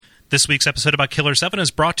This week's episode about Killer7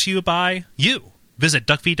 is brought to you by you. Visit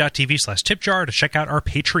duckfeed.tv/tipjar to check out our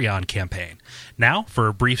Patreon campaign. Now for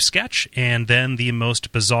a brief sketch and then the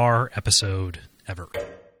most bizarre episode ever.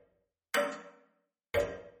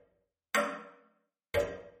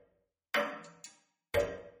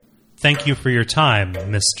 Thank you for your time,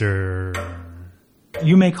 Mr.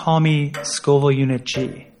 You may call me Scoville Unit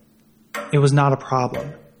G. It was not a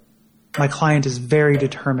problem. My client is very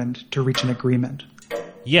determined to reach an agreement.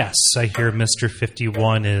 Yes, I hear Mr.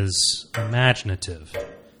 51 is imaginative.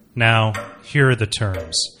 Now, here are the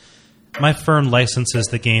terms. My firm licenses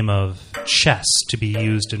the game of chess to be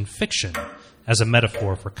used in fiction as a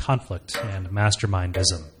metaphor for conflict and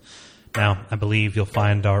mastermindism. Now, I believe you'll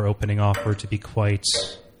find our opening offer to be quite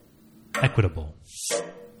equitable.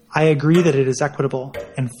 I agree that it is equitable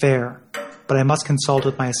and fair, but I must consult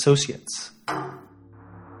with my associates.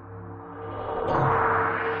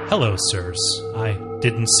 Hello, sirs. I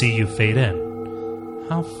didn't see you fade in.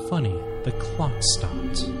 How funny. The clock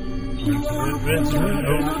stopped.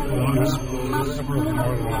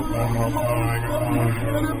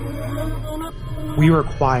 We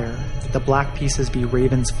require that the black pieces be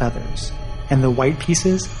raven's feathers, and the white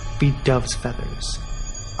pieces be dove's feathers.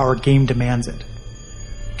 Our game demands it.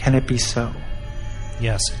 Can it be so?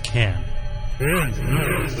 Yes, it can.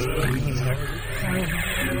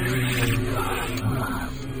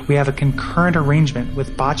 We have a concurrent arrangement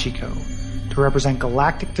with Bachiko to represent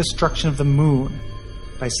galactic destruction of the moon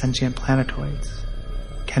by sentient planetoids.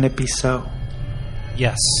 Can it be so?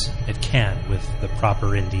 Yes, it can, with the proper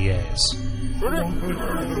NDAs.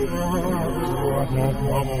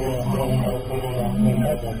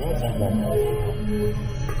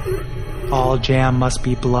 All jam must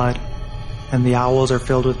be blood, and the owls are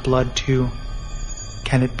filled with blood too.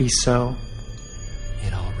 Can it be so?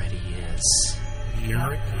 It already is.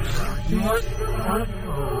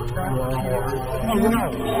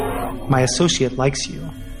 My associate likes you.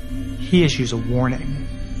 He issues a warning.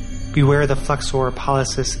 Beware the flexor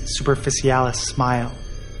pollicis superficialis smile.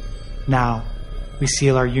 Now, we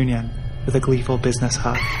seal our union with a gleeful business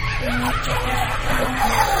hug.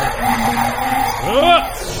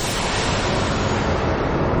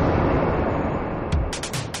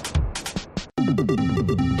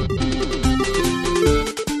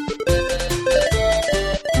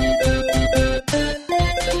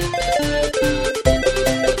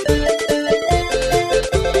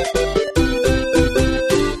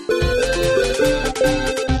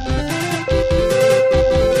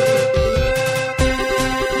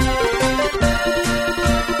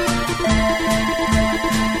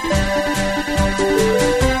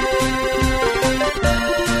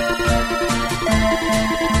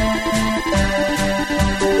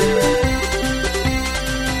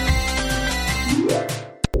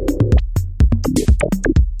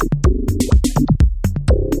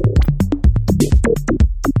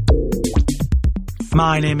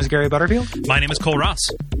 My name is Gary Butterfield. My name is Cole Ross.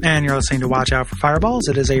 And you're listening to Watch Out for Fireballs.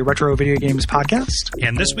 It is a retro video games podcast.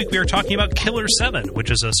 And this week we are talking about Killer7, which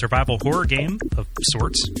is a survival horror game of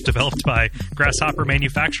sorts, developed by Grasshopper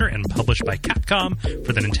Manufacture and published by Capcom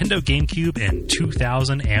for the Nintendo GameCube in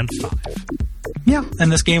 2005. Yeah,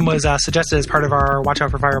 and this game was suggested as part of our Watch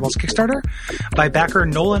Out for Fireballs Kickstarter by backer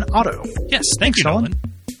Nolan Otto. Yes, thanks you, Nolan.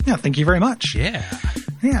 Yeah, thank you very much. Yeah.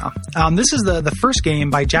 Yeah. This is the first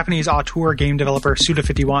game by Japanese auteur game developer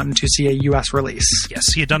Suda51 to see a U.S. release. Yes,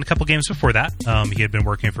 he had done a couple games before that. He had been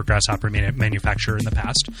working for Grasshopper Manufacturer in the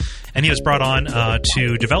past. And he was brought on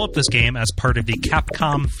to develop this game as part of the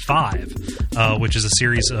Capcom 5, which is a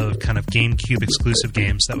series of kind of GameCube exclusive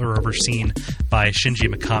games that were overseen by Shinji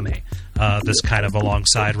Mikami. This kind of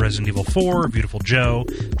alongside Resident Evil 4, Beautiful Joe,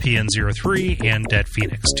 PN03, and Dead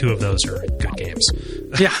Phoenix. Two of those are good games.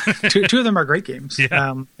 Yeah, two of them are great games.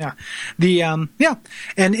 Yeah.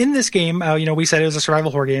 And in this game, we said it was a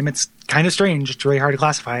survival horror game. It's kind of strange. It's really hard to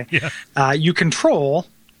classify. Yeah. You control,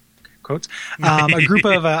 quotes, a group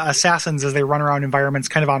of assassins as they run around environments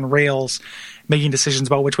kind of on rails, making decisions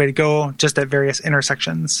about which way to go just at various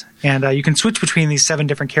intersections. And you can switch between these 7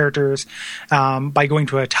 different characters by going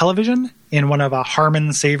to a television in one of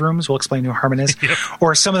Harmon's save rooms. We'll explain who Harmon is. Yep.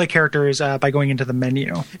 Or some of the characters by going into the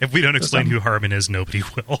menu. If we don't explain who Harmon is, nobody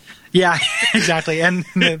will. Yeah, exactly. And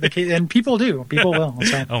and people do. People will.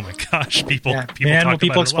 So. Oh my gosh. People Man, talk will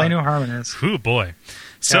people about explain it who Harmon is. Oh boy.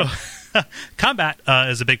 So... Yep. Combat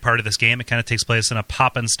is a big part of this game. It kind of takes place in a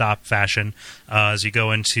pop and stop fashion as you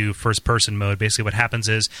go into first person mode. Basically, what happens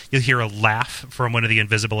is you'll hear a laugh from one of the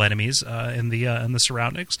invisible enemies in the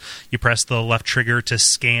surroundings. You press the left trigger to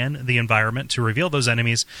scan the environment to reveal those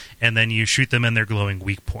enemies, and then you shoot them in their glowing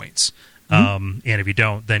weak points. And if you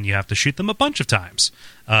don't, then you have to shoot them a bunch of times.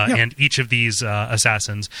 And each of these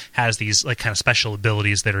assassins has these like kind of special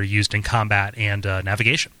abilities that are used in combat and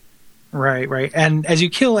navigation. Right. And as you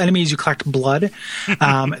kill enemies, you collect blood.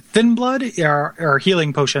 Thin blood are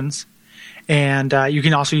healing potions, and you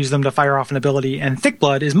can also use them to fire off an ability. And thick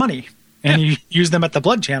blood is money, and you use them at the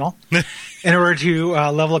blood channel in order to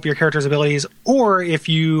level up your character's abilities. Or if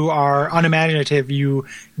you are unimaginative, you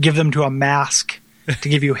give them to a mask to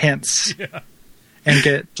give you hints. And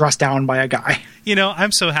get thrust down by a guy.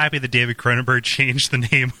 I'm so happy that David Cronenberg changed the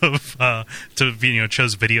name of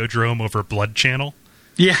chose Videodrome over Blood Channel.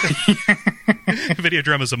 Yeah.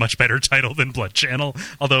 Videodrome is a much better title than Blood Channel,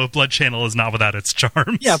 although Blood Channel is not without its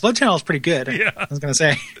charms. Yeah, Blood Channel is pretty good. Yeah. I was going to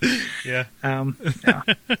say. Yeah. Yeah.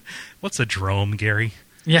 What's a drome, Gary?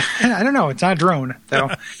 Yeah, I don't know. It's not a drone,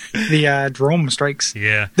 though. The drone strikes.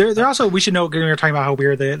 Yeah. They're also, we should note, when we were talking about how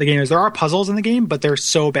weird the game is, there are puzzles in the game, but they're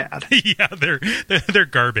so bad. Yeah, they're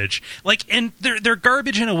garbage. And they're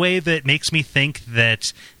garbage in a way that makes me think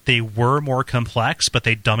that they were more complex, but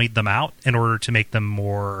they dummied them out in order to make them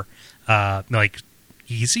more,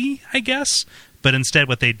 easy, I guess. But instead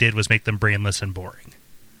what they did was make them brainless and boring.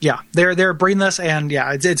 Yeah, they're brainless, and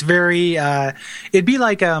it's very. It'd be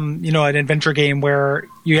like an adventure game where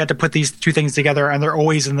you had to put these two things together, and they're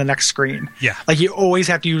always in the next screen. Yeah, like you always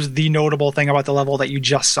have to use the notable thing about the level that you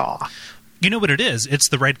just saw. You know what it is? It's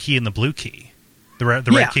the red key and the blue key. The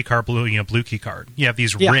red key card, blue key card. You have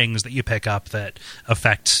these rings that you pick up that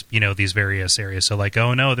affect these various areas. So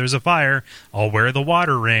oh no, there's a fire. I'll wear the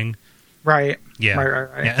water ring. Right. Yeah.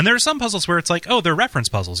 Right. Yeah. And there are some puzzles where it's they're reference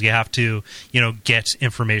puzzles. You have to, get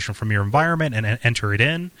information from your environment and enter it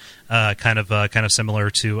in. Kind of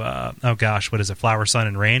similar to, what is it? Flower, Sun,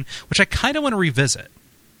 and Rain, which I kind of want to revisit.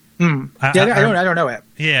 I don't know it.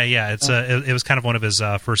 Yeah. It's it was kind of one of his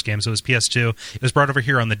first games. It was PS2. It was brought over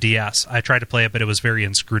here on the DS. I tried to play it, but it was very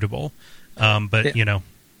inscrutable.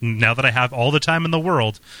 Now that I have all the time in the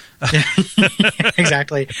world.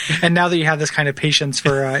 Exactly. And now that you have this kind of patience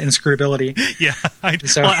for inscrutability. Yeah, I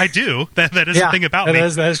do. That is the thing about me.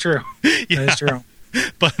 That is true. Yeah. That is true.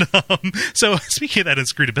 But so speaking of that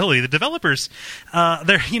inscrutability, the developers,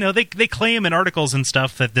 they claim in articles and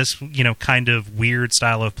stuff that this kind of weird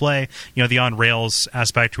style of play, the on rails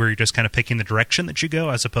aspect where you're just kind of picking the direction that you go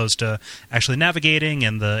as opposed to actually navigating,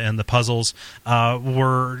 and the puzzles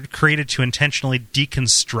were created to intentionally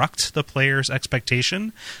deconstruct the player's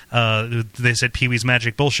expectation. They said Pee-wee's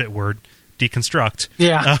magic bullshit word. Deconstruct,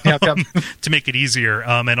 to make it easier,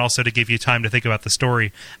 and also to give you time to think about the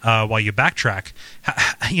story while you backtrack.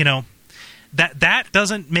 That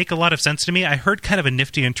doesn't make a lot of sense to me. I heard kind of a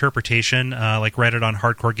nifty interpretation, read it on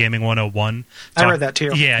Hardcore Gaming 101. I read that too.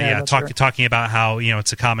 Talking about how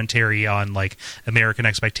it's a commentary on American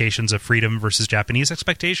expectations of freedom versus Japanese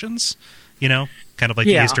expectations. Kind of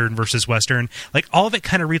Eastern versus Western. All of it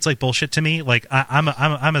kind of reads like bullshit to me.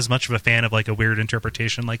 I'm as much of a fan of a weird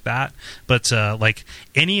interpretation like that. But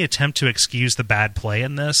any attempt to excuse the bad play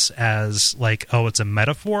in this as it's a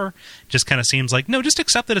metaphor just kind of seems no, just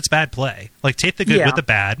accept that it's bad play. Take the good with the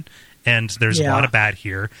bad. And there's a lot of bad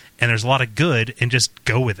here, and there's a lot of good, and just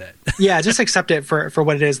go with it. Yeah, just accept it for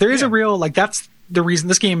what it is. There is a real that's the reason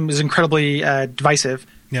this game is incredibly divisive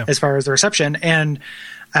as far as the reception, and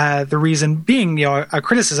the reason being, a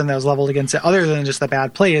criticism that was leveled against it, other than just the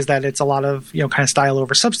bad play, is that it's a lot of kind of style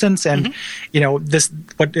over substance, and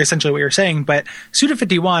essentially what you're saying. But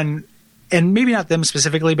Suda51, and maybe not them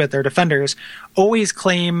specifically, but their defenders, always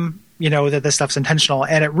claim that this stuff's intentional.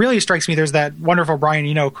 And it really strikes me, there's that wonderful Brian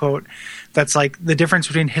Eno quote that's the difference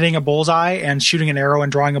between hitting a bullseye and shooting an arrow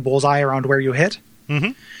and drawing a bullseye around where you hit.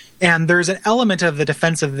 Mm-hmm. And there's an element of the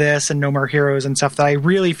defense of this and No More Heroes and stuff that I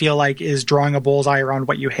really feel is drawing a bullseye around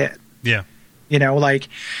what you hit. Yeah. The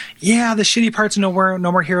shitty parts of No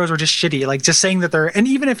More Heroes were just shitty. Just saying that and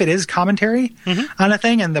even if it is commentary on a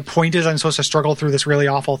thing, and the point is I'm supposed to struggle through this really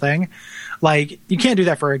awful thing, you can't do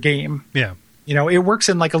that for a game. Yeah. It works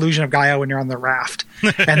in Illusion of Gaia when you're on the raft,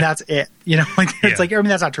 and that's it.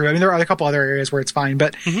 That's not true. There are a couple other areas where it's fine,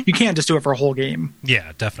 but you can't just do it for a whole game.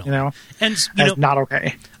 Yeah, definitely. And that's not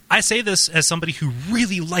okay. I say this as somebody who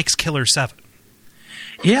really likes Killer7.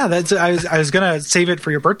 Yeah, I was gonna save it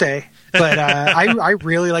for your birthday, but I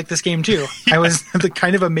really like this game too. Yeah. I was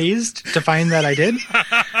kind of amazed to find that I did,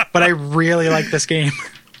 but I really like this game.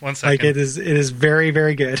 1 second. It is very,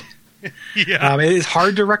 very good. Yeah. It is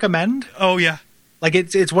hard to recommend. Oh yeah.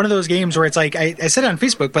 It's one of those games where it's I said it on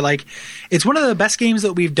Facebook, but it's one of the best games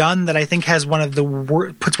that we've done that I think has one of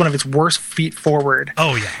the puts one of its worst feet forward.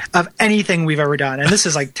 Oh yeah. Of anything we've ever done, and this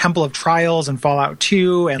is Temple of Trials and Fallout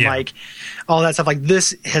 2 and all that stuff.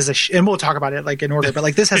 This has and we'll talk about it in order,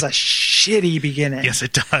 but this has a shitty beginning. Yes,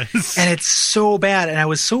 it does. And it's so bad. And I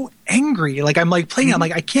was so angry. Like, I'm like playing it. I'm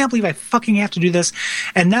like, I can't believe I fucking have to do this.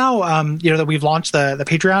 And now, that we've launched the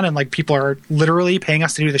Patreon and like people are literally paying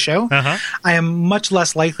us to do the show, I am much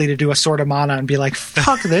less likely to do a Sword of Mana and be like,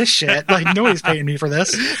 fuck this shit. Like, nobody's paying me for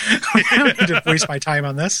this. I don't need to waste my time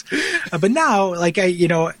on this. But now, like,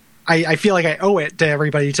 I feel like I owe it to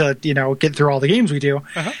everybody to, get through all the games we do.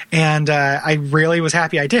 And I really was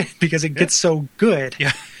happy I did because it gets so good.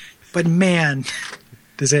 Yeah. But man,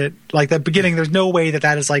 does it, like, the beginning, there's no way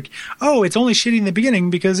that is like, oh, it's only shitty in the beginning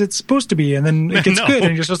because it's supposed to be, and then it gets good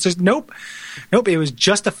and you're supposed to, nope, it was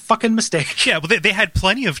just a fucking mistake. Yeah, well, they had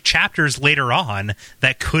plenty of chapters later on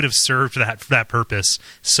that could have served that purpose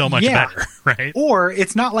so much better, right? Or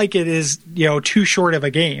it's not like it is, too short of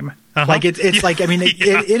a game. Like, it's like, I mean, it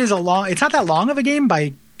is it's not that long of a game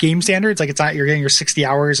by game standards. Like, it's not, you're getting your 60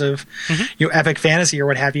 hours of epic fantasy or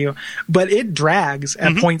what have you, but it drags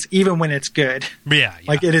at points even when it's good. Yeah.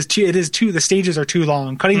 Like, it is too, the stages are too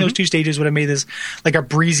long. Cutting those 2 stages would have made this like a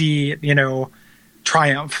breezy,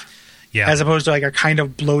 triumph. Yeah. As opposed to like a kind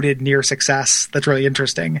of bloated near success that's really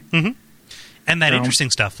interesting. And that interesting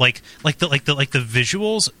stuff, like the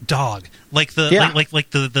visuals, dog, like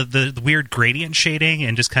the weird gradient shading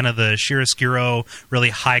and just kind of the chiaroscuro, really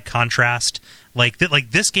high contrast. Like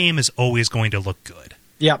this game is always going to look good.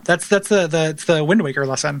 Yeah, that's the Wind Waker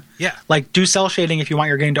lesson. Yeah, like, do cell shading if you want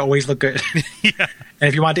your game to always look good. Yeah, and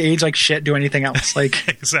if you want to age like shit, do anything else. Like,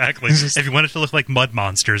 exactly. If you want it to look like mud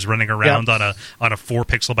monsters running around on a 4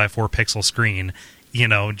 pixel by 4 pixel screen,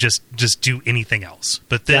 just do anything else.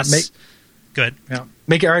 But this. Good. Yeah.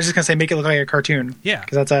 I was just gonna say, make it look like a cartoon. Yeah,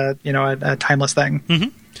 because that's a timeless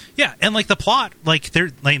thing. Yeah, and like the plot,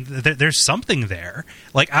 there's something there.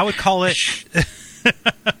 Like, I would call it.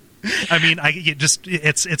 I mean,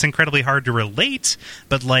 it's incredibly hard to relate,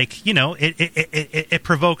 but it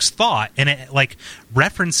provokes thought, and it like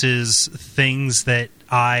references things that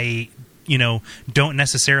I don't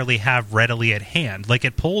necessarily have readily at hand. Like,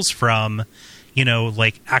 it pulls from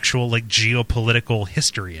actual like geopolitical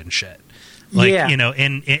history and shit. Like, in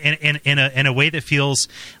a way that feels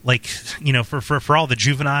like, for all the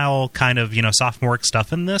juvenile kind of, sophomoric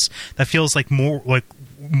stuff in this, that feels like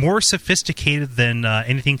more sophisticated than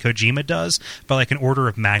anything Kojima does, but like an order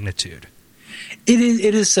of magnitude. It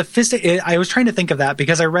is sophisticated. I was trying to think of that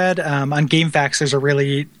because I read on GameFAQs there's a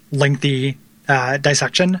really lengthy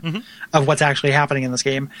dissection of what's actually happening in this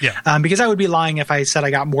game. Yeah. Because I would be lying if I said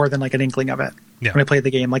I got more than like an inkling of it. Yeah. When I played the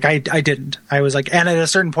game. Like, I didn't. I was like, and at a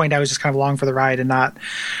certain point I was just kind of along for the ride and not,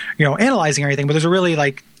 analyzing or anything. But there's a really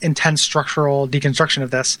like intense structural deconstruction of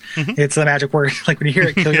this. It's the magic word. Like, when you hear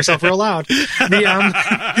it, kill yourself real loud.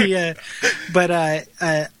 But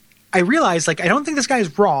I realized, like, I don't think this guy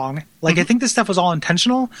is wrong. Like, I think this stuff was all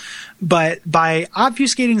intentional. But by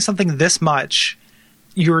obfuscating something this much,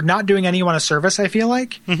 you're not doing anyone a service, I feel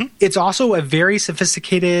like. It's also a very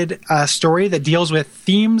sophisticated story that deals with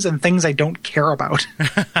themes and things I don't care about.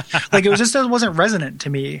 Like, it wasn't resonant to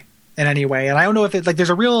me in any way. And I don't know if there's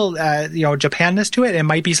a real, Japanness to it. It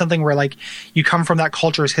might be something where, like, you come from that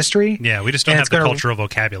culture's history. Yeah, we just don't have the cultural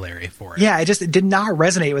vocabulary for it. Yeah, it did not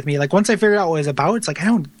resonate with me. Like, once I figured out what it was about, it's like, I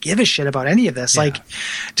don't give a shit about any of this. Yeah. Like,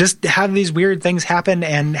 just have these weird things happen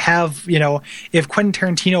and have, if Quentin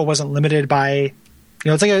Tarantino wasn't limited by...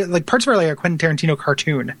 it's like parts of it are like a Quentin Tarantino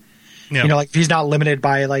cartoon. Yeah. Like, if he's not limited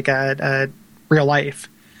by like a real life,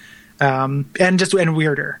 and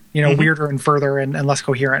weirder, weirder and further and less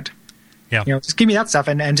coherent. Yeah. Just give me that stuff,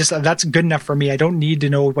 and just that's good enough for me. I don't need to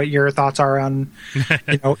know what your thoughts are on,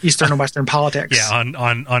 Eastern and Western politics. Yeah,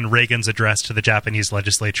 on Reagan's address to the Japanese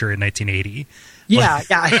legislature in 1980. Yeah,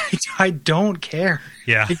 I don't care.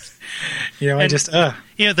 Yeah. I just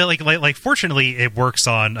fortunately it works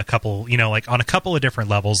on a couple, on a couple of different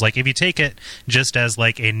levels. Like, if you take it just as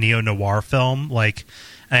like a neo-noir film, like,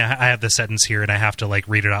 I have the sentence here and I have to like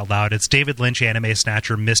read it out loud. It's David Lynch anime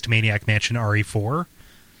snatcher Mist Maniac Mansion RE4.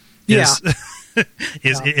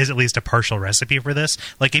 Is at least a partial recipe for this.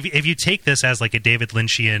 Like, if you take this as like a David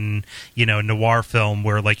Lynchian, noir film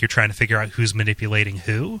where like you're trying to figure out who's manipulating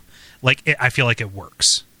who, like, I feel like it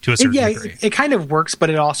works to a certain degree. It kind of works, but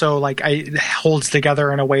it also like holds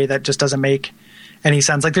together in a way that just doesn't make any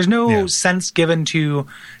sense. Like, there's no sense given to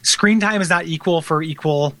screen time is not equal for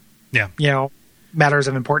equal, matters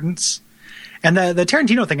of importance. And the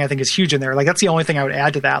Tarantino thing, I think, is huge in there. Like, that's the only thing I would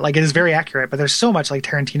add to that. Like, it is very accurate, but there's so much like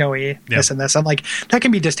Tarantino-y this and this. I'm like, that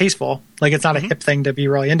can be distasteful. Like, it's not a hip thing to be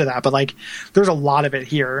really into that, but like, there's a lot of it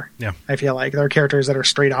here. Yeah, I feel like there are characters that are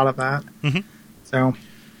straight out of that. So,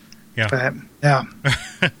 yeah, but, yeah.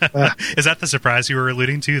 Is that the surprise you were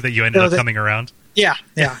alluding to that you ended up coming around? Yeah,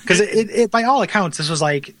 because it by all accounts, this was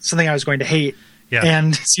like something I was going to hate,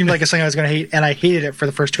 and it seemed like it's something I was going to hate, and I hated it for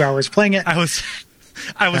the first 2 hours playing it. I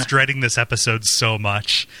was dreading this episode so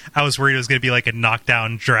much. I was worried it was going to be like a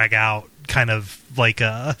knockdown, drag out kind of like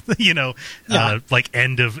like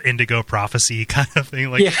end of Indigo Prophecy kind of thing.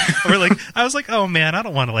 Like, or like I was like, oh man, I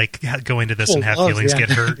don't want to like go into this and have feelings get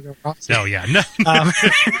hurt. No,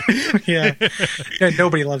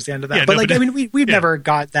 nobody loves the end of that. But like, I mean, we've never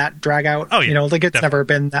got that drag out. Oh yeah, like it's never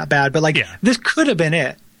been that bad. But like, this could have been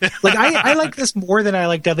it. Like I like this more than I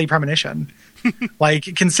like Deadly Premonition. Like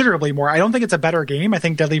considerably more. I don't think it's a better game. I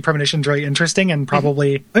think Deadly Premonition is really interesting and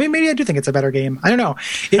probably. I mean, maybe I do think it's a better game. I don't know.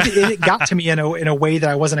 It got to me in a way that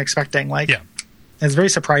I wasn't expecting. Like, it's very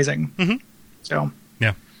surprising. Mm-hmm. So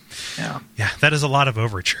yeah, that is a lot of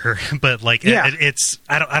Overture, but like it's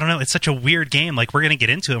I don't know. It's such a weird game. Like we're gonna get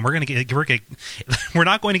into it, and we're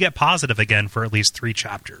not going to get positive again for at least 3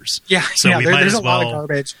 chapters. Yeah, so there's a lot of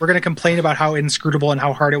garbage. We're gonna complain about how inscrutable and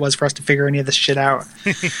how hard it was for us to figure any of this shit out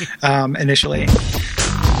initially.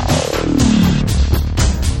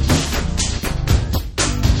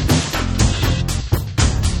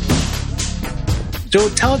 So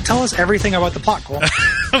tell us everything about the plot, Cole.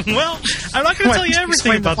 Well, I'm not going to tell you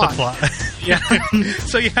everything about the plot. Yeah.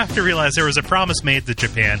 So you have to realize there was a promise made to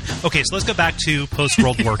Japan. Okay, so let's go back to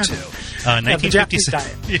post-World War II.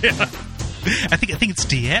 1957. Yeah. I think it's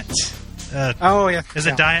diet. Is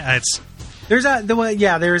it diet?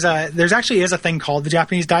 There's actually a thing called the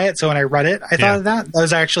Japanese diet. So when I read it, I thought of that. That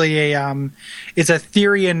was actually it's a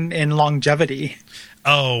theory in longevity.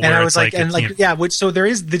 Oh, and I was like, so there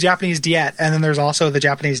is the Japanese diet, and then there's also the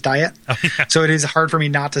Japanese diet. Oh, yeah. So it is hard for me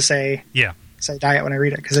not to say diet when I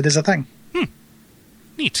read it because it is a thing.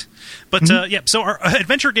 Neat. But so our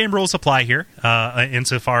adventure game rules apply here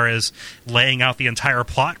insofar as laying out the entire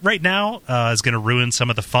plot right now is going to ruin some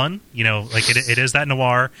of the fun. You know, like it is that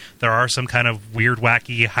noir. There are some kind of weird,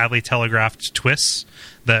 wacky, highly telegraphed twists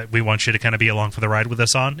that we want you to kind of be along for the ride with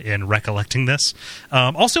us on in recollecting this.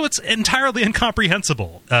 Also, it's entirely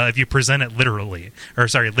incomprehensible if you present it linearly,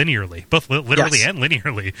 both literally and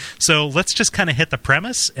linearly. So let's just kind of hit the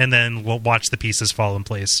premise, and then we'll watch the pieces fall in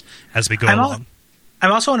place as we go along. I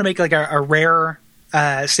also want to make like a rare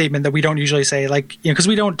statement that we don't usually say, like, because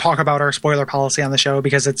we don't talk about our spoiler policy on the show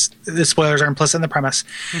because the spoilers are implicit in the premise.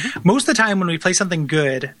 Mm-hmm. Most of the time when we play something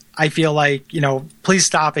good, I feel like, please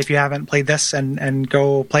stop if you haven't played this and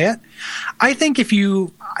go play it. I think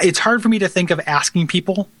it's hard for me to think of asking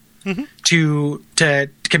people to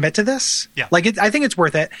commit to this. Yeah. Like, I think it's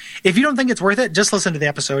worth it. If you don't think it's worth it, just listen to the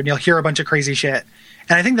episode and you'll hear a bunch of crazy shit.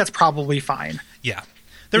 And I think that's probably fine. Yeah.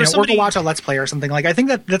 Or to watch a Let's Play or something. Like, I think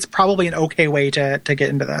that's probably an okay way to get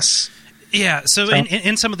into this. Yeah, so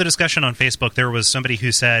in some of the discussion on Facebook, there was somebody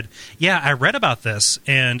who said, I read about this,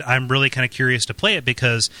 and I'm really kind of curious to play it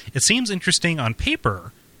because it seems interesting on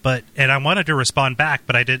paper, and I wanted to respond back,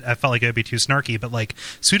 but I felt like it would be too snarky, but like,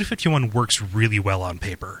 Suda51 works really well on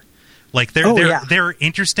paper. Like, there are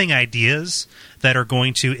interesting ideas that are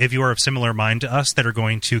going to, if you are of similar mind to us, that are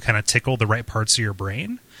going to kind of tickle the right parts of your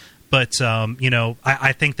brain. But,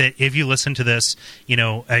 I think that if you listen to this,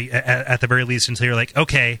 at the very least until you're like,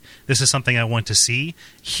 okay, this is something I want to see,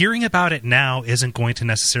 hearing about it now isn't going to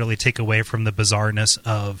necessarily take away from the bizarreness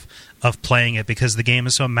of playing it because the game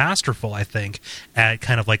is so masterful, I think, at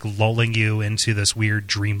kind of like lulling you into this weird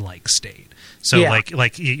dreamlike state. So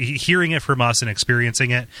like hearing it from us and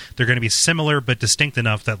experiencing it, they're going to be similar but distinct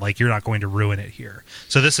enough that like you're not going to ruin it here.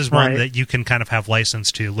 So this is one that you can kind of have license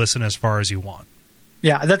to listen as far as you want.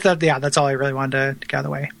 Yeah, that's all I really wanted to get out of the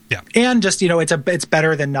way. Yeah. And just, it's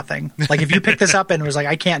better than nothing. Like, if you pick this up and was like,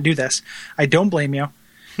 I can't do this, I don't blame you.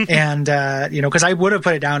 And, because I would have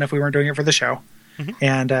put it down if we weren't doing it for the show. Mm-hmm.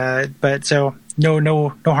 And, but so no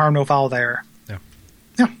harm, no foul there.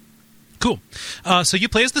 Yeah. Cool. So you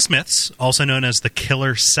play as the Smiths, also known as the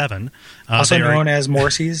Killer7. Also known as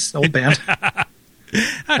Morrissey's old band.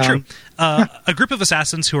 True. A group of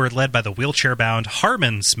assassins who are led by the wheelchair-bound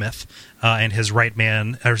Harmon Smith and his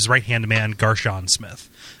right-hand man Garshawn Smith.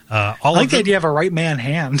 I like the idea of a right man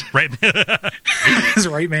hand. Right, his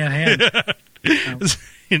right man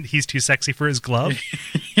hand. He's too sexy for his glove.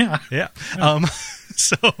 Yeah.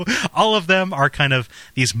 So all of them are kind of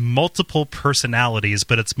these multiple personalities,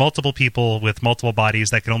 but it's multiple people with multiple bodies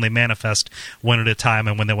that can only manifest one at a time,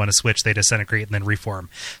 and when they want to switch, they disintegrate and then reform.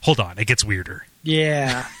 Hold on, it gets weirder.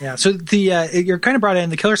 Yeah. So you're kind of brought in.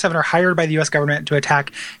 The Killer7 are hired by the U.S. government to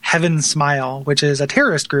attack Heaven Smile, which is a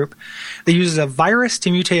terrorist group that uses a virus to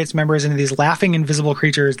mutate its members into these laughing invisible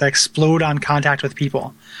creatures that explode on contact with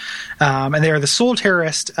people. And they are the sole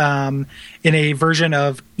terrorist in a version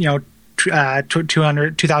of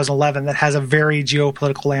 2011 that has a very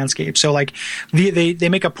geopolitical landscape. So like they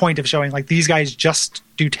make a point of showing like these guys just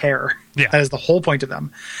do terror. Yeah. That is the whole point of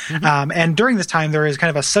them. And during this time, there is kind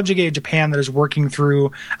of a subjugated Japan that is working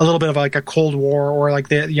through a little bit of like a Cold War or like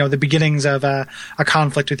the beginnings of a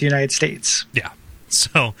conflict with the United States. Yeah.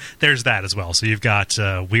 So there's that as well. So you've got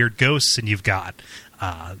weird ghosts, and you've got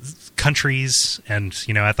countries, and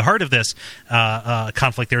at the heart of this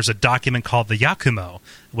conflict, there's a document called the Yakumo,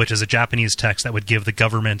 which is a Japanese text that would give the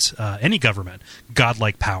government, any government,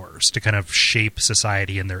 godlike powers to kind of shape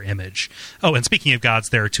society in their image. Oh, and speaking of gods,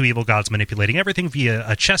 there are two evil gods manipulating everything via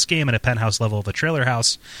a chess game and a penthouse level of a trailer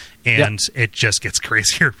house, and it just gets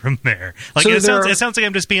crazier from there. Like so it sounds like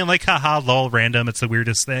I'm just being like, haha, lol, random. It's the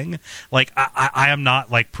weirdest thing. Like I am not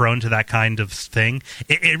like prone to that kind of thing.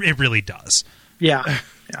 It really does. Yeah.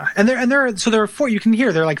 Yeah. And there are four, you can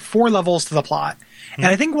hear there are like 4 levels to the plot. And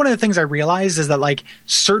I think one of the things I realized is that like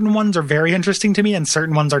certain ones are very interesting to me and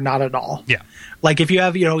certain ones are not at all. Yeah. Like if you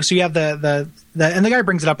have, so you have the and the guy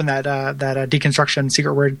brings it up in that deconstruction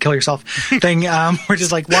secret word, kill yourself thing, which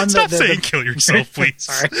is like one. Stop saying kill yourself, please.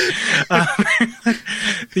 Sorry.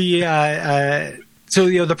 So,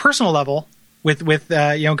 the personal level with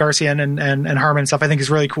Garcian and Harmon and stuff, I think is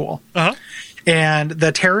really cool. Uh-huh. And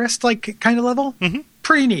the terrorist like kind of level,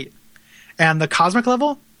 pretty neat. And the cosmic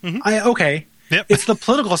level, okay. Yep. It's the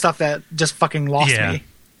political stuff that just fucking lost me.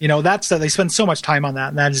 That's they spend so much time on that,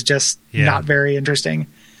 and that is just not very interesting.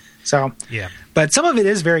 So, but some of it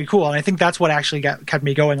is very cool, and I think that's what actually kept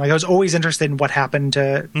me going. Like I was always interested in what happened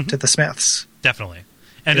to the Smiths. Definitely.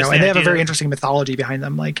 And they have a very interesting mythology behind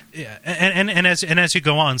them. Like, and as you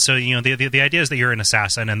go on, so the idea is that you're an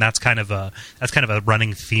assassin, and that's kind of a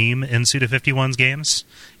running theme in Suda51's games.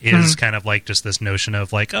 Is kind of like just this notion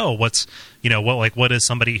of like, oh, what is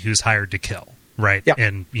somebody who's hired to kill, right? Yep.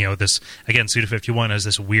 And this again, Suda51 is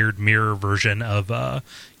this weird mirror version of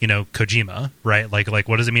Kojima, right? Like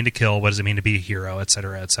what does it mean to kill? What does it mean to be a hero, et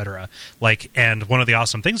cetera, et cetera. Like, and one of the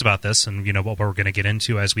awesome things about this, and what we're going to get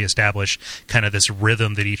into as we establish kind of this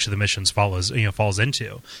rhythm that each of the missions falls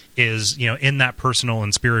into, is in that personal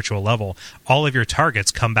and spiritual level, all of your targets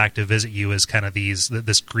come back to visit you as kind of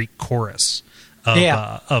this Greek chorus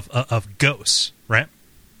of ghosts, right?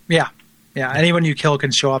 Yeah. Yeah, anyone you kill can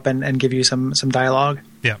show up and give you some dialogue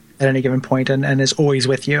at any given point and is always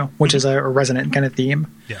with you, which is a resonant kind of theme.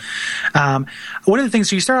 Yeah. One of the things,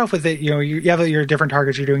 so you start off with it, you have your different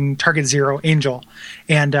targets. You're doing target 0, Angel.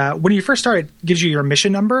 And when you first start, it gives you your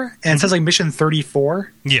mission number, and it says like mission 34.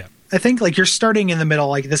 Yeah. I think like you're starting in the middle,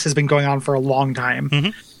 like this has been going on for a long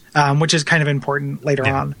time, which is kind of important later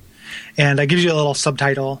on. And it gives you a little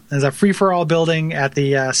subtitle. There's a free-for-all building at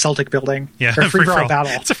the Celtic building. Yeah, free-for-all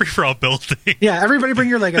battle. It's a free-for-all building. Yeah, everybody bring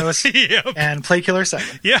your Legos and play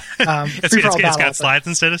Killer7. Yeah. It's got slides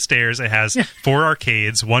instead of stairs. It has 4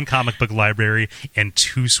 arcades, 1 comic book library, and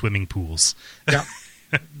 2 swimming pools. Yeah.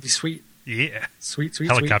 Be sweet. Yeah. Sweet.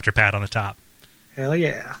 Helicopter pad on the top. Hell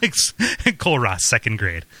yeah. Cole Ross, 2nd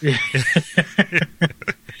grade. Yeah.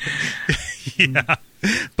 Yeah.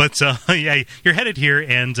 But you're headed here,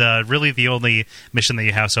 and really the only mission that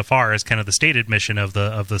you have so far is kind of the stated mission of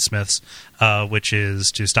the Smiths, which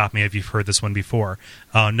is to stop me if you've heard this one before.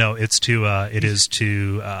 No, it is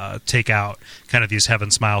to take out kind of these Heaven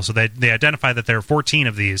Smiles. So they identify that there are 14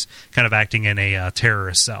 of these kind of acting in a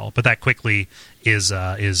terrorist cell, but that quickly is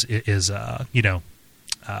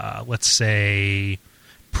let's say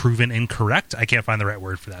proven incorrect. I can't find the right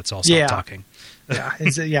word for that, so I'll stop talking.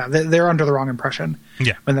 They're under the wrong impression.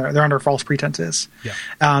 Yeah, when they're under false pretenses. Yeah.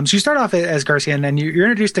 So you start off as Garcian, and you're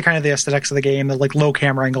introduced to kind of the aesthetics of the game, the like low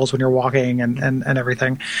camera angles when you're walking and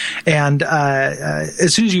everything. And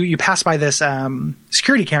as soon as you pass by this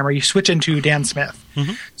security camera, you switch into Dan Smith.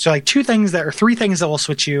 So like 3 things that will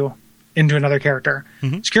switch you into another character: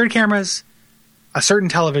 security cameras, a certain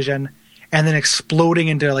television, and then exploding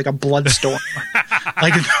into like a blood storm.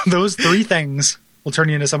 Like those 3 things will turn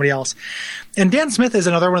you into somebody else. And Dan Smith is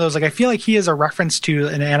another one of those, like, I feel like he is a reference to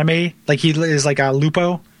an anime. Like he is like a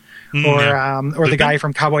Lupo or Lupin? The guy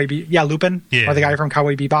from Cowboy Bebop. Lupin. Yeah. Or the guy from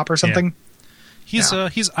Cowboy Bebop or something. Yeah.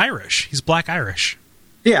 He's Irish. He's Black Irish.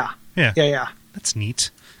 Yeah. Yeah. That's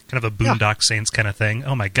neat. Kind of a Boondock Saints kind of thing.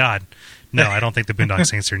 Oh my God. No, I don't think the Boondock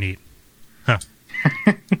Saints are neat. Huh.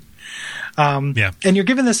 And you're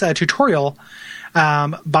given this tutorial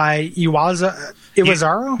by Iwazaru?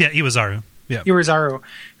 Yeah, Iwazaru. Yeah. Iwazaru,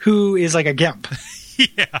 who is like a gimp.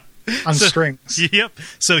 On strings. Yep.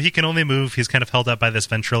 So he can only move. He's kind of held up by this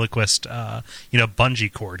ventriloquist,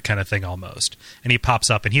 bungee cord kind of thing almost. And he pops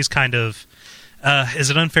up, and he's kind of, is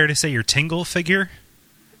it unfair to say your Tingle figure?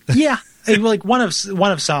 Yeah. Like one of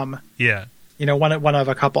some. Yeah. One of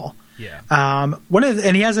a couple.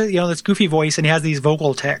 And he has this goofy voice, and he has these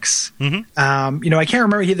vocal tics. Mm-hmm. I can't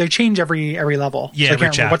remember. They change every level. Yeah, so every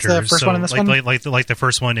chapter. What's the first one in this one? Like the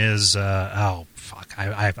first one is I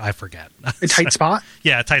forget. A tight spot.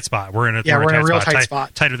 Yeah, a tight spot. We're in a real tight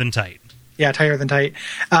spot. Tighter than tight. Yeah, tighter than tight.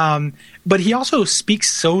 But he also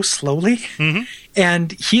speaks so slowly, mm-hmm.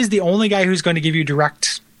 and he's the only guy who's going to give you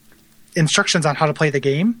direct instructions on how to play the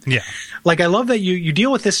game. Yeah. Like, I love that you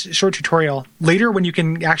deal with this short tutorial later when you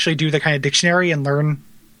can actually do the kind of dictionary and learn,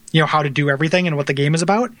 how to do everything and what the game is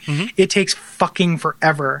about. Mm-hmm. It takes fucking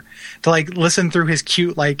forever to listen through his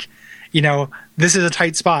cute, this is a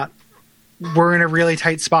tight spot. We're in a really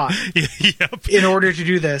tight spot. Yep. In order to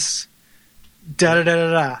do this. Da da da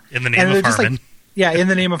da da. In the name of Harmon. In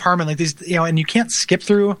the name of Harmon. Like these, and you can't skip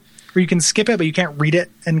through, or you can skip it, but you can't read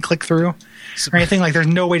it and click through or anything. Like, there's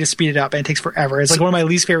no way to speed it up, and it takes forever. It's one of my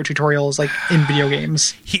least favorite tutorials, in video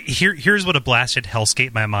games. Here's what a blasted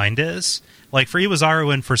hellscape my mind is. Like, for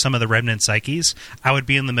Iwazaru and for some of the Remnant Psyches, I would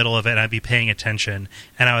be in the middle of it, and I'd be paying attention,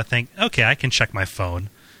 and I would think, okay, I can check my phone.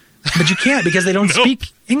 But you can't, because they don't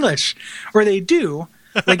speak English. Or they do.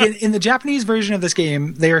 Like, in the Japanese version of this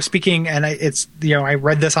game, they are speaking, and I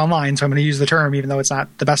read this online, so I'm going to use the term, even though it's not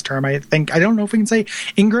the best term. I don't know if we can say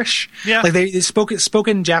English. Yeah. Like, they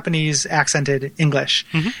spoken Japanese accented English.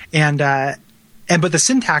 Mm-hmm. But the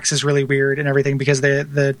syntax is really weird and everything, because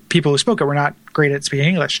the people who spoke it were not great at speaking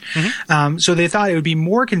English. Mm-hmm. So they thought it would be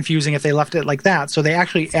more confusing if they left it like that. So they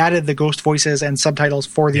actually added the ghost voices and subtitles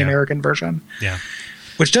for the American version. Yeah.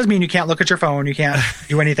 Which does mean you can't look at your phone. You can't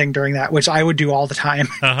do anything during that, which I would do all the time.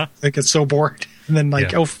 Uh-huh. It's so bored. And then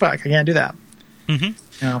oh, fuck, I can't do that.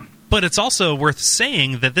 Mm-hmm. But it's also worth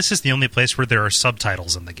saying that this is the only place where there are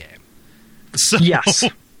subtitles in the game. So, yes.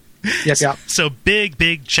 Yep. So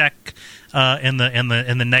big check in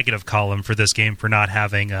the negative column for this game for not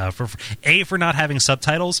having for not having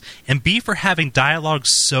subtitles, and B, for having dialogue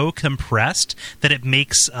so compressed that it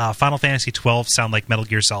makes Final Fantasy XII sound like Metal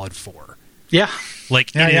Gear Solid 4. Yeah.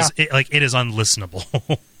 Like, it is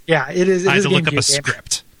unlistenable. Yeah, it is. I had to look up a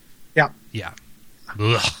script. Yeah. Yeah.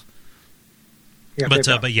 Ugh. Yeah,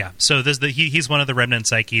 but yeah, so he's one of the Remnant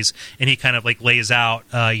Psyches, and he kind of lays out,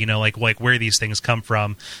 where these things come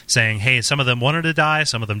from, saying, hey, some of them wanted to die,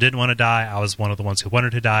 some of them didn't want to die. I was one of the ones who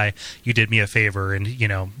wanted to die. You did me a favor, and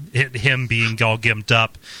him being all gimped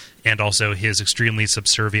up, and also his extremely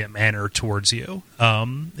subservient manner towards you,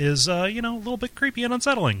 is a little bit creepy and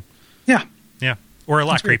unsettling. Yeah. Yeah, or a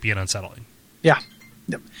lot creepy and unsettling. Yeah.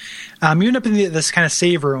 Yep. You end up in this kind of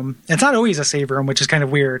save room. It's not always a save room, which is kind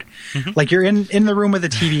of weird. Mm-hmm. Like, you're in the room with the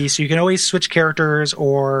TV, so you can always switch characters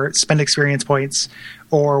or spend experience points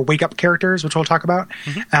or wake up characters, which we'll talk about.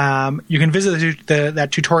 Mm-hmm. You can visit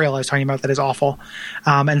that tutorial I was talking about that is awful.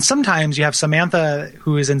 And sometimes you have Samantha,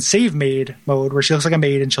 who is in save maid mode, where she looks like a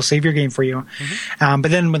maid and she'll save your game for you. Mm-hmm.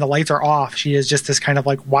 But then when the lights are off, she is just this kind of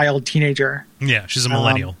wild teenager. Yeah, she's a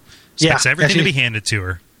millennial. Expects everything to be handed to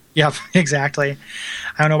her. Yep, exactly.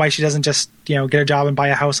 I don't know why she doesn't just, get a job and buy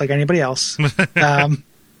a house like anybody else. And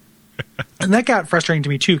that got frustrating to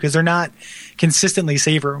me too, because they're not consistently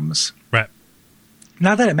save rooms. Right.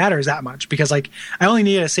 Not that it matters that much, because I only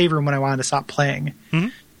needed a save room when I wanted to stop playing. Mm-hmm.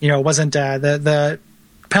 It wasn't the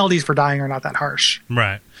penalties for dying are not that harsh.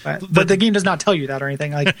 Right. But the game does not tell you that or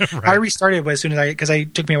anything. Right. I restarted as soon as because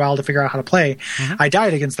it took me a while to figure out how to play. Mm-hmm. I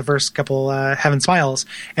died against the first couple Heaven Smiles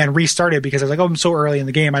and restarted because I was like, I'm so early in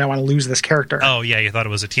the game, I don't want to lose this character. Oh, yeah, you thought it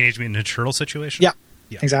was a Teenage Mutant Ninja Turtle situation? Yeah,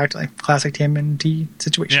 exactly. Classic TMNT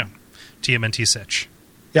situation. Yeah, TMNT sitch.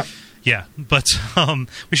 Yep. Yeah, but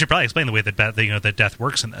we should probably explain the way that death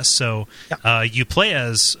works in this. So you play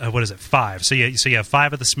as 5. So you have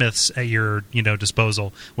 5 of the Smiths at your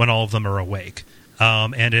disposal when all of them are awake.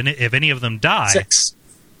 And if any of them die, 6.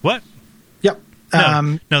 What? Yep.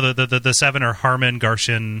 No, the 7 are Harmon,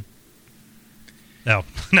 Garshin. No,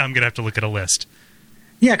 now I'm gonna have to look at a list.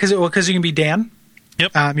 Yeah, because you can be Dan.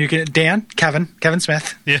 Yep. You can Kevin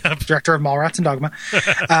Smith. Yep. Director of Mallrats and Dogma.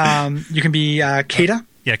 You can be Keita.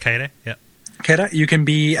 Yeah, Kaede. Yeah. Keita. You can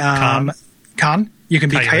be Khan. You can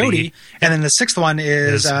be Coyote. And then the 6th one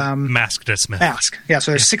is Masked Smith. Mask. Yeah,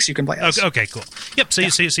 so there's 6 you can play as. Okay, cool. Yep. So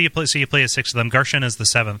you play as 6 of them. Garshin is the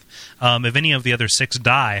 7th. If any of the other 6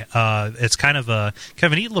 die, it's kind of a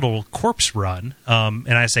neat little corpse run.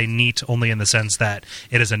 And I say neat only in the sense that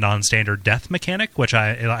it is a non-standard death mechanic, which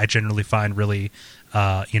I generally find really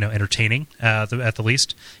entertaining at the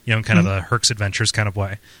least. In kind of a Herc's Adventures kind of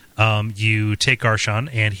way. You take Garshan,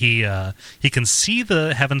 and he can see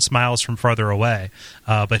the Heaven Smiles from farther away,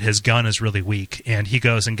 but his gun is really weak, and he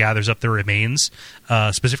goes and gathers up their remains,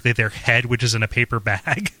 specifically their head, which is in a paper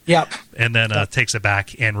bag. Yep. And then takes it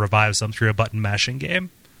back and revives them through a button mashing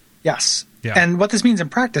game. Yes. Yeah. And what this means in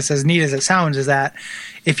practice, as neat as it sounds, is that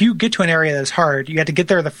if you get to an area that's hard, you have to get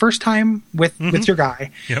there the first time with your guy,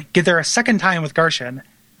 get there a second time with Garshin,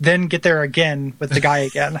 then get there again with the guy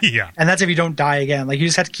again. Yeah. And that's if you don't die again. Like, you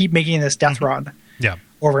just have to keep making this death run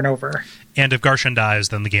over and over. And if Garshin dies,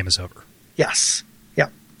 then the game is over. Yes.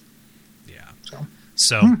 Yep. Yeah.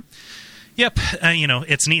 So yep.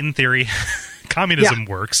 It's neat in theory. Communism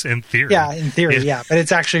works in theory. Yeah, in theory, but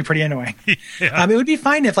it's actually pretty annoying. It would be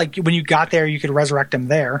fine if, like, when you got there, you could resurrect him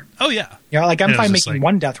there. Oh, yeah. Like, I'm fine making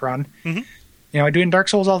one death run. Mm-hmm. I do in Dark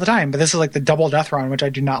Souls all the time, but this is like the double death run, which I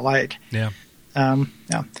do not like. Yeah.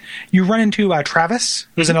 You run into Travis,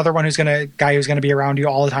 who's another one who's gonna be around you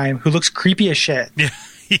all the time, who looks creepy as shit.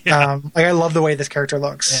 Yeah. I love the way this character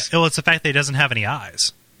looks. Yeah. Well, it's the fact that he doesn't have any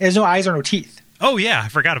eyes. He has no eyes or no teeth. Oh, yeah. I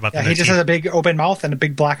forgot about that. He just has a big open mouth and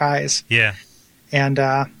big black eyes. Yeah. And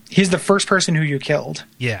he's the first person who you killed.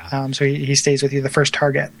 Yeah. So he stays with you, the first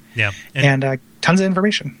target. Yeah. And tons of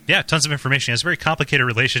information. Yeah, tons of information. He has a very complicated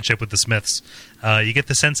relationship with the Smiths. You get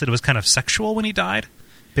the sense that it was kind of sexual when he died,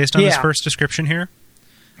 based on his first description here.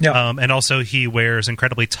 Yeah. And also he wears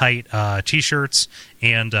incredibly tight T-shirts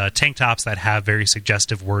and tank tops that have very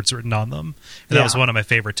suggestive words written on them. And that was one of my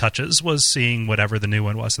favorite touches, was seeing whatever the new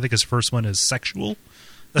one was. I think his first one is sexual.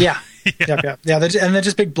 Yeah. Yeah. And they're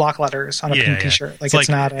just big block letters on a pink T-shirt. Like,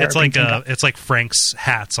 it's like Frank's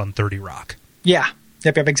hats on 30 Rock. Yeah.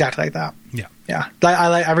 Yep. Exactly like that. Yeah. Yeah. I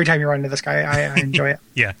like every time you run into this guy, I enjoy it.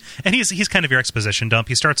 Yeah. And he's kind of your exposition dump.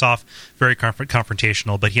 He starts off very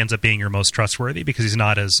confrontational, but he ends up being your most trustworthy because he's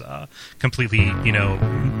not as completely,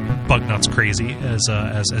 bug nuts crazy as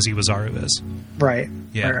Iwazaru is. Right.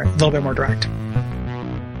 Yeah. Right. A little bit more direct.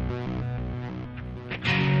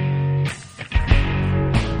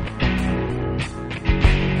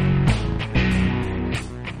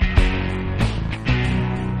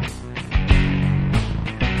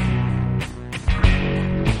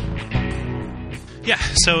 Yeah,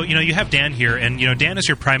 so, you have Dan here, and, Dan is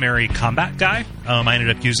your primary combat guy. I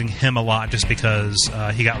ended up using him a lot just because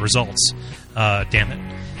he got results. Damn it.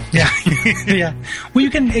 Yeah. Yeah. Well,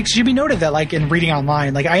 it should be noted that, like, in reading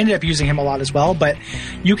online, like, I ended up using him a lot as well, but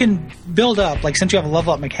you can build up, like, since you have a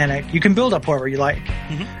level up mechanic, you can build up whoever you like.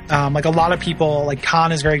 Mm-hmm. Like, a lot of people, like,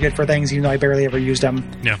 Khan is very good for things, even though I barely ever used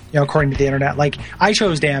him, according to the internet. Like, I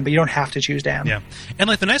chose Dan, but you don't have to choose Dan. Yeah. And,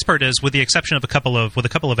 like, the nice part is, with the exception of a couple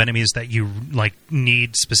of enemies that you, like,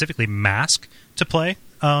 need specifically mask to play,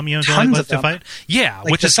 tons of to fight. Yeah,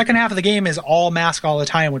 like, the second half of the game is all mask all the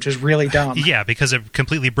time, which is really dumb. Yeah, because it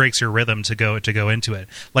completely breaks your rhythm to go into it.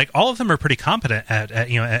 Like, all of them are pretty competent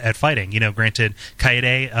at fighting. Granted,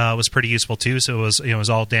 Kaede was pretty useful too, so it was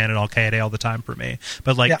all Dan and all Kaede all the time for me.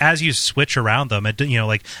 But as you switch around them,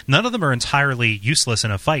 none of them are entirely useless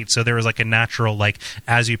in a fight. So there was like a natural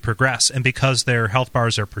as you progress, and because their health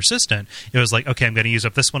bars are persistent, it was like, okay, I'm going to use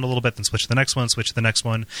up this one a little bit, then switch to the next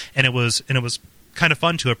one, and it was kind of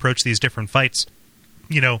fun to approach these different fights,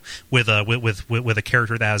 with a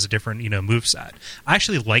character that has a different, moveset. I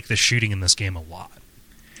actually like the shooting in this game a lot.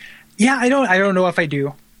 Yeah, I don't know if I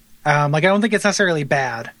do. I don't think it's necessarily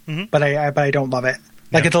bad, but I don't love it.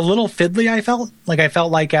 Like, it's a little fiddly. I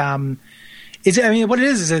felt like what it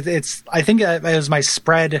is it's. I think it was my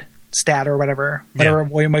spread stat or whatever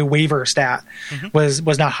my waiver stat was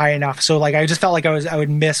not high enough. So I just felt like I would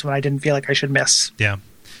miss when I didn't feel like I should miss. Yeah.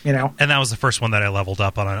 And that was the first one that I leveled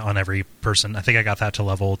up on every person. I think I got that to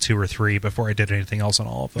level 2 or 3 before I did anything else on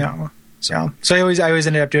all of them. So I always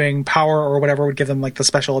ended up doing power or whatever would give them like the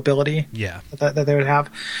special ability. Yeah, that they would have.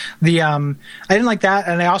 I didn't like that,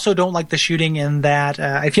 and I also don't like the shooting in that.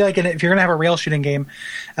 I feel like if you're gonna have a rail shooting game,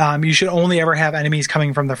 you should only ever have enemies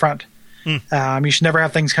coming from the front. You should never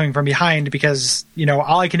have things coming from behind because,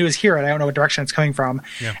 all I can do is hear it. I don't know what direction it's coming from.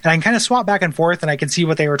 Yeah. And I can kind of swap back and forth, and I can see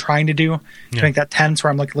what they were trying to do to make that tense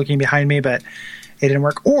where I'm looking behind me, but it didn't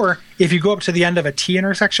work. Or if you go up to the end of a T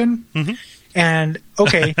intersection, and,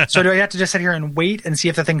 okay, so do I have to just sit here and wait and see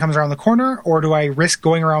if the thing comes around the corner, or do I risk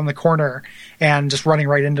going around the corner and just running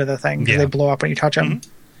right into the thing because they blow up when you touch them?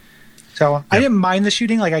 So I didn't mind the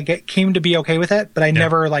shooting. I came to be okay with it, but I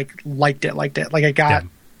never, liked it. Like, I got...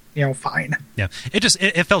 fine. Yeah,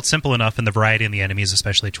 it felt simple enough, and the variety in the enemies,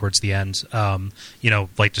 especially towards the end, just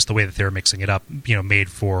the way that they were mixing it up, made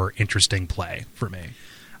for interesting play for me.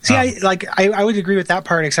 See, I would agree with that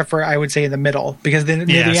part, except for I would say in the middle, because near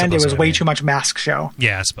the end it was way too much mask show.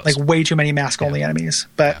 Yeah, I suppose. Way too many mask only enemies.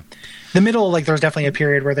 But the middle, there was definitely a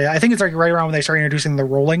period where I think it's right around when they start introducing the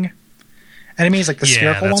rolling enemies, the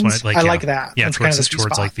spherical ones. I like that. Yeah, that's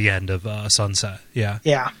towards the end of Sunset. Yeah.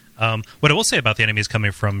 Yeah. What I will say about the enemies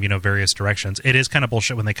coming from various directions, it is kind of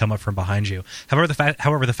bullshit when they come up from behind you. However, the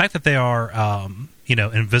fact that they are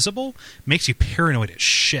invisible makes you paranoid as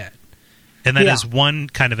shit. And that is one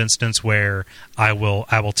kind of instance where I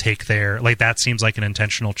will take that seems like an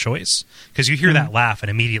intentional choice, because you hear that laugh and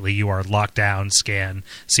immediately you are locked down, scan,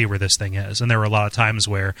 see where this thing is. And there were a lot of times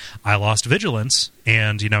where I lost vigilance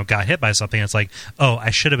and got hit by something. It's like, oh, I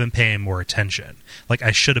should have been paying more attention. Like I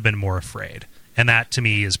should have been more afraid. And that to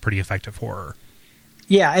me is pretty effective horror.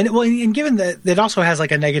 Yeah, and given that it also has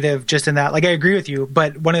like a negative just in that, like I agree with you,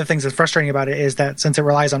 but one of the things that's frustrating about it is that since it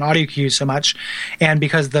relies on audio cues so much, and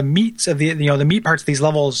because the meats of the meat parts of these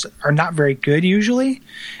levels are not very good usually,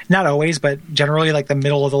 not always, but generally like the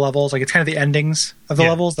middle of the levels, like it's kind of the endings of the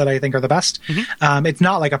levels that I think are the best. It's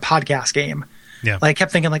not like a podcast game. Yeah. Like I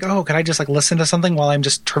kept thinking like, oh, could I just like listen to something while I'm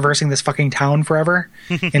just traversing this fucking town forever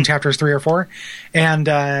in chapters 3 or 4?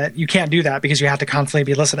 And you can't do that because you have to constantly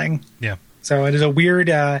be listening. Yeah. So it is a weird,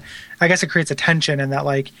 I guess it creates a tension in that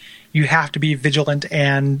like you have to be vigilant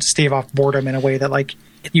and stave off boredom in a way that like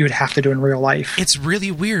you would have to do in real life. It's really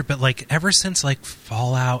weird, but like ever since like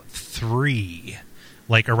Fallout 3,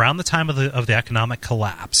 like around the time of the economic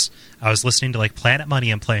collapse, I was listening to like Planet Money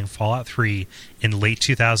and playing Fallout 3 in late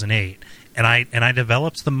 2008. And I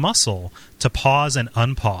developed the muscle to pause and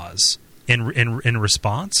unpause in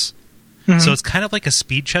response. So it's kind of like a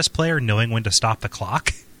speed chess player knowing when to stop the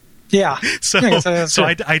clock. Yeah. So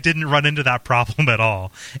I didn't run into that problem at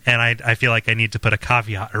all. And I feel like I need to put a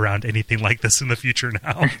caveat around anything like this in the future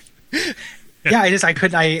now. I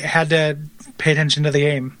had to pay attention to the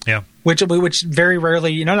game. Yeah. Which very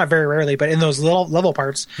rarely, not very rarely, but in those level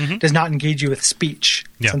parts does not engage you with speech.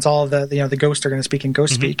 Yeah. Since all of the ghosts are going to speak in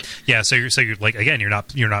ghost speak. Yeah, so you're like, again,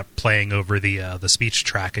 you're not playing over the speech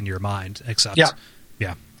track in your mind, except yeah.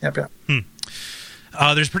 Yep.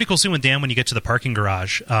 There's a pretty cool scene with Dan when you get to the parking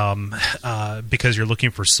garage, because you're looking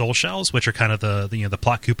for soul shells, which are kind of the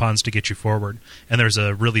plot coupons to get you forward. And there's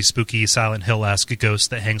a really spooky Silent Hill-esque ghost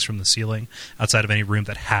that hangs from the ceiling outside of any room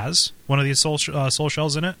that has one of these soul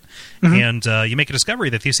shells in it. And you make a discovery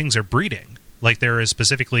that these things are breeding. Like there is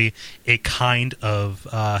specifically a kind of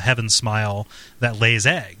heaven smile that lays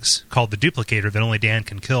eggs called the duplicator that only Dan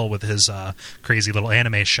can kill with his crazy little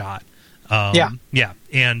anime shot. And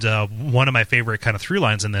one of my favorite kind of through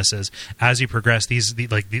lines in this is as you progress, these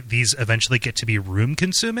eventually get to be room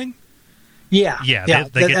consuming. They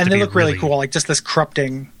look really cool, like just this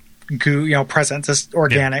corrupting goo, presence, this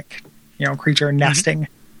organic, creature nesting.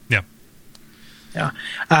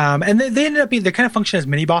 And they ended up being, they kind of function as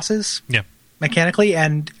mini bosses. Mechanically,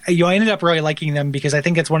 and I ended up really liking them because I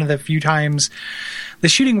think it's one of the few times the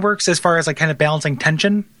shooting works as far as like kind of balancing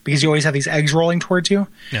tension, because you always have these eggs rolling towards you,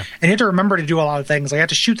 and you have to remember to do a lot of things. Like I have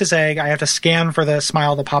to shoot this egg, I have to scan for the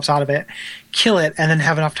smile that pops out of it, kill it, and then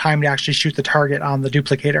have enough time to actually shoot the target on the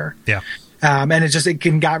duplicator. And it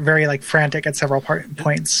can got very like frantic at several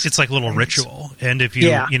points. It's like a little ritual, and if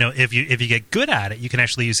you if you get good at it, you can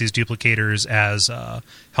actually use these duplicators as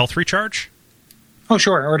health recharge. Oh,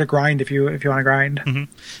 sure, or to grind if you want to grind. And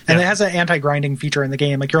it has an anti-grinding feature in the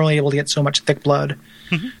game. Like you're only able to get so much thick blood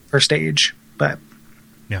per stage. But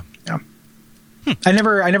I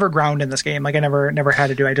never ground in this game. Like I never had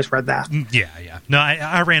to do. I just read that. No,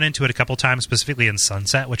 I ran into it a couple times, specifically in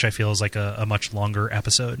Sunset, which I feel is like a much longer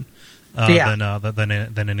episode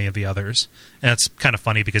than any of the others. And it's kind of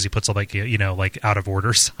funny because he puts like out of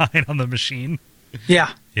order sign on the machine.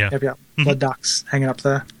 Yep. Blood ducts hanging up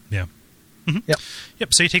the. Yep.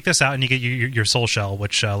 So you take this out and you get your soul shell,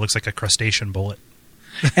 which looks like a crustacean bullet.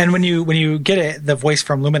 And when you get it, the voice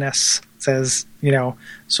from Luminous says,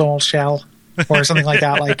 soul shell or something like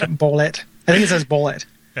that, like bullet. I think it says bullet.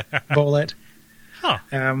 Bullet. Huh.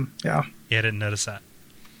 Yeah, I didn't notice that.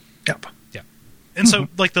 Yep. Yeah. And so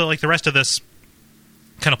like the rest of this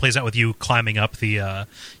kind of plays out with you climbing up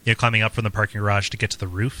climbing up from the parking garage to get to the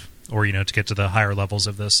roof, or to get to the higher levels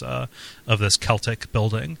of this Celtic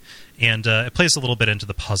building, and it plays a little bit into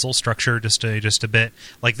the puzzle structure just a bit.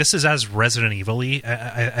 Like this is as Resident Evil-y,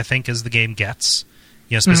 I think, as the game gets.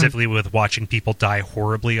 Specifically with watching people die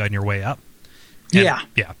horribly on your way up. And,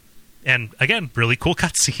 and again, really cool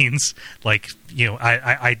cutscenes. Like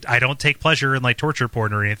I don't take pleasure in like torture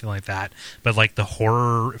porn or anything like that, but like the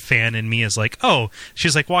horror fan in me is like, oh,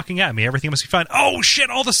 she's like walking at me, everything must be fine. Oh shit,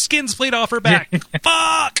 all the skin's played off her back.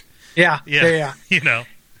 Fuck. Yeah.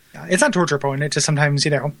 It's not torture porn. It just sometimes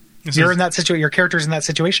you're in that situation. Your character's in that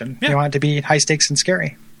situation. You want it to be high stakes and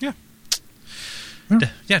scary.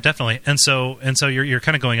 Yeah, definitely. And so you're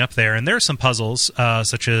kind of going up there, and there are some puzzles,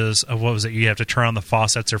 such as what was it? You have to turn on the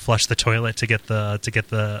faucets or flush the toilet to get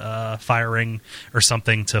the fire ring or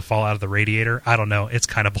something to fall out of the radiator. I don't know. It's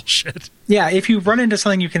kind of bullshit. Yeah, if you run into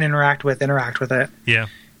something you can interact with it. Yeah,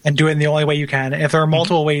 and do it in the only way you can. If there are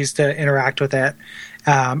multiple ways to interact with it,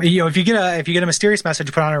 if you get a mysterious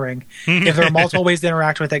message, put on a ring. If there are multiple ways to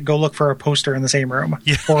interact with it, go look for a poster in the same room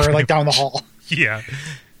or like down the hall. Yeah.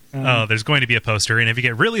 There's going to be a poster, and if you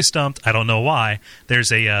get really stumped, I don't know why.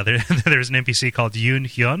 There's a there's an NPC called Yoon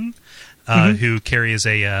Hyun, who carries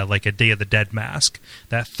a Day of the Dead mask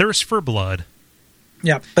that thirsts for blood.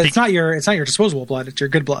 Yeah, but it's not your disposable blood; it's your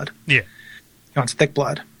good blood. Yeah, it's thick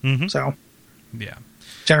blood. So yeah,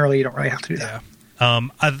 generally you don't really have to do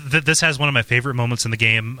that. This has one of my favorite moments in the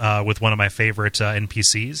game with one of my favorite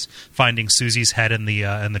NPCs finding Susie's head in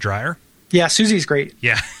the dryer. Yeah, Susie's great.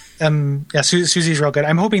 Yeah. Susie's real good.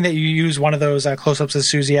 I'm hoping that you use one of those close-ups of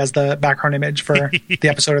Susie as the background image for the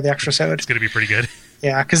episode of the Extrasode. It's going to be pretty good.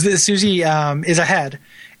 Yeah, because Susie is a head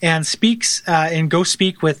and speaks in Ghost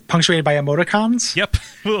Speak with punctuated by emoticons. Yep,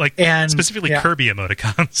 specifically Kirby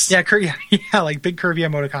emoticons. Yeah, like big Kirby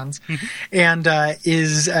emoticons, and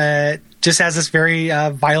is just has this very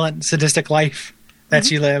violent, sadistic life that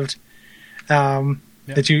she lived.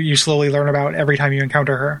 That you slowly learn about every time you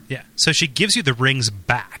encounter her. Yeah. So she gives you the rings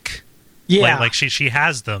back. Yeah. Like she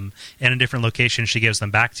has them in a different location. She gives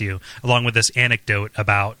them back to you, along with this anecdote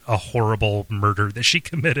about a horrible murder that she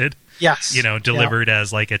committed. Yes. Delivered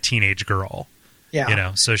as like a teenage girl.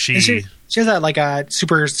 Yeah. So she has a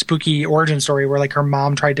super spooky origin story where like her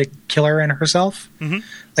mom tried to kill her and herself.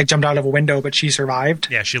 Like jumped out of a window, but she survived.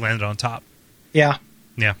 Yeah. She landed on top. Yeah.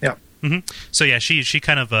 Yeah. Yeah. So yeah, she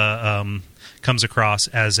kind of comes across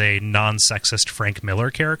as a non-sexist Frank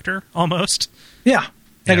Miller character, almost. Yeah,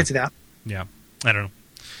 I can see that. Yeah, I don't know,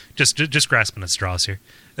 just grasping at straws here.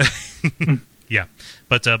 Yeah,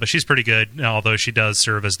 but she's pretty good. Although she does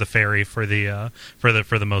serve as the fairy for the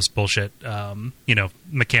most bullshit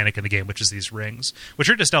mechanic in the game, which is these rings, which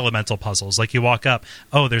are just elemental puzzles. Like you walk up,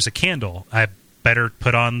 oh, there's a candle. I better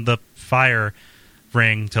put on the fire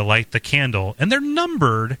ring to light the candle, and they're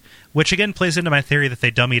numbered, which again plays into my theory that they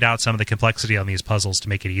dummied out some of the complexity on these puzzles to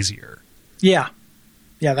make it easier. Yeah,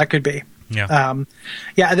 that could be. Yeah,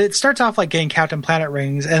 it starts off like getting Captain Planet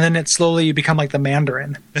rings, and then it slowly you become like the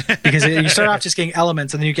Mandarin because you start off just getting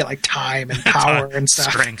elements, and then you get like time and power and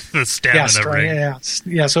stuff, strength, the stamina ring.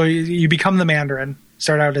 Yeah. So you become the Mandarin.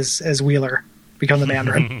 Start out as Wheeler, become the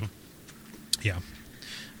Mandarin. Yeah.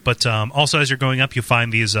 But also, as you're going up, you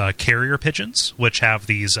find these carrier pigeons, which have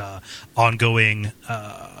these ongoing,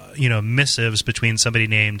 missives between somebody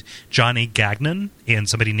named Johnny Gagnon and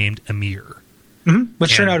somebody named Amir,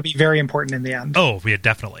 which turned out to be very important in the end. Oh, yeah,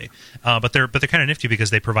 definitely. But they're kind of nifty because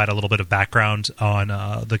they provide a little bit of background on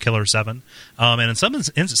the Killer7, and in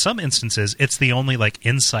some instances, it's the only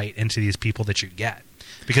insight into these people that you get,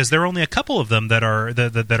 because there are only a couple of them that are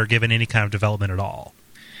that are given any kind of development at all.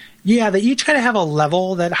 Yeah, they each kind of have a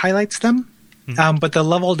level that highlights them, but the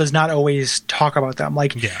level does not always talk about them.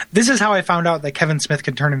 This is how I found out that Kevin Smith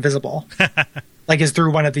can turn invisible, is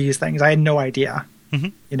through one of these things. I had no idea,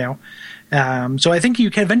 So I think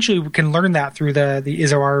you can eventually learn that through the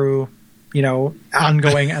Izuaru,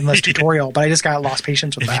 ongoing endless tutorial. But I just got lost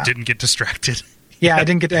patience with that. You didn't get distracted. Yeah, I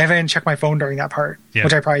didn't check my phone during that part,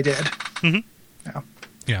 which I probably did. Yeah.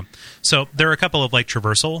 Yeah. So there are a couple of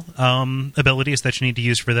traversal abilities that you need to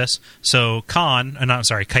use for this. So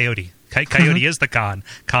Coyote. Coyote is the Khan.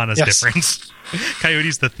 Khan is different.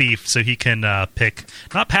 Coyote's the thief, so he can pick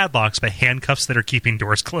not padlocks but handcuffs that are keeping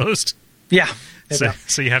doors closed. Yeah.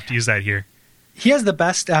 So you have to use that here. He has the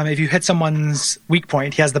best. If you hit someone's weak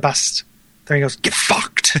point, he has the best. There he goes. Get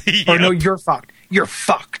fucked. Yep. Or no, you're fucked. You're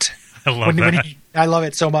fucked. I love that. I love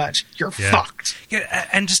it so much. You're fucked. Yeah,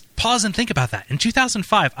 and just pause and think about that. In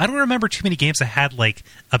 2005, I don't remember too many games that had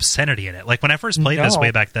obscenity in it. When I first played this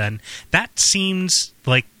way back then, that seems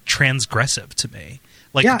transgressive to me.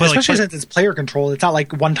 Especially since it's player controlled. It's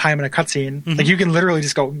not one time in a cutscene. You can literally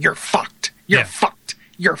just go, "You're fucked. You're fucked.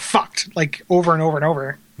 You're fucked," over and over and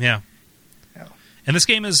over. Yeah. And this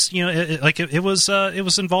game is, it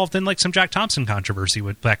was involved in some Jack Thompson controversy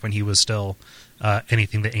back when he was still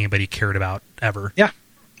anything that anybody cared about ever. Yeah.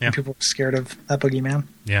 People were scared of that boogeyman.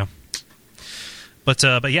 Yeah. But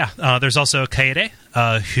there's also Kaede,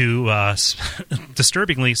 who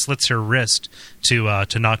disturbingly slits her wrist to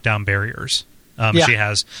knock down barriers. She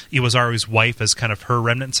has Iwazaru's wife as kind of her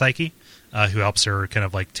remnant psyche, who helps her kind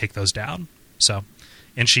of take those down. So,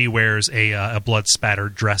 and she wears a blood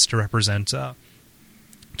spattered dress to represent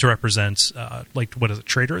what is it,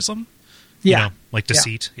 traitorism? Yeah.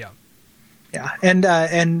 Deceit. Yeah. Yeah,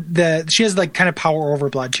 and she has like kind of power over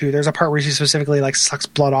blood too. There's a part where she specifically like sucks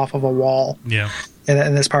blood off of a wall. Yeah.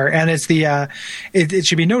 In this part, and it's the it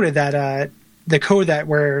should be noted that the code that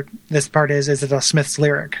where this part is a Smith's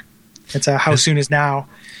lyric. It's How Soon Is Now.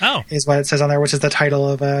 Oh, is what it says on there, which is the title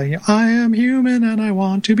of I Am Human and I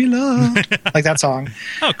Want to Be Loved, like that song.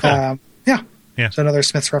 Oh, cool. Yeah. So another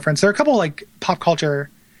Smiths reference. There are a couple like pop culture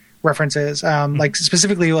references, like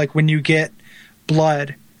specifically like when you get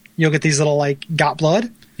blood, you'll get these little like got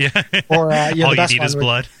blood. Yeah. Or all you need is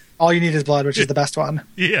blood. All you need is blood, which is the best one.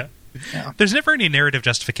 Yeah. There's never any narrative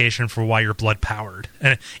justification for why you're blood powered,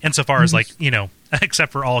 and insofar as like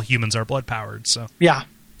except for all humans are blood powered. So yeah,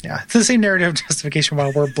 it's the same narrative justification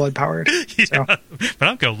while we're blood powered. So. But I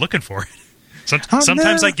don't go looking for it.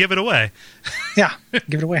 Sometimes I give it away. Yeah,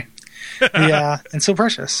 give it away. Yeah, and so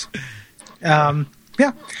precious. So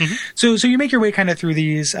you make your way kind of through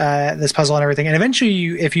these this puzzle and everything, and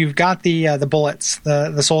eventually, if you've got the bullets,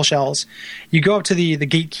 the soul shells, you go up to the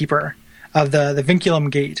gatekeeper of the vinculum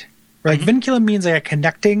gate. Where, like vinculum means like a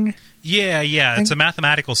connecting. Yeah. Thing? It's a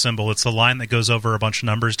mathematical symbol. It's a line that goes over a bunch of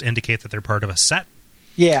numbers to indicate that they're part of a set.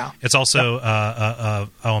 Yeah. It's also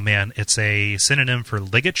it's a synonym for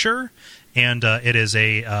ligature, and it is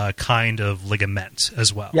a kind of ligament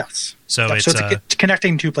as well. Yes. So it's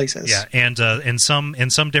connecting two places. Yeah, and in some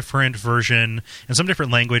different version, in some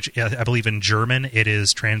different language, I believe in German, it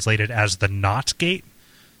is translated as the knot gate.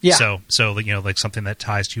 Yeah. So like something that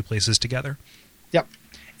ties two places together. Yep.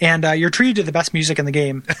 And you're treated to the best music in the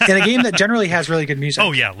game, in a game that generally has really good music.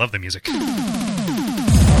 Oh yeah, love the music.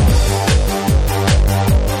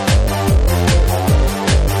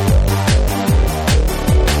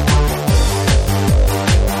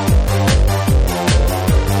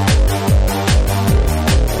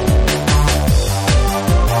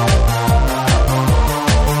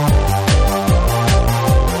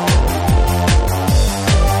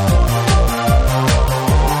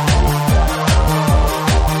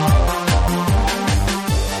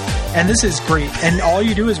 And this is great. And all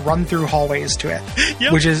you do is run through hallways to it,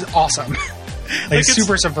 yep. Which is awesome. Like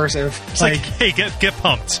super subversive. It's like, hey, get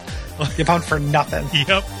pumped. Get pumped for nothing.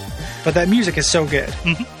 Yep. But that music is so good.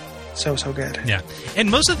 Mm-hmm. So good. Yeah. And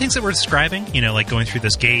most of the things that we're describing, like going through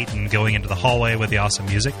this gate and going into the hallway with the awesome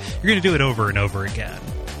music, you're going to do it over and over again.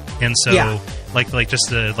 And so, like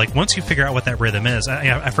once you figure out what that rhythm is,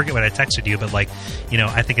 I forget what I texted you, but I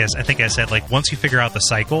think I said like once you figure out the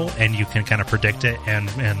cycle and you can kind of predict it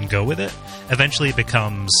and go with it, eventually it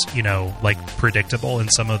becomes like predictable,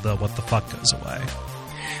 and some of the what the fuck goes away.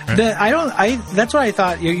 Right? That's what I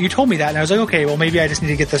thought. You told me that, and I was like, okay, well maybe I just need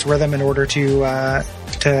to get this rhythm in order to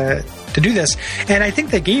do this. And I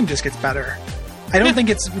think the game just gets better. I don't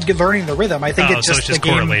think it's learning the rhythm. I think it's just the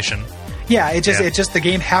game, correlation. Yeah, it's just the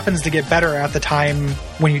game happens to get better at the time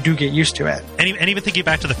when you do get used to it. And even thinking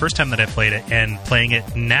back to the first time that I played it and playing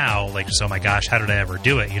it now, like, just, oh my gosh, how did I ever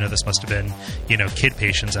do it? This must have been, kid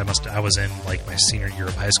patience. I was in like my senior year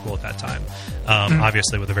of high school at that time,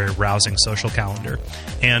 obviously with a very rousing social calendar,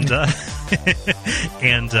 and oh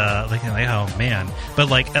man, but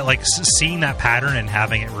like seeing that pattern and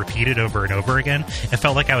having it repeated over and over again, it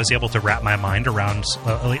felt like I was able to wrap my mind around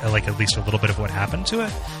like at least a little bit of what happened to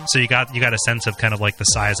it. So you got a sense of kind of like the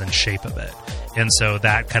size and shape of it, and so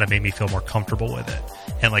that kind of made me feel more comfortable with it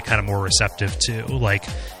and like kind of more receptive to like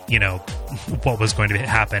what was going to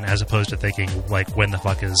happen, as opposed to thinking like, when the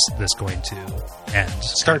fuck is this going to end?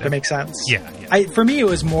 Start to make sense. Yeah. For me, it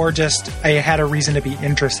was more just I had a reason to be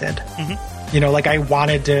interested. Mm-hmm. Like I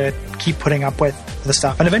wanted to keep putting up with the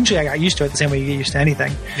stuff, and eventually I got used to it the same way you get used to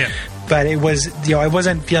anything. Yeah. But it was, I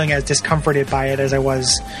wasn't feeling as discomforted by it as I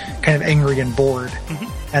was kind of angry and bored.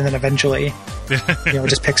 Mm-hmm. And then eventually, it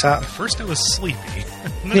just picks up. First I was sleepy.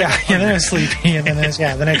 Then I was sleepy. And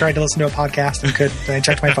then I tried to listen to a podcast and couldn't. Then I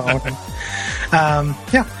checked my phone.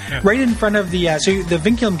 And, right in front of the, so the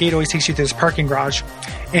vinculum gate always takes you to this parking garage.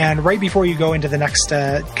 And right before you go into the next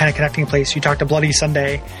kind of connecting place, you talk to Bloody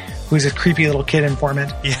Sunday, who's a creepy little kid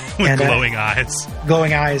informant. Yeah, with glowing eyes.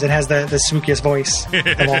 Glowing eyes, and has the spookiest voice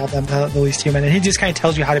of all of them, the least human. And he just kind of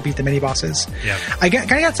tells you how to beat the mini-bosses. Yeah. I kind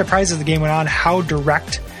of got surprised as the game went on how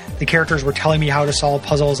direct the characters were telling me how to solve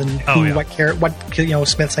puzzles and what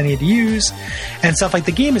Smiths I need to use and stuff. Like,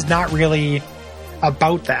 the game is not really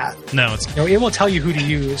about that. No, it's... it will tell you who to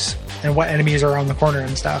use and what enemies are around the corner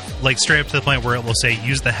and stuff. Like, straight up to the point where it will say,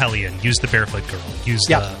 use the Hellion, use the Barefoot Girl, use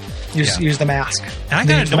Use the mask. And I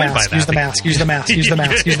got annoyed by that. Use the mask. Use the mask. Use the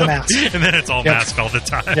mask. Use the mask. And then it's all mask all the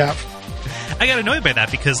time. Yep. I got annoyed by that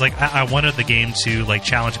because like I wanted the game to like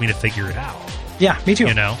challenge me to figure it out. Yeah, me too.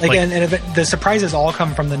 And the surprises all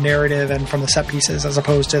come from the narrative and from the set pieces as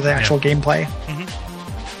opposed to the actual gameplay.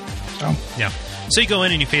 Mm-hmm. So yeah. So you go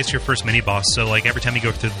in and you face your first mini boss. So like every time you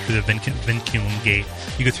go through the Vincum gate,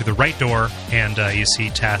 you go through the right door and you see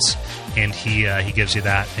Tess, and he gives you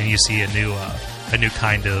that, and you see a new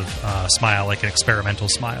kind of smile, like an experimental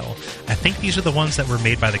smile. I think these are the ones that were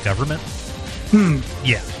made by the government.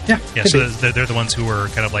 Yeah. So they're the ones who were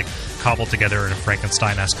kind of like cobbled together in a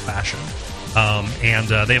Frankenstein-esque fashion, and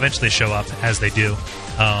they eventually show up, as they do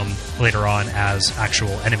later on, as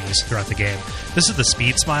actual enemies throughout the game. This is the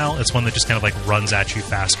speed smile. It's one that just kind of like runs at you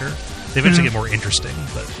faster. They eventually get more interesting,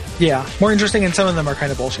 but yeah, more interesting, and some of them are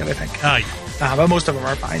kind of bullshit, I think. But most of them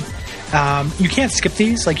are fine. You can't skip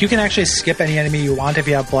these. Like, you can actually skip any enemy you want if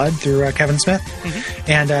you have blood through Kevin Smith.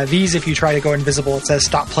 And these, if you try to go invisible, it says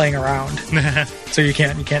stop playing around. So you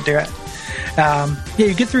can't do it.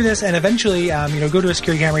 You get through this, and eventually, go to a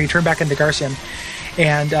security camera, you turn back into Garcian,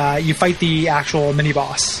 and you fight the actual mini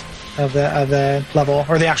boss of the level,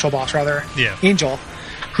 or the actual boss rather, Angel,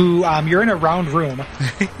 who you're in a round room,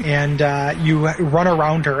 and you run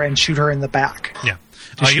around her and shoot her in the back. Yeah,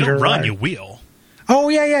 you don't run, you wheel. Oh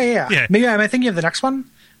yeah. Maybe am I thinking of the next one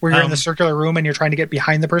where you're in the circular room and you're trying to get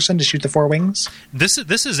behind the person to shoot the four wings? This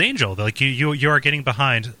is Angel. Like you are getting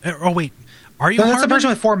behind. Oh wait, are you? No, that's the person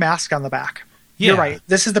with four masks on the back. Yeah. You're right.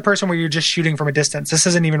 This is the person where you're just shooting from a distance. This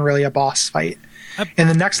isn't even really a boss fight. In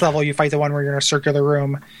the next level, you fight the one where you're in a circular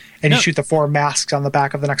room and you shoot the four masks on the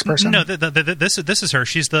back of the next person. No, this is her.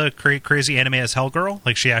 She's the crazy anime as hell girl.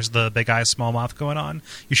 Like, she has the big eyes, small mouth going on.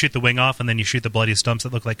 You shoot the wing off, and then you shoot the bloody stumps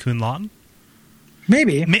that look like Kunlun.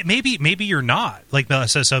 Maybe you're not. Like,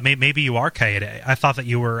 so maybe you are Kaede. I thought that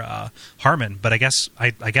you were Harmon, but I guess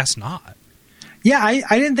not. Yeah,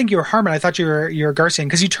 I didn't think you were Harmon. I thought you were Garcian,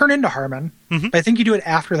 because you turn into Harmon. But I think you do it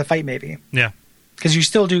after the fight, maybe. Yeah. Because you're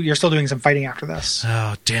still doing some fighting after this.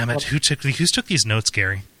 Oh, damn it! Who took these notes,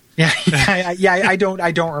 Gary? Yeah. I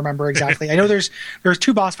don't remember exactly. I know there's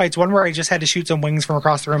two boss fights. One where I just had to shoot some wings from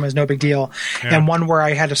across the room as no big deal, and one where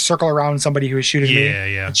I had to circle around somebody who was shooting me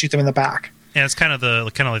and shoot them in the back. And it's kind of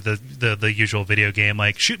like the usual video game,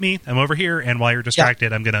 like, shoot me, I'm over here, and while you're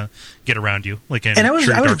distracted, I'm gonna get around you. Like, in I was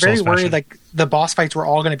very worried fashion. like the boss fights were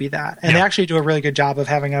all going to be that, and they actually do a really good job of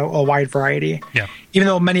having a wide variety. Yeah, even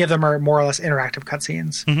though many of them are more or less interactive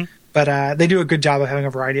cutscenes, but they do a good job of having a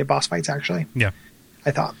variety of boss fights. Actually,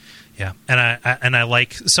 I thought. Yeah, and I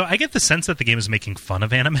like, so I get the sense that the game is making fun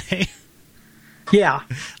of anime. Yeah.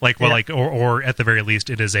 Or at the very least,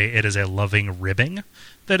 it is a loving ribbing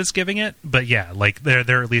that it's giving it. But yeah, like there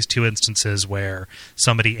are at least two instances where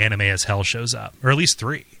somebody anime as hell shows up, or at least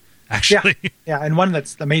three, actually. Yeah, and one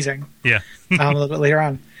that's amazing. Yeah. A little bit later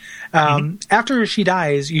on. After she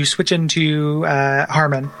dies, you switch into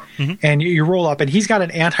Harmon, and you roll up, and he's got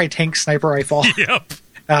an anti-tank sniper rifle. Yep.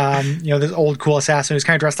 This old cool assassin who's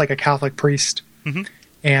kind of dressed like a Catholic priest.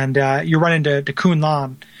 And you run into Kunlun,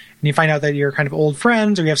 and you find out that you're kind of old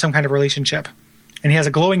friends, or you have some kind of relationship. And he has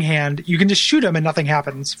a glowing hand. You can just shoot him and nothing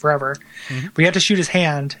happens forever. But you have to shoot his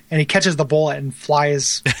hand, and he catches the bullet and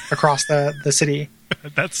flies across the city.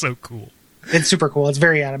 That's so cool. It's super cool. It's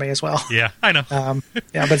very anime as well. Yeah, I know.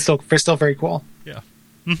 But still very cool. Yeah.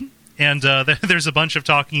 And there's a bunch of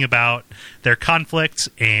talking about their conflict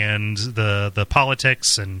and the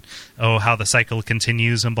politics and how the cycle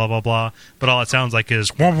continues and blah blah blah. But all it sounds like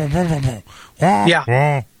is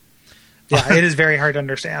Yeah, it is very hard to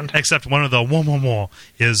understand. Except one of the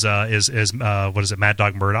is what is it, Mad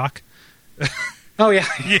Dog Murdoch? Oh yeah,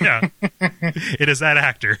 yeah. It is that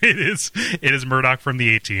actor. It is Murdoch from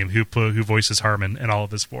the A-Team who voices Harmon in all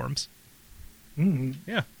of his forms.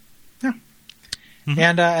 Yeah.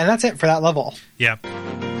 And that's it for that level. Yeah.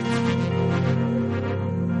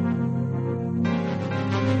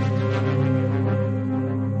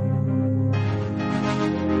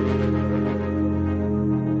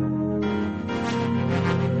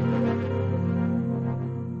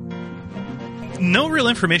 No real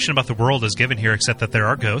information about the world is given here, except that there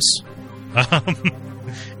are ghosts,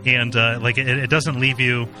 and it doesn't leave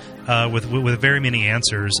you with very many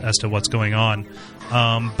answers as to what's going on.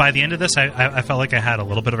 By the end of this, I felt like I had a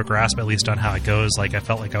little bit of a grasp, at least on how it goes. Like, I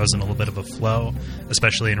felt like I was in a little bit of a flow,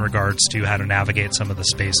 especially in regards to how to navigate some of the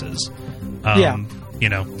spaces. But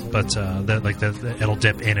it'll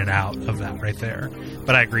dip in and out of that right there.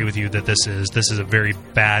 But I agree with you that this is a very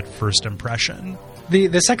bad first impression.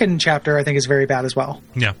 The second chapter, I think, is very bad as well.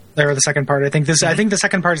 Yeah. Or the second part. I think the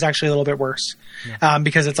second part is actually a little bit worse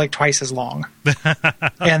because it's like twice as long.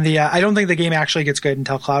 And I don't think the game actually gets good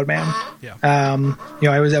until Cloudman. Yeah.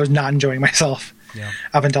 I was not enjoying myself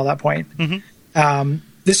up until that point.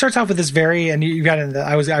 This starts off with this and you got into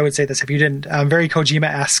I would say this if you didn't, very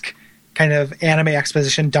Kojima-esque kind of anime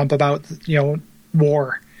exposition dump about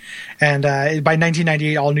war. And by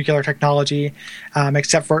 1998, all nuclear technology,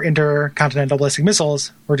 except for intercontinental ballistic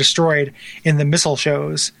missiles, were destroyed in the missile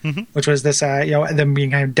shows, which was this, them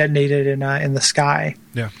being kind of detonated in the sky.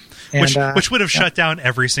 Yeah. And, which would have shut down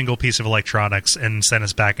every single piece of electronics and sent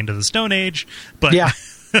us back into the Stone Age. But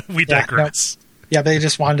we digress. Yeah, they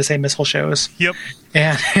just wanted to say missile shows. Yep.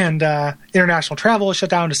 And international travel was shut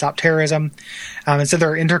down to stop terrorism. Instead,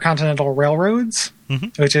 there are intercontinental railroads,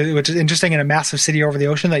 which is interesting in a massive city over the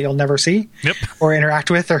ocean that you'll never see or interact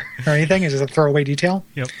with or anything. It's just a throwaway detail.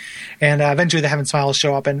 Yep. And eventually, the Heaven Smiles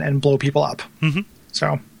show up and blow people up.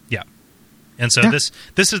 So yeah. And so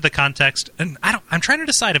this is the context, and I'm trying to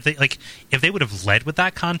decide if they would have led with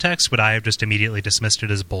that context, would I have just immediately dismissed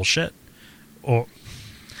it as bullshit, or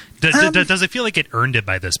does it feel like it earned it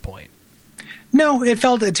by this point? No, it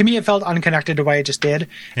felt unconnected to why it just did.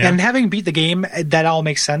 Yeah. And having beat the game, that all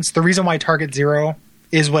makes sense. The reason why Target Zero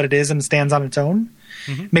is what it is and stands on its own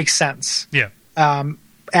makes sense. Yeah.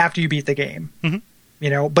 After you beat the game,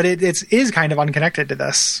 but it is kind of unconnected to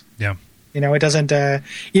this. Yeah. It doesn't. Even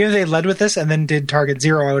if they led with this and then did Target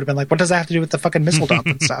Zero, I would have been like, "What does that have to do with the fucking missile dump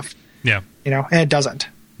and stuff?" Yeah. And it doesn't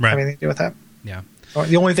have anything to do with it. Yeah.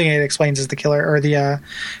 The only thing it explains is the killer or the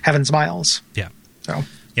Heaven Smiles. Yeah. So.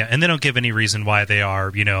 Yeah, and they don't give any reason why they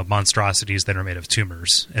are, monstrosities that are made of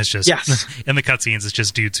tumors. It's just in the cutscenes, it's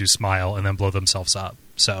just dudes who smile and then blow themselves up.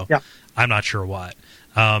 So I'm not sure what.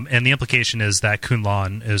 And the implication is that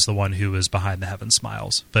Kunlun is the one who is behind the Heaven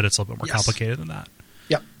Smiles, but it's a little bit more complicated than that.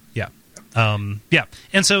 Yep. Yeah.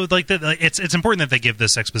 And so it's important that they give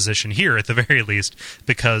this exposition here at the very least,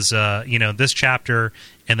 because this chapter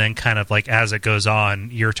and then kind of like as it goes on,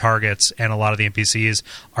 your targets and a lot of the NPCs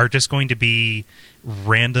are just going to be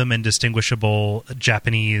random and distinguishable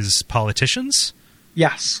Japanese politicians.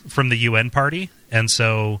 Yes. From the UN party. And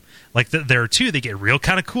so there are two, they get real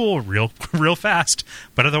kind of cool real fast,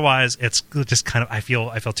 but otherwise it's just kind of I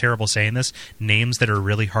feel terrible saying this, names that are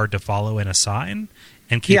really hard to follow and assign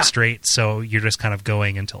and keep straight, so you're just kind of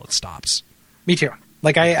going until it stops. Me too.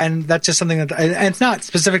 And that's just something that, and it's not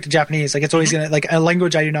specific to Japanese. It's always gonna a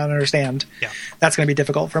language I do not understand. Yeah, that's gonna be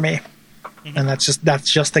difficult for me, and that's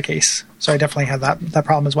just the case. So I definitely have that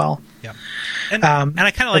problem as well. Yeah, and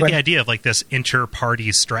I kind of like the idea of this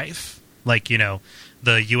inter-party strife,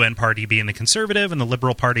 the UN party being the conservative and the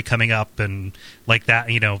liberal party coming up and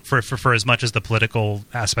that, for as much as the political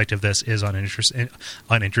aspect of this is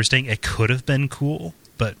uninteresting, it could have been cool,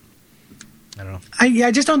 but I don't know.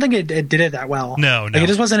 I just don't think it did it that well. No. It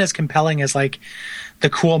just wasn't as compelling as the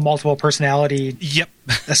cool multiple personality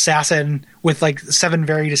assassin with 7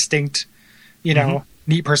 very distinct,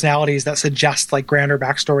 neat personalities that suggest grander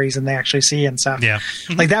backstories than they actually see and stuff. Yeah.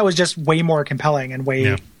 That was just way more compelling and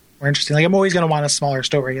way more interesting. I'm always going to want a smaller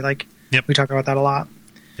story. We talk about that a lot.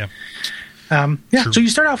 Yeah. So you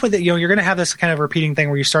start off with it. You're going to have this kind of repeating thing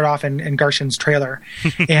where you start off in Garshin's trailer,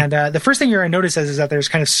 and the first thing you're going to notice is that there's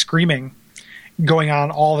kind of screaming going on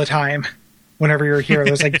all the time. Whenever you're here,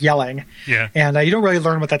 there's yelling. Yeah. And you don't really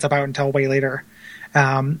learn what that's about until way later.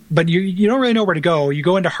 But you don't really know where to go. You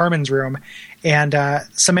go into Harmon's room, and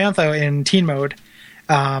Samantha in teen mode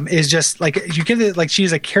is just you give it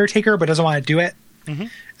she's a caretaker but doesn't want to do it.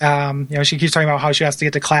 She keeps talking about how she has to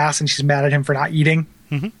get to class and she's mad at him for not eating.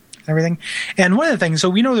 Everything. And one of the things, so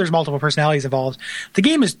we know there's multiple personalities involved. The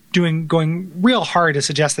game is going real hard to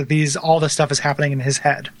suggest that all this stuff is happening in his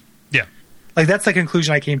head. Yeah. That's the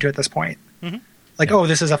conclusion I came to at this point. Oh,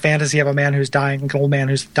 this is a fantasy of a man who's dying, an old man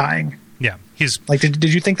who's dying. Yeah. He's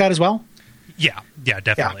did you think that as well? Yeah,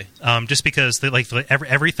 definitely. Yeah. Just because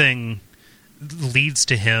everything leads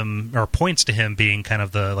to him or points to him being kind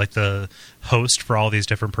of the host for all these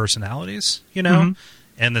different personalities,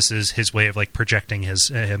 and this is his way of projecting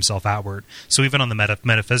himself outward. So even on the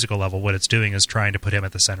metaphysical level, what it's doing is trying to put him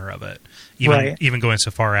at the center of it. Even going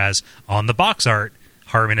so far as on the box art,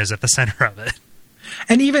 Harmon is at the center of it.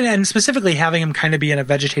 And specifically having him kind of be in a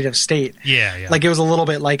vegetative state. Yeah. It was a little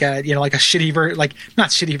bit like a shitty not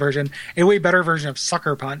shitty version, a way better version of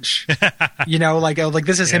Sucker Punch.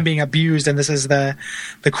 This is him being abused, and this is the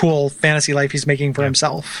cool fantasy life he's making for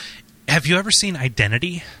himself. Have you ever seen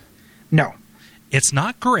Identity? No. It's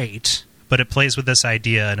not great, but it plays with this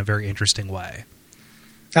idea in a very interesting way.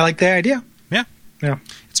 I like the idea. Yeah.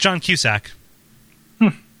 It's John Cusack.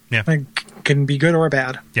 Yeah. It can be good or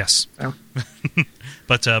bad. Yes. Oh.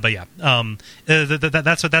 But yeah.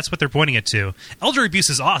 That's what they're pointing it to. Elder abuse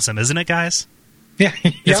is awesome, isn't it, guys? Yeah.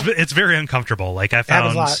 It's very uncomfortable. I found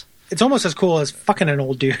happens a lot. It's almost as cool as fucking an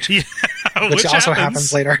old dude. Yeah. which also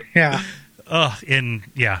happens later. Yeah.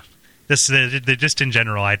 This just in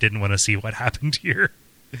general, I didn't want to see what happened here.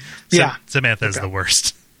 Samantha is the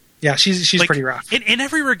worst. Yeah, she's like, pretty rough in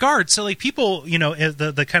every regard. So like people,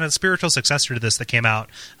 the kind of spiritual successor to this that came out,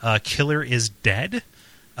 Killer is Dead.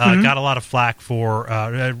 Got a lot of flack for,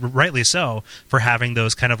 rightly so, for having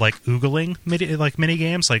those kind of like oogling mini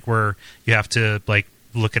games, like where you have to like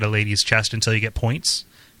look at a lady's chest until you get points,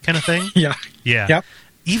 kind of thing. Yeah. Yep.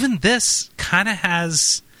 Even this kind of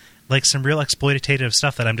has like some real exploitative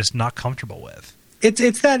stuff that I'm just not comfortable with.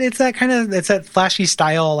 It's that flashy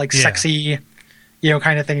style, like sexy,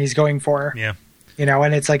 kind of thing he's going for. Yeah.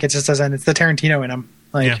 And it's like it just doesn't. It's the Tarantino in him.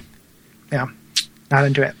 Like, yeah, not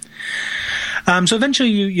into it. So eventually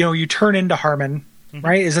you turn into Harmon,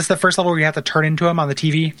 right? Is this the first level where you have to turn into him on the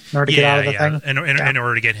TV in order to get out of the thing? In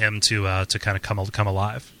order to get him to kind of come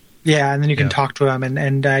alive. Yeah, and then you can talk to him,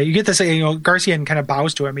 and you get this. Garcia kind of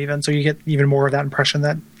bows to him, even so you get even more of that impression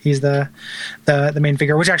that he's the main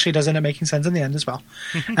figure, which actually does end up making sense in the end as well.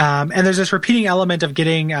 And there's this repeating element of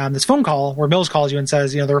getting this phone call where Mills calls you and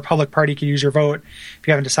says, the Republic Party could use your vote if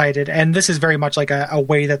you haven't decided. And this is very much like a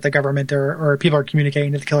way that the government or people are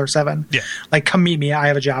communicating to the Killer7. Yeah, like, come meet me. I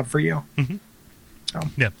have a job for you. Mm-hmm. So.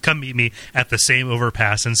 Yeah, come meet me at the same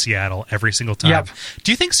overpass in Seattle every single time. Yep.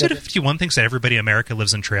 Do you think Suda 51 thinks that everybody in America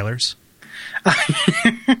lives in trailers?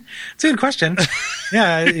 It's a good question.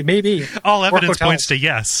 Yeah, it may be. All evidence points to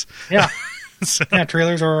yes. Yeah. Yeah,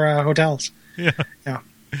 trailers or hotels. Yeah. Yep.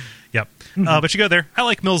 Mm-hmm. But you go there. I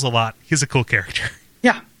like Mills a lot. He's a cool character.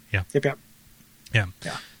 Yeah. Yeah. Yep. Yeah.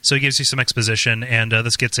 So he gives you some exposition, and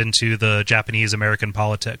this gets into the Japanese-American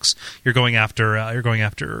politics. You're going after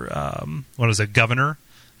what is it, governor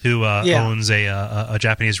who owns a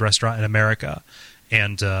Japanese restaurant in America,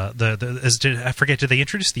 and I forget. Did they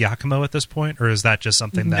introduce the Yakumo at this point, or is that just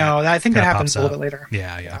something that? No, I think that happens a little bit later.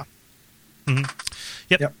 Yeah. Mm-hmm.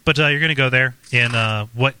 Yep. But you're going to go there in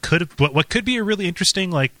what could be a really interesting,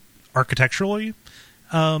 like, architecturally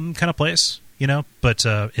kind of place, but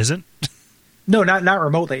isn't. No, not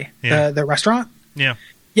remotely. Yeah. The restaurant? Yeah.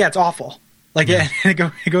 Yeah, it's awful. Like,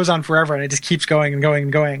 it goes on forever, and it just keeps going and going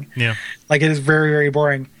and going. Yeah. Like, it is very, very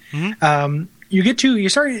boring. Mm-hmm. You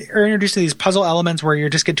start introduced to these puzzle elements where you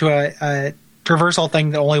just get to a traversal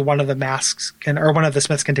thing that only one of the masks can, or one of the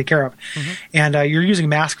Smiths can take care of. Mm-hmm. And you're using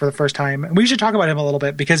Mask for the first time. We should talk about him a little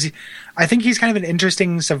bit, because I think he's kind of an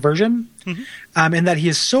interesting subversion, in that he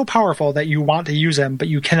is so powerful that you want to use him, but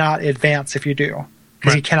you cannot advance if you do.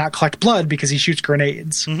 Because he cannot collect blood because he shoots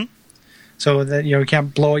grenades. Mm-hmm. So that you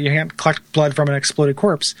can't collect blood from an exploded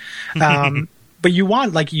corpse. But you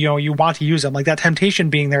want to use them. Like, that temptation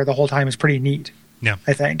being there the whole time is pretty neat. Yeah,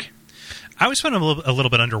 I think. I always found him a little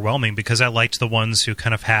bit underwhelming, because I liked the ones who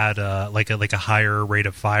kind of had like a higher rate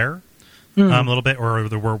of fire. A little bit, or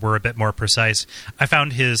were a bit more precise. I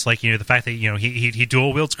found his the fact that he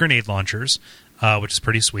dual wields grenade launchers, which is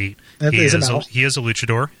pretty sweet. He is a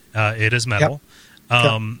luchador. It is metal.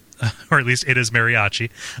 Yep. Or at least it is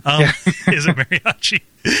mariachi. Is it mariachi?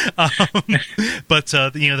 But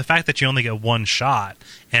the fact that you only get one shot,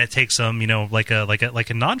 and it takes them like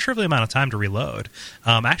a non-trivial amount of time to reload.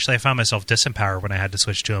 Actually, I found myself disempowered when I had to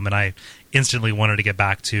switch to him, and I instantly wanted to get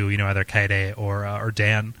back to either Kaede or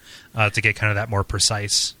Dan to get kind of that more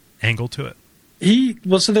precise angle to it.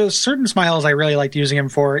 So there's certain smiles I really liked using him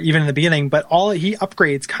for, even in the beginning, but he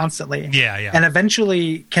upgrades constantly. Yeah. And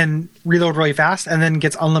eventually can reload really fast, and then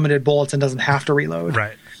gets unlimited bullets and doesn't have to reload.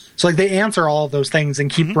 Right. So like, they answer all of those things and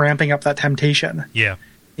keep ramping up that temptation. Yeah.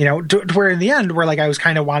 To where in the end, where like I was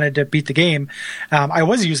kind of wanted to beat the game, I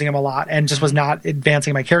was using him a lot and just was not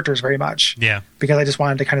advancing my characters very much. Yeah. Because I just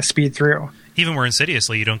wanted to kind of speed through. Even where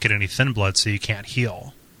insidiously you don't get any thin blood, so you can't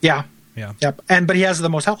heal. Yeah. Yeah. Yep. But he has the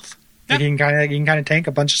most health. Like, you can kind of tank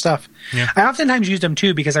a bunch of stuff. Yeah. I oftentimes used him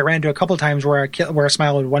too, because I ran into a couple times where a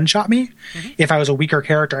smile would one shot me if I was a weaker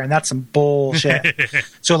character, and that's some bullshit.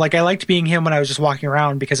 So like, I liked being him when I was just walking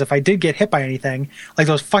around, because if I did get hit by anything, like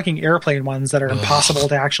those fucking airplane ones that are impossible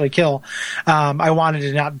to actually kill, I wanted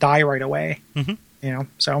to not die right away.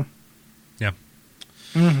 So yeah.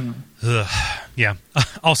 Yeah.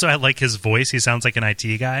 Also, I like his voice. He sounds like an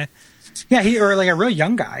IT guy. Yeah, or like a real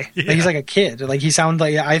young guy. Yeah. Like, he's like a kid. Like, he sounded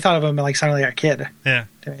like, I thought of him like sounding like a kid. Yeah.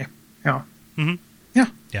 To me.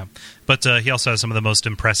 Yeah. But he also has some of the most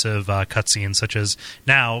impressive cutscenes, such as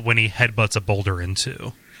now when he headbutts a boulder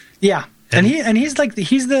into. Yeah. And he's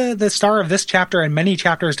the star of this chapter and many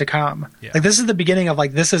chapters to come. Yeah. Like, this is the beginning of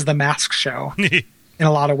like, this is the Mask show in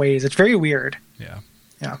a lot of ways. It's very weird. Yeah.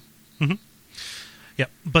 Yeah. Mm-hmm. Yeah,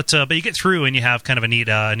 but you get through, and you have kind of a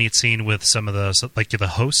neat scene with some of the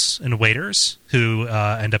hosts and waiters who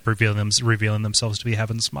end up revealing themselves to be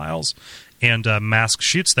Heaven Smiles, and Mask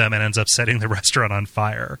shoots them and ends up setting the restaurant on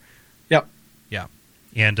fire. Yep. Yeah,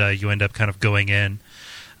 and you end up kind of going in.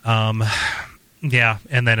 Yeah,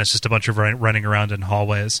 and then it's just a bunch of running around in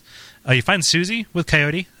hallways. You find Susie with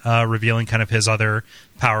Coyote, revealing kind of his other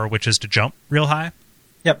power, which is to jump real high.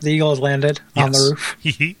 Yep, the eagle has landed on the roof.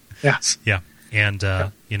 Yes. Yeah. And,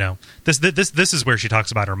 this is where she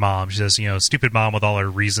talks about her mom. She says, stupid mom with all her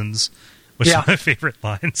reasons, which is one of my favorite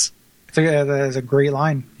lines. It's a great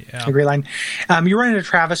line. Yeah. A great line. You run into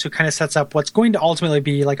Travis, who kind of sets up what's going to ultimately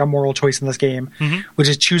be like a moral choice in this game, which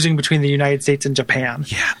is choosing between the United States and Japan.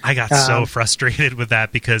 Yeah, I got so frustrated with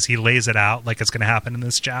that because he lays it out like it's going to happen in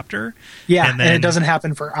this chapter. Yeah, and it doesn't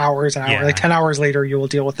happen for hours and hours. Yeah. Like 10 hours later, you will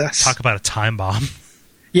deal with this. Talk about a time bomb.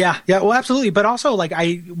 Yeah, well, absolutely. But also, like,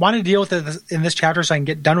 I want to deal with it in this chapter so I can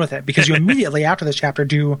get done with it, because you immediately after this chapter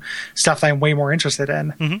do stuff that I'm way more interested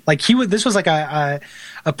in. Like, this was like a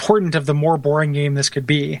portent of the more boring game this could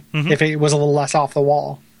be if it was a little less off the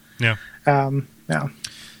wall. Yeah. Yeah.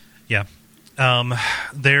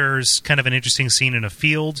 There's kind of an interesting scene in a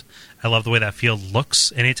field. I love the way that field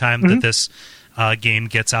looks. Anytime that this game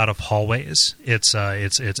gets out of hallways, it's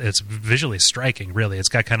visually striking. Really, it's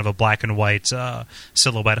got kind of a black and white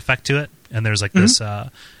silhouette effect to it, and there's like this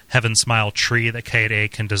heaven smile tree that Kaede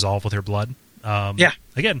can dissolve with her blood.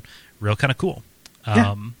 Again, real kind of cool.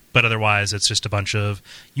 But otherwise, it's just a bunch of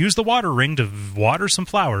use the water ring to water some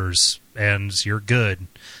flowers, and you're good.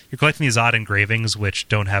 You're collecting these odd engravings which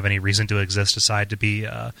don't have any reason to exist aside to be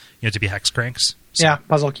to be hex cranks. So,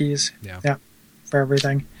 puzzle keys. Yeah, for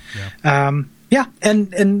everything. Yeah.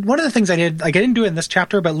 And one of the things I did, like, I didn't do it in this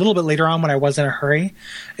chapter, but a little bit later on when I was in a hurry,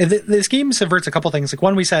 this game subverts a couple things. Like,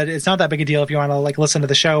 one, we said it's not that big a deal if you want to like listen to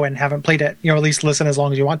the show and haven't played it, at least listen as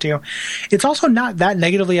long as you want to. It's also not that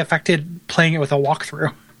negatively affected playing it with a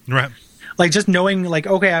walkthrough. Right. Like, just knowing, like,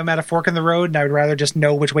 okay, I'm at a fork in the road and I would rather just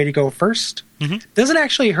know which way to go first. Doesn't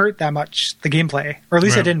actually hurt that much the gameplay, or at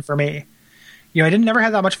least it didn't for me. I didn't never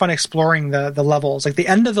have that much fun exploring the levels. Like, the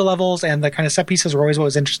end of the levels and the kind of set pieces were always what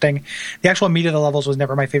was interesting. The actual meat of the levels was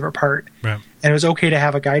never my favorite part. Right. And it was okay to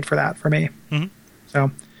have a guide for that for me. So,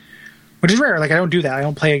 which is rare. Like, I don't do that. I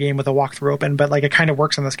don't play a game with a walkthrough open, but like, it kind of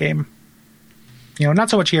works in this game. Not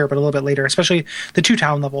so much here, but a little bit later, especially the 2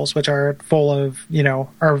 town levels, which are full of,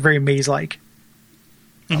 are very maze-like.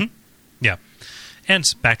 Yeah. And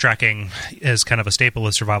backtracking is kind of a staple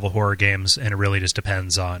of survival horror games, and it really just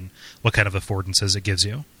depends on what kind of affordances it gives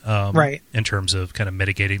you, in terms of kind of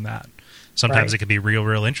mitigating that. Sometimes it can be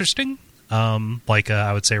real interesting. I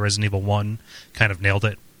would say Resident Evil 1 kind of nailed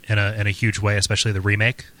it in a huge way, especially the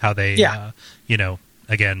remake, how they,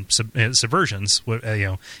 again, subversions.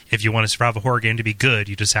 If you want a survival horror game to be good,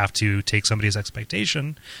 you just have to take somebody's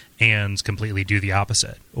expectation and completely do the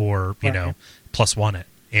opposite, or, plus one it.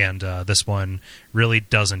 And this one really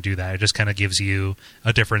doesn't do that. It just kind of gives you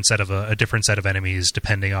a different set of enemies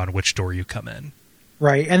depending on which door you come in.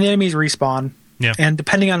 Right, and the enemies respawn. Yeah. And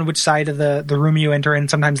depending on which side of the room you enter in,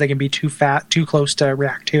 sometimes they can be too close to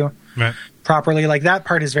react to properly. Like, that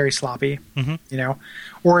part is very sloppy,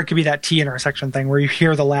 Or it could be that T intersection thing where you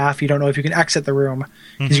hear the laugh, you don't know if you can exit the room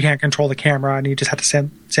because you can't control the camera, and you just have to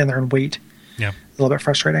stand there and wait. Yeah. A little bit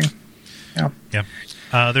frustrating. Yeah.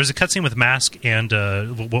 There's a cutscene with Mask and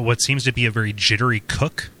what seems to be a very jittery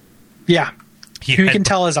cook. Yeah. Who you can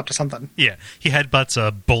tell is up to something. Yeah. He headbutts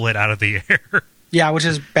a bullet out of the air. Yeah, which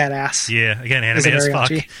is badass. Yeah. Again, anime as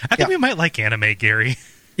fuck. I think we might like anime, Gary.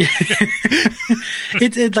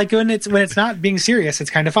 It's like when it's not being serious, it's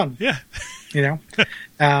kind of fun. Yeah.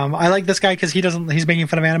 I like this guy because he's making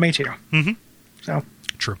fun of anime too. So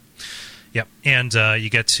true. Yep. And you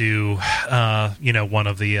get to one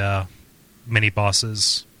of the mini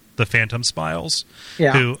bosses, the Phantom Smiles.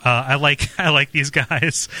 Yeah. Who I like these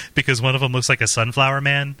guys because one of them looks like a sunflower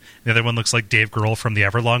man, the other one looks like Dave Grohl from the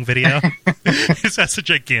Everlong video. He has a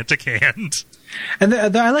gigantic hand. And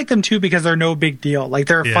I like them too because they're no big deal. Like,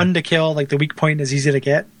 they're fun to kill. Like, the weak point is easy to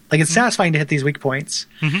get. Like, it's satisfying to hit these weak points.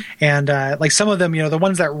 And like, some of them, the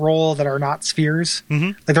ones that roll that are not spheres,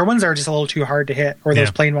 like, they're ones that are just a little too hard to hit, or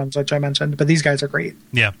those plain ones which I mentioned. But these guys are great.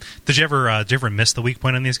 Yeah. Did you ever miss the weak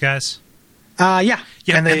point on these guys? Yeah.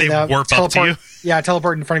 And they warp up to you. Yeah,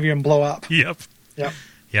 teleport in front of you and blow up. Yep.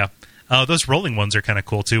 Yeah. Those rolling ones are kind of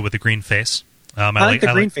cool too with the green face. I like the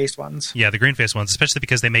green-faced ones. Yeah, the green-faced ones, especially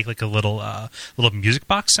because they make like a little music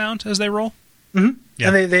box sound as they roll. Yeah.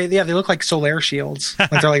 And they look like Solaire shields. Like,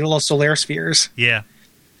 they're like little Solaire spheres. Yeah.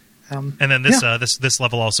 And then this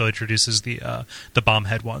level also introduces the bomb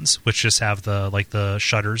head ones, which just have the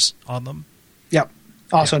shutters on them. Yep.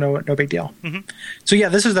 Also, no big deal. So yeah,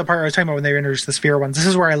 this is the part I was talking about when they introduced the sphere ones. This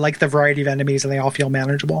is where I like the variety of enemies, and they all feel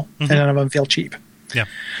manageable, and none of them feel cheap. Yeah.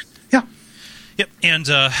 Yeah. Yep, and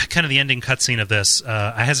kind of the ending cutscene of this,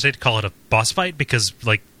 I hesitate to call it a boss fight because,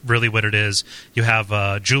 like, really what it is, you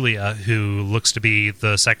have Julia, who looks to be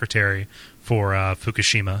the secretary for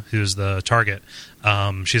Fukushima, who's the target.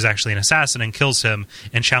 She's actually an assassin and kills him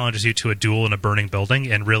and challenges you to a duel in a burning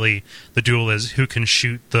building, and really the duel is who can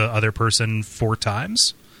shoot the other person 4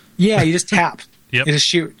 times. Yeah, you just tap. Yep. You just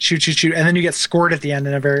shoot, and then you get scored at the end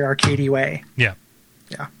in a very arcadey way. Yeah.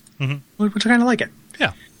 Yeah. Mm-hmm. Which I kind of like it.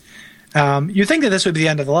 Yeah. You think that this would be the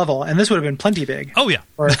end of the level, and this would have been plenty big. Oh, yeah.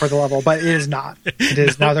 for the level, but it is not. It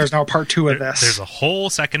is now. There's now part 2 of this. There's a whole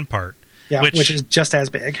second part. Yeah, which is just as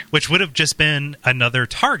big. Which would have just been another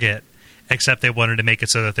target, except they wanted to make it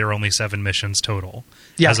so that there were only 7 missions total.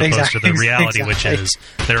 Yeah, as opposed to the reality, exactly. which is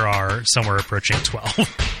there are somewhere approaching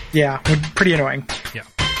 12. Yeah, pretty annoying. Yeah.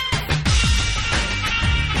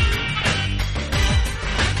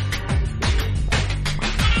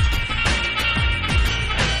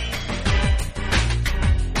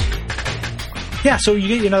 Yeah, so you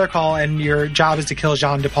get another call, and your job is to kill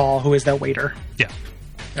Jean de Paul, who is that waiter. Yeah.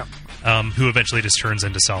 Yeah. Who eventually just turns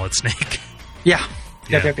into Solid Snake. Yeah.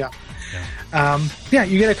 Yeah. Yep. Yeah,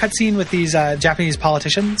 you get a cutscene with these Japanese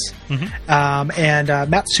politicians, and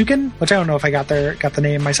Matt Sukin, which I don't know if I got the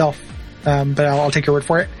name myself, but I'll take your word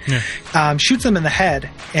for it. Yeah. Shoots them in the head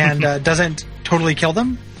and doesn't totally kill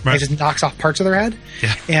them. Right. He just knocks off parts of their head.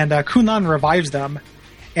 Yeah. And Kunlan revives them,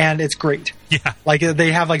 and it's great. Yeah. Like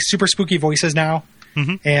they have like super spooky voices now,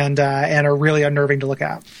 and are really unnerving to look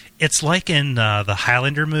at. It's like in the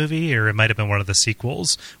Highlander movie, or it might have been one of the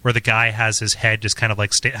sequels, where the guy has his head just kind of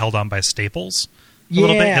like held on by staples a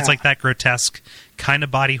little bit. It's like that grotesque kind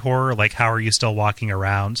of body horror, like how are you still walking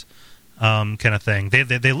around kind of thing.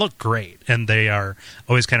 They look great, and they are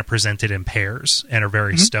always kind of presented in pairs and are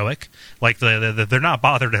very stoic. Like they're not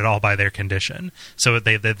bothered at all by their condition, so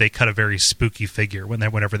they cut a very spooky figure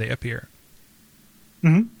whenever they appear.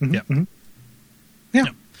 Yeah.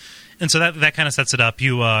 And so that kind of sets it up.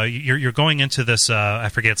 You're going into this. I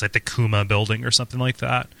forget. It's like the Kuma building or something like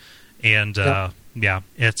that. And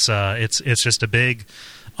it's just a big,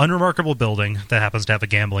 unremarkable building that happens to have a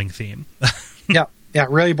gambling theme. Yeah.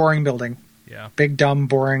 Really boring building. Yeah. Big, dumb,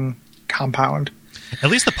 boring compound. At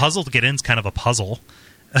least the puzzle to get in is kind of a puzzle.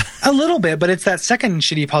 A little bit, but it's that second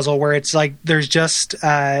shitty puzzle where it's like there's just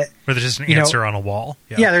where there's just an answer on a wall.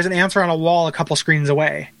 Yeah, there's an answer on a wall a couple screens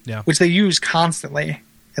away. Yeah. Which they use constantly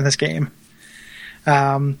in this game.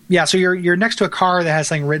 So you're next to a car that has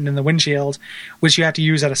something written in the windshield, which you have to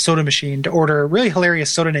use at a soda machine to order really hilarious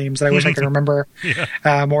soda names that I wish I could remember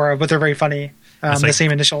more of, but they're very funny. The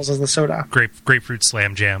same initials as the soda. Grapefruit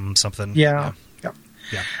Slam Jam something. Yeah.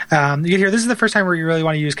 You get here. This is the first time where you really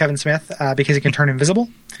want to use Kevin Smith because he can turn invisible.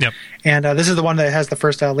 Yep. And this is the one that has the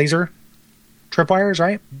first laser tripwires,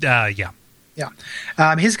 right? Yeah.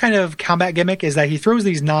 His kind of combat gimmick is that he throws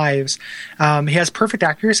these knives. He has perfect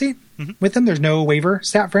accuracy with them. There's no waiver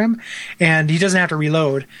stat for him, and he doesn't have to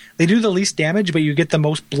reload. They do the least damage, but you get the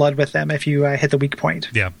most blood with them if you hit the weak point.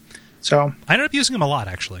 Yeah. So I ended up using him a lot,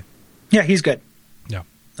 actually. Yeah, he's good. Yeah.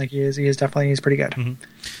 Like he's pretty good.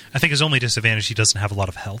 I think his only disadvantage, he doesn't have a lot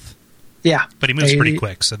of health. Yeah. But he moves pretty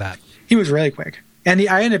quick, so that... He was really quick. And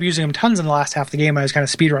I ended up using him tons in the last half of the game. I was kind of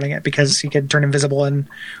speedrunning it because he could turn invisible and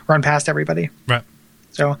run past everybody. Right.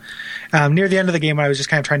 So near the end of the game, when I was just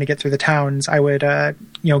kind of trying to get through the towns, I would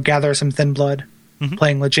gather some thin blood,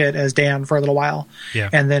 playing legit as Dan for a little while. Yeah.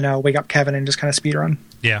 And then wake up Kevin and just kind of speedrun.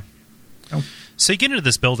 Yeah. So you get into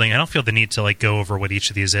this building. I don't feel the need to go over what each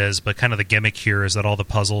of these is, but kind of the gimmick here is that all the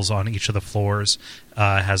puzzles on each of the floors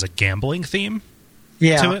has a gambling theme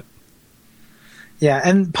to it. Yeah,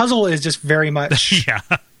 and puzzle is just very much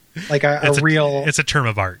like a real... It's a term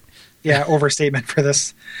of art. Yeah, overstatement for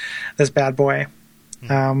this bad boy.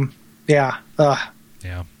 Then the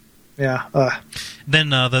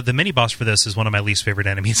mini boss for this is one of my least favorite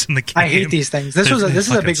enemies in the game. I hate these things. This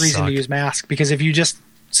is a big reason to use Mask, because if you just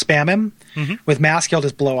spam him with Mask, he'll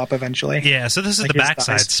just blow up eventually. Yeah, so this is the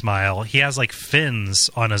backside smile. He has fins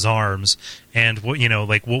on his arms, and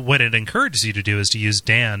what it encourages you to do is to use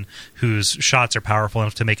Dan, whose shots are powerful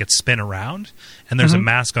enough to make it spin around, and there's a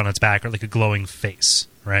mask on its back, or like a glowing face,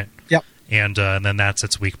 right? Yep. And then that's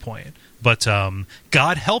its weak point. But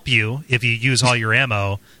God help you if you use all your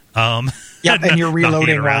ammo. And you're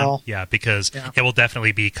reloading well. Yeah, because it will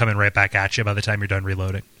definitely be coming right back at you by the time you're done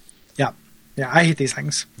reloading. Yeah, I hate these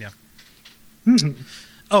things. Yeah.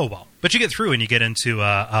 Oh, well. But you get through and you get into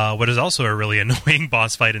what is also a really annoying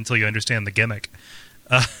boss fight until you understand the gimmick.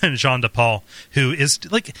 Jean de Paul, who is,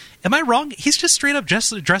 am I wrong? He's just straight up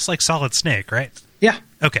dressed like Solid Snake, right? Yeah.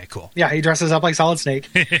 Okay, cool. Yeah, he dresses up like Solid Snake.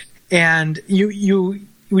 And you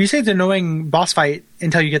when you say it's an annoying boss fight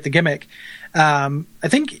until you get the gimmick, I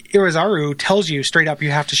think Irizaru tells you straight up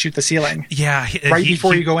you have to shoot the ceiling. Yeah,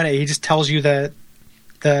 before you go in it, he just tells you the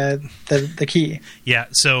key. Yeah,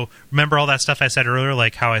 so remember all that stuff I said earlier,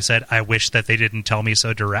 like how I said I wish that they didn't tell me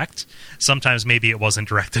so direct. Sometimes maybe it wasn't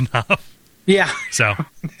direct enough. Yeah. So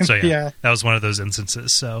yeah, that was one of those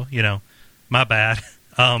instances. So my bad.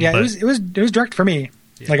 But it was direct for me.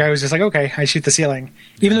 Yeah. Like I was just like, okay, I shoot the ceiling,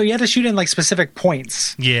 even though you had to shoot in like specific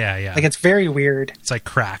points. Yeah. Like it's very weird. It's like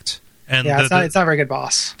cracked. And it's not a very good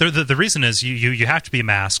boss. The reason is you have to be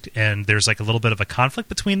masked, and there's like a little bit of a conflict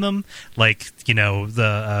between them. Like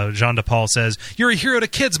the Jean de Paul says, "You're a hero to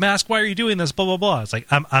kids, Mask. Why are you doing this?" Blah blah blah. It's like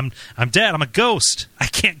I'm dead. I'm a ghost. I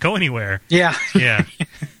can't go anywhere. Yeah.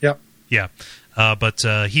 Yep. Yeah. But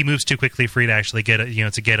he moves too quickly for you to actually get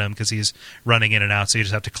it, to get him because he's running in and out. So you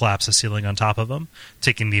just have to collapse the ceiling on top of him,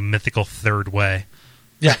 taking the mythical third way.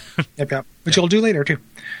 Yeah. Yep. Which you'll do later too.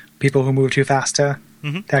 People who move too fast to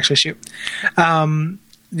actually shoot.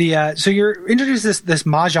 So you're introduced this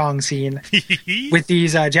mahjong scene with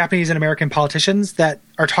these Japanese and American politicians that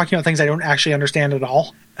are talking about things I don't actually understand at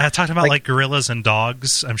all. Talking about like gorillas and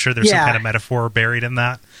dogs. I'm sure there's some kind of metaphor buried in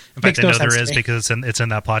that. In fact, I know there is because it's in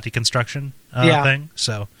that plot deconstruction thing.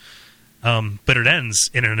 So, but it ends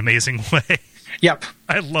in an amazing way. Yep.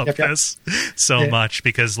 I love this so much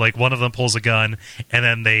because like one of them pulls a gun and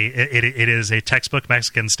then it is a textbook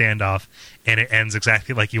Mexican standoff and it ends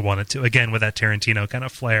exactly like you want it to. Again, with that Tarantino kind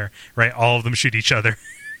of flair, right? All of them shoot each other.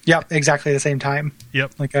 Yep. Exactly the same time.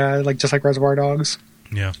 Yep. Like just like Reservoir Dogs.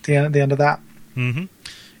 Yeah. The end of that. Mm-hmm.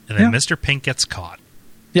 And then Mr. Pink gets caught.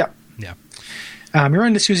 Yep. Yeah. You're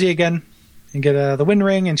into Susie again and get the wind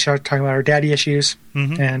ring and start talking about her daddy issues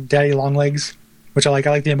and daddy long legs. Which I like. I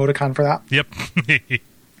like the emoticon for that. Yep.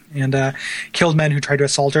 And killed men who tried to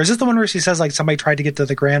assault her. Is this the one where she says like somebody tried to get to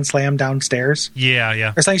the Grand Slam downstairs?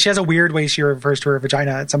 Yeah. Or something. She has a weird way she refers to her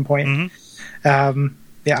vagina at some point. Yeah.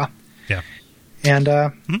 And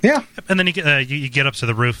and then you get up to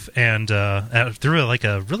the roof and through like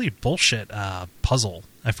a really bullshit puzzle.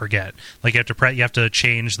 I forget. Like you have to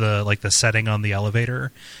change the setting on the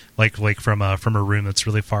elevator, like from a room that's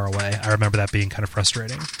really far away. I remember that being kind of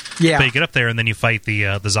frustrating. Yeah. But you get up there and then you fight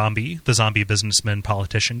the zombie businessman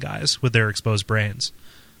politician guys with their exposed brains.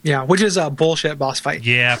 Yeah, which is a bullshit boss fight.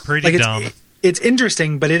 Yeah, pretty dumb. It's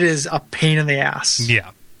interesting, but it is a pain in the ass.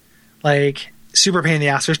 Yeah. Like super pain in the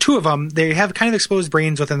ass. There's two of them. They have kind of exposed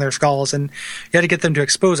brains within their skulls, and you had to get them to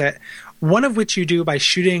expose it. One of which you do by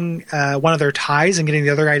shooting one of their ties and getting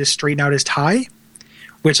the other guy to straighten out his tie,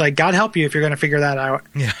 which, like, God help you if you're going to figure that out.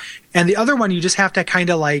 Yeah. And the other one, you just have to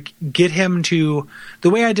kind of, like, get him to...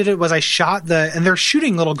 The way I did it was I shot and they're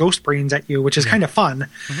shooting little ghost brains at you, which is kind of fun.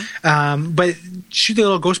 But shoot the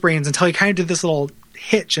little ghost brains until he kind of did this little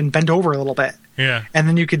hitch and bent over a little bit. Yeah. And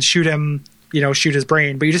then you could shoot him... shoot his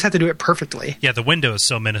brain, but you just have to do it perfectly. Yeah, the window is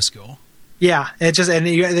so minuscule. Yeah, it's just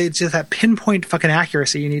that pinpoint fucking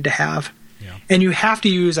accuracy you need to have. Yeah. And you have to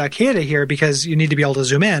use Keda here because you need to be able to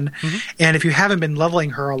zoom in. And if you haven't been leveling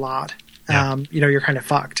her a lot, you're kind of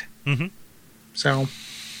fucked. So.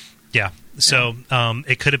 Yeah. So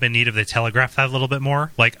it could have been neat if they telegraphed that a little bit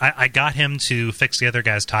more. Like I got him to fix the other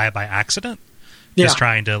guy's tie by accident. Just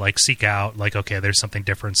trying to like seek out like, okay, there's something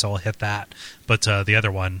different, so I'll hit that. But the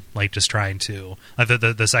other one, like just trying to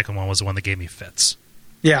the second one was the one that gave me fits.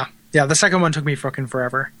 Yeah. The second one took me fucking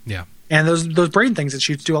forever. Yeah. And those brain things it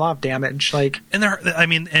shoots do a lot of damage. Like, and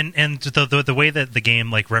the way that the game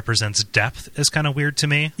like represents depth is kind of weird to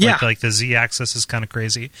me. Yeah. Like the Z-axis is kind of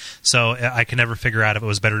crazy. So I can never figure out if it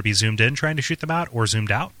was better to be zoomed in trying to shoot them out or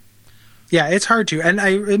zoomed out. Yeah, it's hard to. And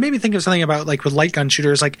it made me think of something about, like, with light gun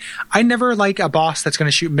shooters. Like, I never like a boss that's going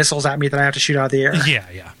to shoot missiles at me that I have to shoot out of the air.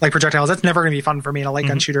 Yeah. Like projectiles. That's never going to be fun for me in a light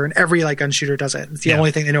gun shooter. And every light gun shooter does it. It's the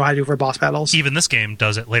only thing they know how to do for boss battles. Even this game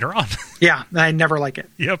does it later on. Yeah, I never like it.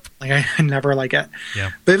 Yep. Like, I never like it.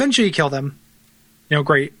 Yeah. But eventually you kill them.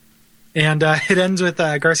 Great. And it ends with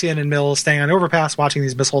Garcia and Mills staying on overpass watching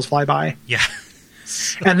these missiles fly by. Yeah.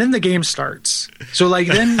 And then the game starts. So, like,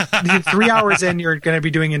 then 3 hours in, you're going to be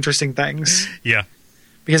doing interesting things. Yeah.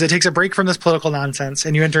 Because it takes a break from this political nonsense,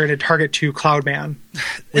 and you enter into Target 2 Cloudman,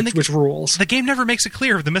 which rules. The game never makes it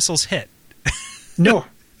clear if the missiles hit. No.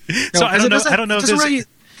 So I don't know if this... really,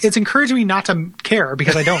 it's encouraging me not to care,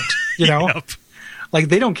 because I don't, Yep. Like,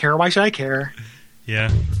 they don't care. Why should I care? Yeah.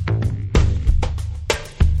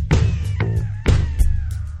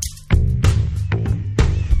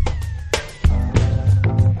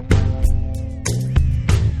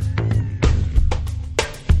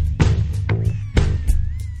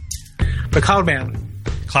 But Cloudman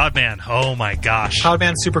Cloudman. Oh my gosh.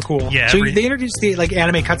 Cloudman's super cool. Yeah. So they introduced the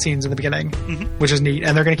anime cutscenes in the beginning, which is neat,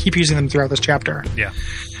 and they're going to keep using them throughout this chapter. Yeah.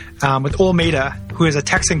 With Old Maida, who is a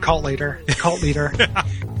Texan cult leader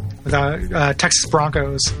with Texas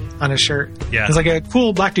Broncos on his shirt. Yeah. He's like a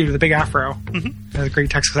cool black dude with a big afro. Has a great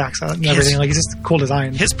Texas accent and everything. Like, he's just a cool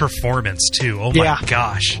design. His performance too. Oh my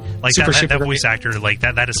gosh! Like that voice actor, like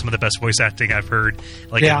that is some of the best voice acting I've heard.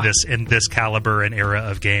 Like in this caliber and era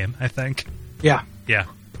of game, I think. Yeah. Yeah.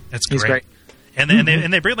 That's great. He's great. And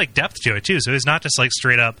they bring like depth to it too. So it's not just like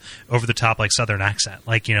straight up over the top like Southern accent.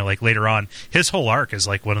 Like, you know, like later on, his whole arc is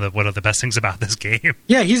like one of the best things about this game.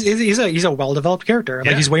 Yeah, he's a well developed character.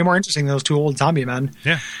 Like, he's way more interesting than those two old zombie men.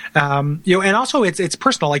 Yeah. You know, and also it's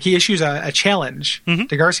personal. Like, he issues a challenge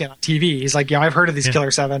to Garcia on TV. He's like, I've heard of these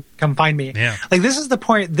Killer7. Come find me. Yeah. Like, this is the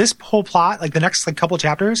point. This whole plot, like the next like couple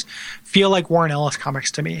chapters, feel like Warren Ellis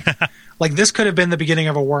comics to me. Like, this could have been the beginning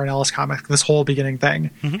of a Warren Ellis comic, this whole beginning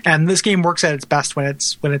thing. And this game works at its best when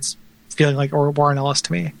it's feeling like Warren Ellis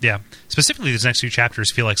to me. Yeah. Specifically, these next two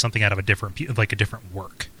chapters feel like something out of a different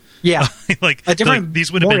work. Yeah. like a different, like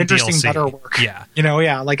these would have more been interesting, DLC. better work. Yeah. You know,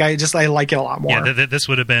 yeah. Like, I like it a lot more. Yeah, this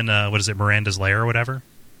would have been, what is it, Miranda's Lair or whatever?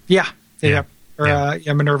 Yeah. Or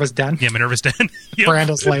Minerva's Den. Yeah, Minerva's Den.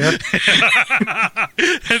 Miranda's Lair.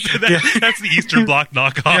 That's the Eastern Bloc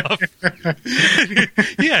knockoff.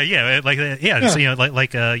 So,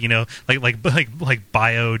 you know, like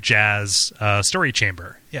bio jazz story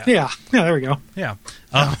chamber. Yeah, there we go. Yeah.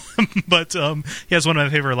 But he has one of my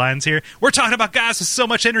favorite lines here. We're talking about guys with so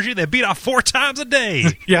much energy they beat off 4 times a day.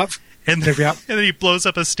 Yep. And then he blows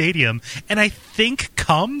up a stadium, and I think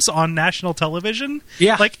comes on national television.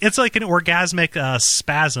 Yeah. Like, it's like an orgasmic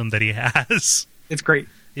spasm that he has. It's great.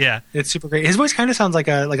 Yeah. It's super great. His voice kind of sounds like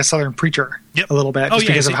a Southern preacher a little bit. Just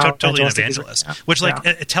because of how totally an evangelist. Which,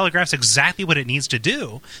 it telegraphs exactly what it needs to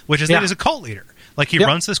do, which is that he's a cult leader. Like, he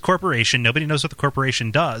runs this corporation. Nobody knows what the corporation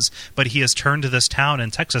does, but he has turned this town in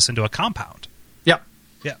Texas into a compound. Yep.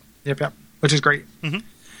 Yeah. Yep. Which is great.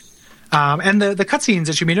 And the cutscenes,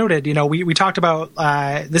 it should be noted, you know, we talked about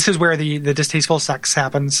this is where the distasteful sex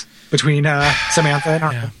happens between Samantha and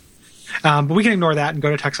Harper. But we can ignore that and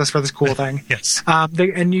go to Texas for this cool thing. Yes.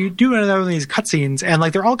 And you do another one of these cutscenes, and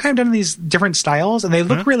like they're all kind of done in these different styles, and they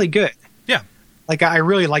look really good. Yeah. Like, I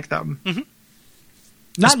really like them.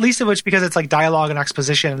 Not least of which because it's like dialogue and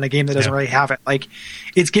exposition in a game that doesn't really have it. Like,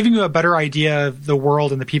 it's giving you a better idea of the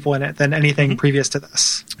world and the people in it than anything previous to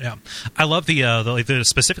this. Yeah, I love the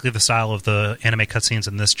specifically the style of the anime cutscenes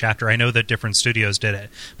in this chapter. I know that different studios did it,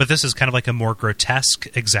 but this is kind of like a more grotesque,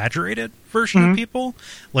 exaggerated version of people.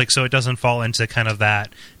 Like, so it doesn't fall into kind of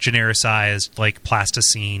that genericized, like,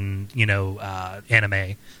 plasticine, you know,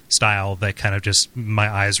 anime style that kind of just my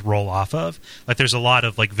eyes roll off of. Like, there's a lot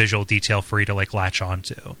of like visual detail for you to like latch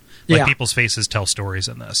onto. Like, people's faces tell stories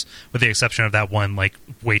in this, with the exception of that one like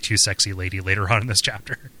way too sexy lady later on in this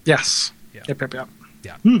chapter. Yes. Yeah. Yep.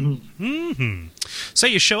 Yeah. So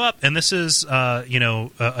you show up, and this is you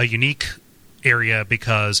know, a unique area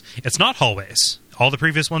because it's not hallways. All the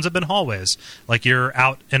previous ones have been hallways. Like, you're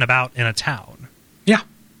out and about in a town.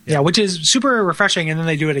 Yeah, which is super refreshing, and then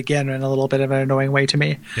they do it again in a little bit of an annoying way to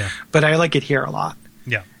me. Yeah. But I like it here a lot.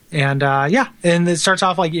 Yeah. And and it starts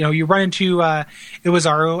off like, you know, you run into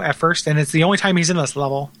Iwazaru at first, and it's the only time he's in this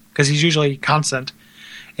level because he's usually constant.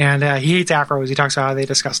 And he hates afros. He talks about how they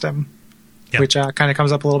disgust him, which kind of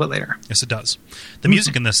comes up a little bit later. Yes, it does. The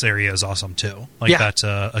music in this area is awesome too. Like that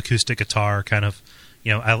acoustic guitar kind of.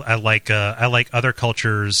 You know, I like other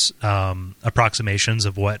cultures' approximations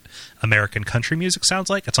of what American country music sounds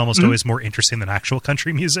like. It's almost always more interesting than actual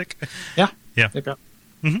country music. Yeah. Yeah.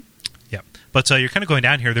 But you're kind of going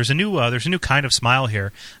down here. There's a new kind of smile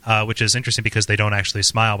here, which is interesting because they don't actually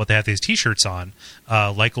smile, but they have these T-shirts on,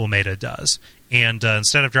 like Olmeda does. And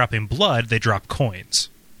instead of dropping blood, they drop coins,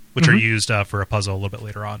 which are used for a puzzle a little bit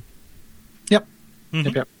later on. Yep.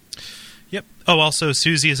 Yep. Oh, also,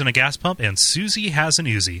 Susie is in a gas pump, and Susie has an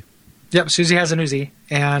Uzi. Yep, Susie has an Uzi,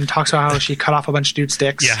 and talks about how she cut off a bunch of dude's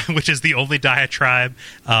dicks. Yeah, which is the only diatribe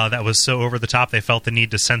that was so over the top they felt the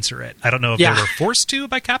need to censor it. I don't know if they were forced to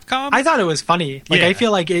by Capcom. I thought it was funny. Like, I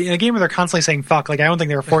feel like in a game where they're constantly saying fuck, like, I don't think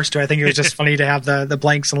they were forced to. I think it was just funny to have the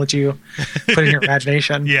blanks and let you put in your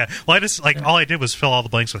imagination. Yeah. Well, I just, like, all I did was fill all the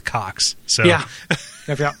blanks with cocks. So. Yeah.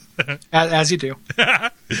 Yep. As you do.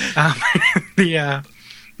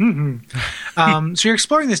 So you're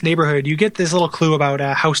exploring this neighborhood. You get this little clue about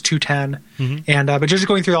House 210, and but you're just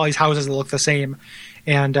going through all these houses that look the same,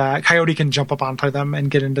 and Coyote can jump up onto them and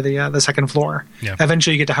get into the second floor. Yeah.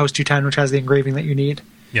 Eventually, you get to House 210, which has the engraving that you need.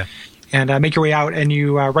 Yeah. and make your way out, and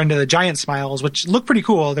you run to the giant smiles, which look pretty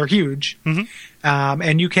cool. They're huge.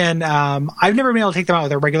 And you can I've never been able to take them out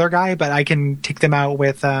with a regular guy, but I can take them out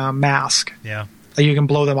with a mask. Yeah. Like you can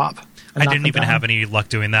blow them up. I didn't even have any luck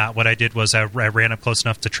doing that. What I did was I ran up close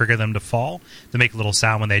enough to trigger them to fall, to make a little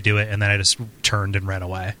sound when they do it, and then I just turned and ran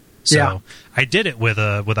away. So I did it with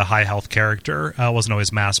a high health character. Wasn't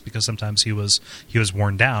always masked because sometimes he was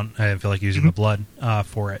worn down. I feel like using the blood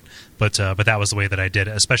for it, but that was the way that I did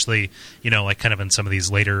it. Especially like kind of in some of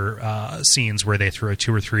these later scenes where they throw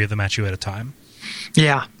 2 or 3 of them at you at a time.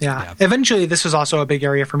 Yeah. Eventually, this was also a big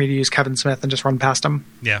area for me to use Kevin Smith and just run past him.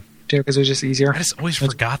 Yeah. Because it was just easier. I just always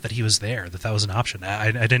forgot that he was there. That was an option.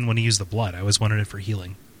 I didn't want to use the blood. I always wanted it for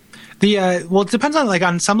healing. Well, it depends on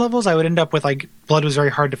on some levels I would end up with blood was very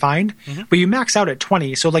hard to find, but you max out at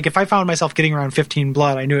 20. So if I found myself getting around 15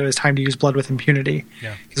 blood, I knew it was time to use blood with impunity.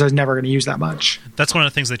 Yeah, because I was never going to use that much. That's one of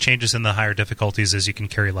the things that changes in the higher difficulties is you can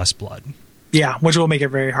carry less blood. Yeah, which will make it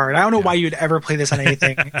very hard. I don't know why you'd ever play this on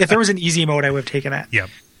anything. If there was an easy mode, I would have taken it. Yeah.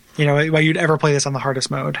 Why you'd ever play this on the hardest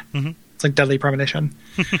mode. It's like Deadly Premonition.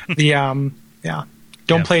 Don't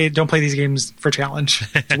play these games for challenge.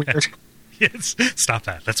 It's weird. Stop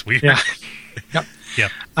that. That's weird. Yeah.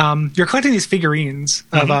 Yep. You're collecting these figurines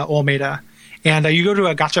of Olmeda, and you go to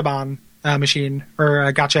a gachapon machine or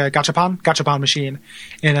a gachapon machine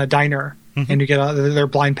in a diner, and you get they're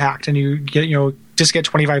blind packed, and you get just get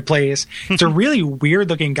 25 plays. It's a really weird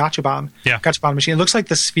looking gachapon machine. It looks like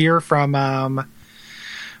the sphere from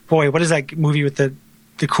what is that movie with the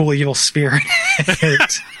cool evil sphere?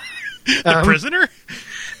 The Prisoner?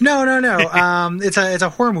 No. It's a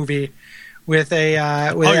horror movie with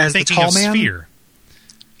as the tall man. Sphere.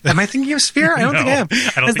 Am I thinking of Sphere? I don't think I am.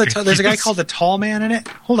 There's a guy called the Tall Man in it.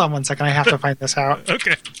 Hold on one second. I have to find this out.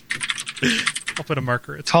 Okay. I'll put a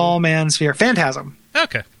marker. It's Tall Man Sphere. Phantasm.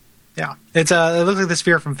 Okay. Yeah. It looks like the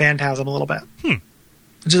sphere from Phantasm a little bit.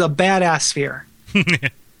 Which is a badass sphere.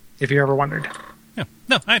 If you ever wondered. Yeah.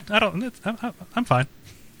 No, I don't. I'm fine.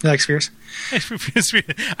 You like spheres?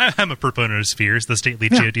 I'm a proponent of spheres, the stately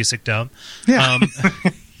geodesic dome. Yeah.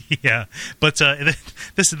 Yeah, but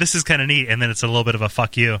this is kind of neat, and then it's a little bit of a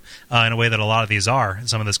fuck you in a way that a lot of these are,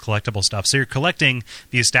 some of this collectible stuff. So you're collecting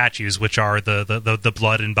these statues, which are the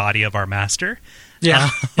blood and body of our master. Yeah,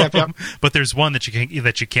 yep. But there's one that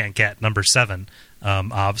you can't get, number 7,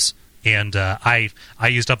 Obs. And I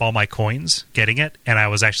used up all my coins getting it, and I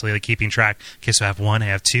was actually keeping track. Okay, so I have 1, I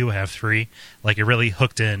have 2, I have 3. It really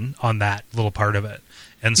hooked in on that little part of it.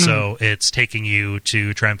 And so it's taking you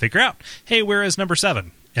to try and figure out, hey, where is number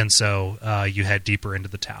 7? And so you head deeper into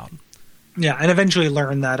the town. Yeah, and eventually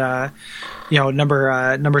learn that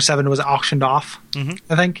number 7 was auctioned off.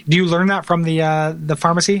 I think. Do you learn that from the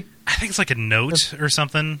pharmacy? I think it's like a note or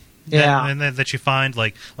something. Yeah, and that you find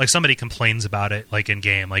like somebody complains about it in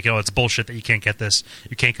game, it's bullshit that you can't get this,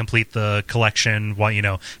 you can't complete the collection.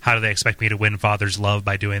 How do they expect me to win Father's love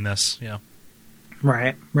by doing this?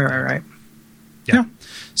 Right. Yeah.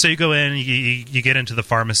 So you go in, you get into the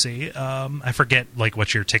pharmacy. I forget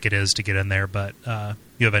what your ticket is to get in there, but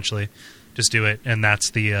you eventually just do it, and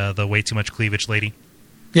that's the way too much cleavage lady.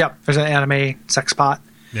 Yep, there's an anime sex spot.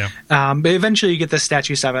 Yeah. But eventually you get this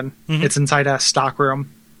statue 7. It's inside a stock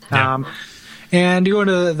room. Yeah. And you go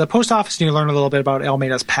into the post office and you learn a little bit about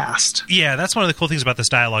Almeida's past. Yeah, that's one of the cool things about this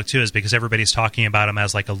dialogue, too, is because everybody's talking about him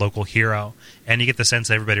as a local hero. And you get the sense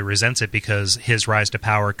that everybody resents it because his rise to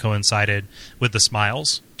power coincided with the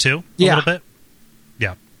Smiles, too, a little bit.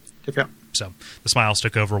 Yeah. Yep. So the Smiles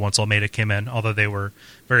took over once Almeida came in, although they were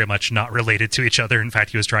very much not related to each other. In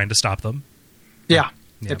fact, he was trying to stop them. Yeah.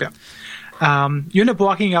 Yep. You end up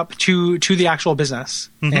walking up to the actual business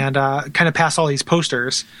and kind of past all these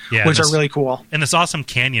posters, which are really cool. And this awesome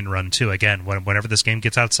canyon run, too. Again, whenever this game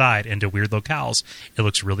gets outside into weird locales, it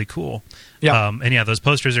looks really cool. Yeah. Those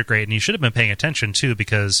posters are great. And you should have been paying attention, too,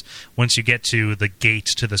 because once you get to the gate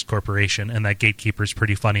to this corporation, and that gatekeeper's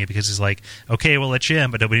pretty funny because he's like, okay, we'll let you in,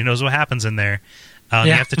 but nobody knows what happens in there.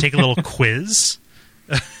 You have to take a little quiz.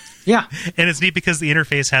 Yeah. And it's neat because the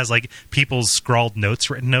interface has people's scrawled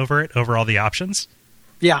notes written over it, over all the options.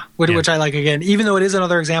 Yeah, which I like again, even though it is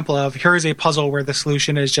another example of here's a puzzle where the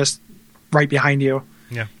solution is just right behind you.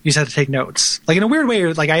 Yeah. You just have to take notes. In a weird way,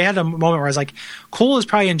 I had a moment where I was like, Cole is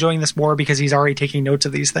probably enjoying this more because he's already taking notes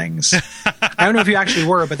of these things. I don't know if you actually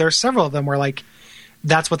were, but there's several of them where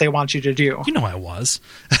that's what they want you to do. I was.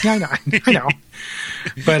 Yeah, I know.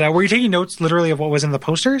 But were you taking notes literally of what was in the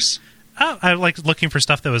posters? I like looking for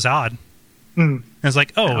stuff that was odd. I was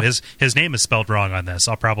like, his name is spelled wrong on this.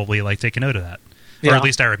 I'll probably take a note of that. Or at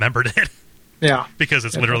least I remembered it. Yeah. Because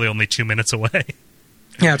it's literally only 2 minutes away.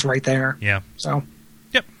 Yeah, it's right there. Yeah. So.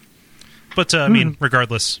 Yep. But I mean,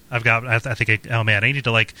 regardless, I think oh man, I need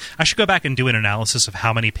to I should go back and do an analysis of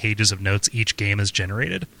how many pages of notes each game has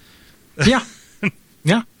generated. Yeah.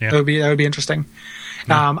 Yeah. That would be interesting.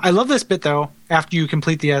 I love this bit though. After you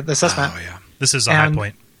complete the assessment. Oh yeah, this is a high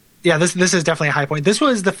point. Yeah, this is definitely a high point. This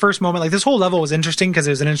was the first moment, like this whole level was interesting because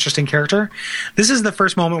it was an interesting character. This is the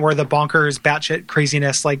first moment where the bonkers, batshit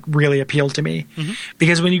craziness like really appealed to me.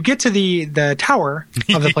 Because when you get to the tower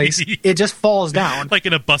of the place, it just falls down. Like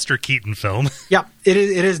in a Buster Keaton film. Yeah, it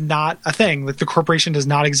is not a thing. Like the corporation does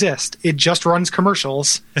not exist. It just runs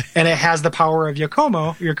commercials, and it has the power of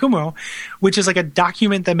Yakumo, which is like a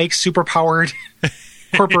document that makes superpowered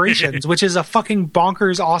corporations, which is a fucking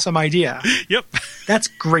bonkers awesome idea. Yep. That's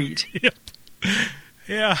great. Yep.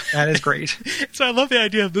 Yeah. That is great. So I love the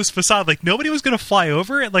idea of this facade. Like nobody was going to fly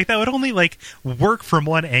over it. Like that would only work from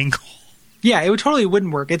one angle. Yeah, it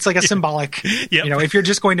wouldn't work. It's like a symbolic, if you're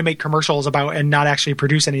just going to make commercials about and not actually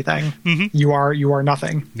produce anything, you are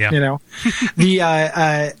nothing,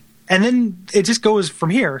 and then it just goes from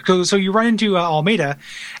here. So you run into Almeida.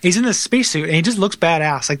 He's in this spacesuit, and he just looks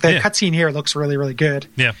badass. Like the cutscene here looks really, really good.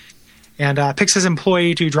 Yeah. And picks his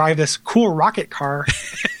employee to drive this cool rocket car.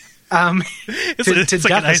 It's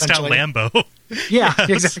like an iced out Lambo. Yeah,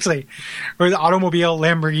 yes. Exactly. Or the automobile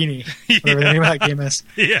Lamborghini, whatever the name of that game is.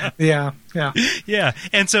 Yeah.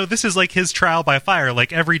 And so this is like his trial by fire.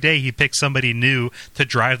 Like every day he picks somebody new to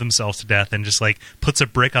drive themselves to death and just puts a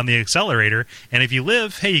brick on the accelerator. And if you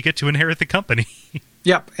live, hey, you get to inherit the company.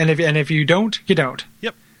 Yep. And if you don't, you don't.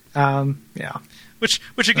 Yep. Yeah.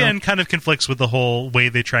 Which again kind of conflicts with the whole way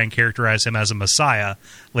they try and characterize him as a messiah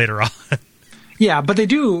later on. Yeah, but they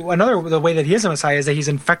do the way that he is a messiah is that he's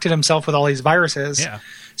infected himself with all these viruses. Yeah.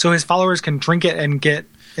 So his followers can drink it and get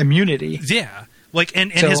immunity. Yeah.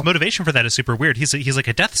 And his motivation for that is super weird. He's like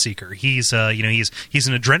a death seeker. He's he's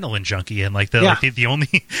an adrenaline junkie, and the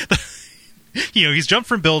only he's jumped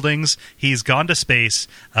from buildings, he's gone to space,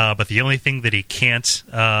 but the only thing that he can't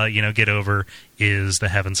get over is the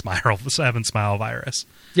Heaven Smile virus.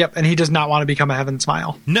 Yep, and he does not want to become a Heaven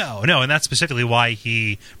Smile. No, and that's specifically why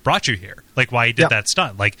he brought you here. Like why he did that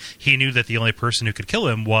stunt. Like he knew that the only person who could kill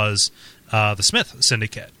him was the Smith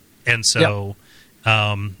Syndicate, and so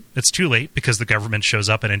it's too late because the government shows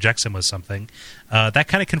up and injects him with something. That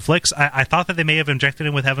kind of conflicts. I thought that they may have injected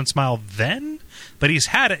him with Heaven Smile then, but he's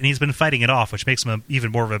had it and he's been fighting it off, which makes him even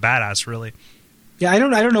more of a badass, really. Yeah, I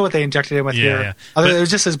don't know what they injected him with here. Yeah. It was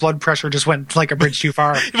just his blood pressure just went like a bridge too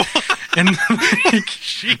far. And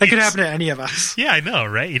that could happen to any of us. Yeah, I know,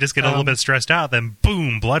 right? You just get a little bit stressed out, then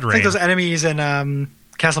boom, blood rain. Like those enemies in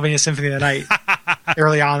Castlevania Symphony of the Night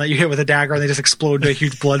early on that you hit with a dagger and they just explode into a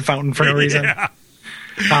huge blood fountain for no reason. Yeah.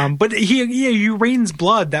 But he rains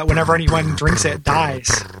blood that whenever anyone drinks it, dies.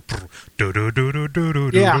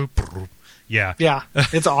 Yeah. Yeah,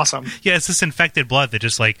 it's awesome. Yeah, it's this infected blood that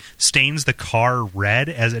just stains the car red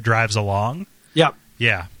as it drives along. Yep.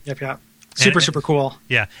 Yeah. Yep. Super cool.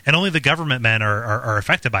 Yeah, and only the government men are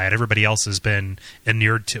affected by it. Everybody else has been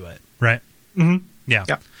inured to it, right? Mm-hmm. Yeah.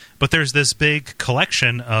 Yep. But there's this big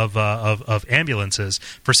collection of ambulances,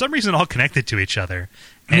 for some reason all connected to each other.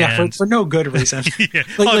 And for no good reason. Yeah.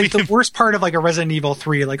 The worst part of a Resident Evil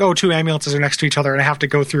 3, two ambulances are next to each other and I have to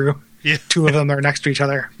go through two of them that are next to each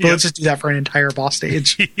other. But let's just do that for an entire boss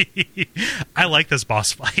stage. I like this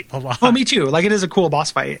boss fight a lot. Oh, me too. It is a cool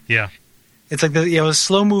boss fight. Yeah. It's like a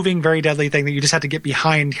slow-moving, very deadly thing that you just have to get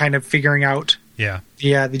behind, kind of figuring out the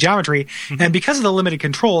geometry. Mm-hmm. And because of the limited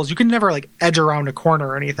controls, you can never edge around a corner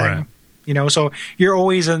or anything. Right. So you're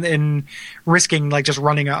always in risking just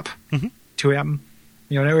running up to him.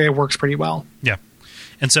 It works pretty well. Yeah.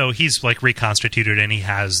 And so he's reconstituted, and he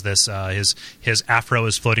has this his afro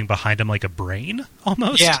is floating behind him like a brain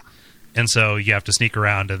almost. Yeah. And so you have to sneak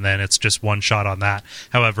around, and then it's just one shot on that.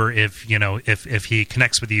 However, if he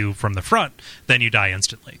connects with you from the front, then you die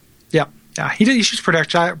instantly. Yep. Yeah. He shoots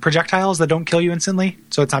projectiles that don't kill you instantly,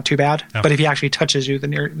 so it's not too bad. Oh. But if he actually touches you,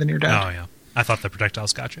 then you're dead. Oh yeah. I thought the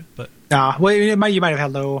projectiles got you, but you might have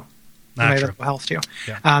had low. Health too.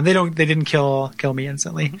 Yeah. They didn't kill me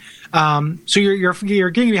instantly. Mm-hmm. So you're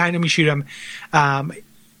getting behind him. You shoot him.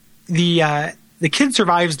 The kid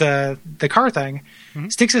survives the car thing. Mm-hmm.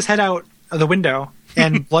 Sticks his head out of the window,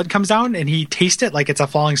 and blood comes down, and he tastes it like it's a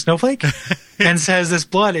falling snowflake, and says, "This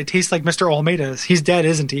blood, it tastes like Mr. Almeida's. He's dead,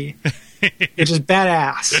 isn't he?" It's just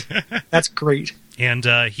badass. That's great. And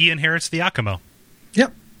he inherits the Akumo.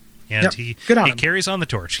 Yep. And he carries on the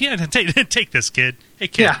torch. Yeah, take this, kid. Hey,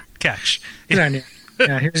 kid, catch. Good on you.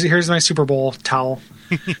 Yeah, here's my Super Bowl towel.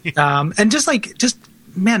 And just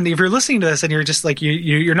man, if you're listening to this and you're just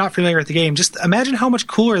you're not familiar with the game, just imagine how much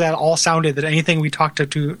cooler that all sounded than anything we talked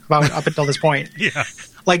about up until this point. Yeah.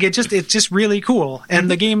 Like it's just really cool, and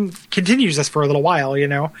the game continues this for a little while, you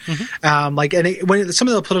know. When some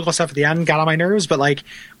of the political stuff at the end got on my nerves, but like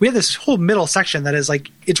we have this whole middle section that is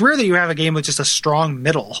like, it's rare that you have a game with just a strong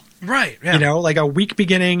middle, right? Yeah. You know, like a weak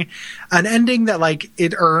beginning, an ending that like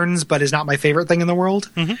it earns, but is not my favorite thing in the world,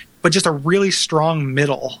 but just a really strong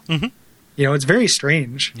middle. You know, it's very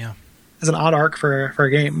strange. Yeah, it's an odd arc for a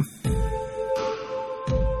game.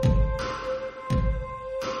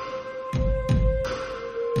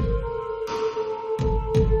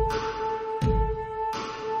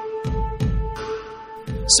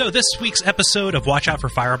 So this week's episode of Watch Out for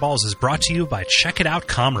Fireballs is brought to you by Check It Out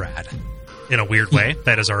Comrade. In a weird way,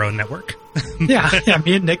 that is our own network. Yeah.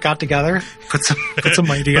 Me and Nick got together, put some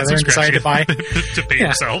money together, and decided to buy to pay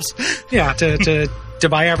yourselves. Yeah, to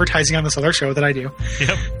buy advertising on this other show that I do.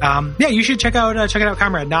 Yep. You should check it out,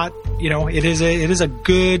 Comrade. Not, you know, it is a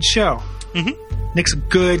good show. Nick's a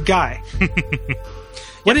good guy.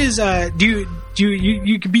 What is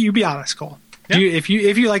you be honest, Cole? Yeah. If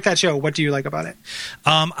you like that show, what do you like about it?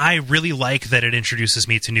 I really like that it introduces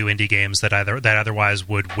me to new indie games that otherwise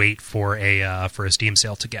would wait for a Steam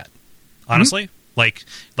sale to get. Honestly, like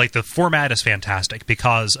the format is fantastic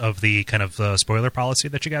because of the kind of the spoiler policy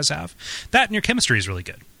that you guys have. That and your chemistry is really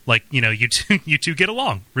good. Like, you know, you two get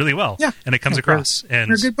along really well. Yeah, and it comes across. And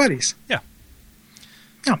we're good buddies. Yeah.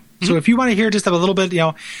 Yeah. So if you want to hear just a little bit, you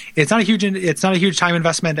know, it's not a huge time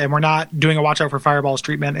investment, and we're not doing a Watch Out for Fireballs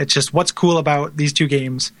treatment. It's just what's cool about these two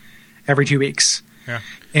games every 2 weeks. Yeah.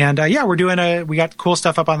 And we got cool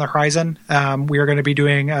stuff up on the horizon. We are going to be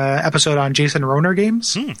doing an episode on Jason Rohner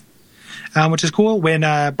games, which is cool. When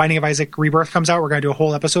Binding of Isaac Rebirth comes out, we're going to do a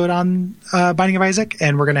whole episode on Binding of Isaac,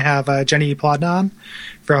 and we're going to have Jenny Plodna on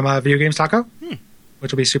from Video Games Taco,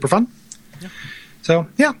 which will be super fun. Yeah. So,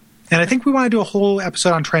 yeah. And I think we want to do a whole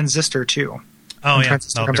episode on Transistor too. Oh, yeah.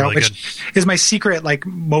 Transistor comes out, which is my secret, like,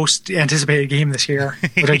 most anticipated game this year,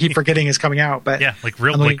 which I keep forgetting is coming out. But yeah,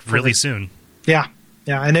 really soon. Yeah.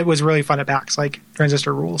 And it was really fun at PAX. Like,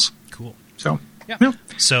 Transistor rules. Cool. So yeah.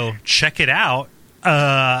 So check it out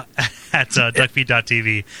at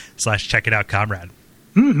duckfeed.tv/checkitoutcomrade.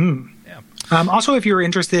 Yeah. Also, if you're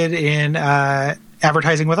interested in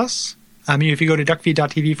advertising with us. If you go to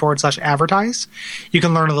duckfeed.tv/advertise, you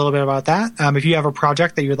can learn a little bit about that. If you have a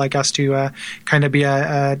project that you would like us to kind of be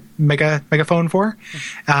a megaphone for,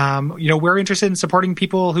 we're interested in supporting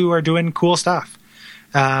people who are doing cool stuff.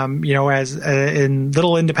 As in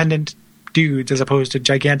little independent dudes as opposed to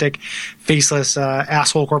gigantic, faceless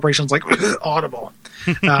asshole corporations like Audible.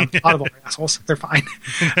 Audible are assholes; they're fine.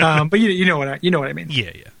 But you know what I mean.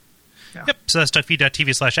 Yeah. Yep. So that's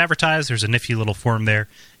duckfeed.tv/advertise. There's a nifty little form there.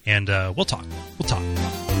 And we'll talk.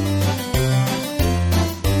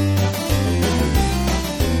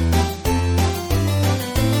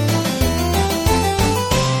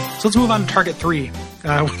 So let's move on to Target 3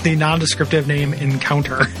 with the non-descriptive name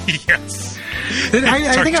Encounter. Yes.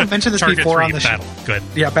 I think I've mentioned this before on the show. Battle. Good.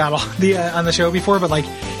 Yeah, Battle. On the show before, but like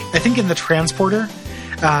I think in the Transporter,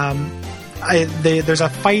 there's a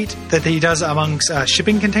fight that he does amongst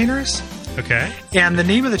shipping containers. Okay. And the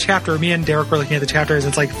name of the chapter, me and Derek were looking at the chapter, is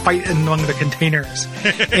it's like Fight Among the Containers.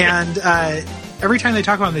 And every time they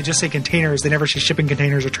talk about them, they just say containers. They never say shipping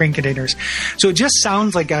containers or train containers. So it just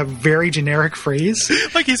sounds like a very generic phrase.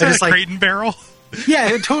 Like he's in a crate and barrel.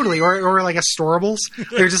 Yeah, totally. Or like a storables.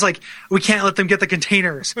 They're just like, we can't let them get the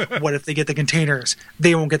containers. What if they get the containers?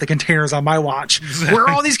 They won't get the containers on my watch. Where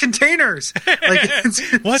are all these containers? Like,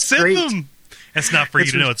 what's in them? It's not for you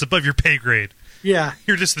to know. It's above your pay grade. Yeah.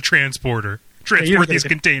 You're just the transporter. Transport these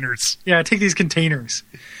containers. Yeah, take these containers.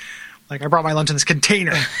 Like, I brought my lunch in this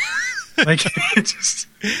container. Like, it's just...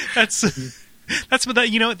 That's what I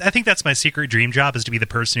think that's my secret dream job, is to be the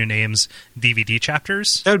person who names DVD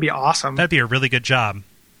chapters. That would be awesome. That'd be a really good job.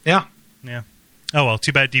 Yeah. Oh, well,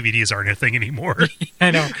 too bad DVDs aren't a thing anymore. I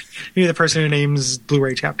know. You're the person who names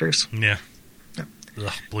Blu-ray chapters. Yeah.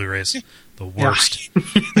 Ugh, Blu-rays. The worst.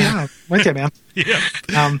 Yeah. With you, man. Yeah.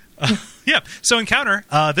 So Encounter,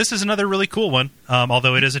 this is another really cool one,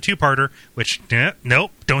 although it is a two-parter, which,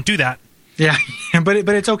 nope, don't do that. Yeah, but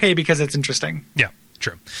it's okay because it's interesting. Yeah,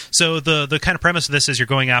 true. So the kind of premise of this is you're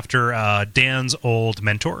going after Dan's old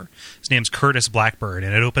mentor. His name's Curtis Blackbird,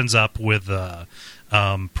 and it opens up with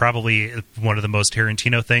probably one of the most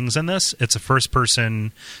Tarantino things in this. It's a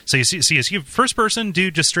first-person... So you see a first-person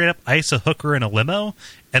dude just straight up ice a hooker in a limo,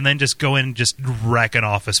 and then just go in and just wreck an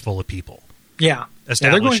office full of people. Yeah.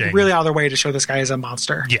 They're going really out of their way to show this guy as a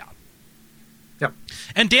monster. Yeah. Yep.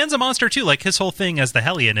 And Dan's a monster, too. Like, his whole thing as the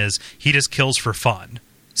Hellion is he just kills for fun.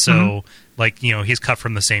 So, he's cut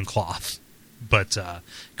from the same cloth. But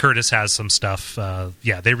Curtis has some stuff.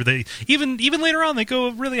 They even later on they go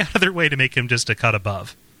really out of their way to make him just a cut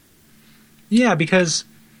above. Yeah, because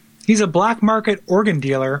he's a black market organ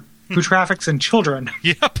dealer who traffics in children.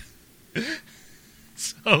 Yep.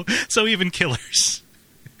 So even killers.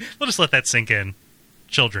 We'll just let that sink in.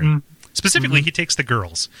 Children. Specifically, he takes the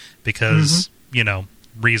girls because,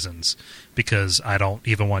 reasons. Because I don't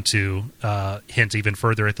even want to hint even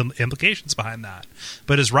further at the implications behind that.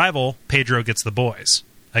 But his rival, Pedro, gets the boys.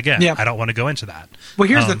 Again, I don't want to go into that. Well,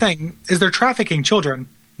 here's the thing, is they're trafficking children,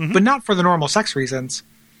 but not for the normal sex reasons.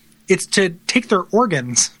 It's to take their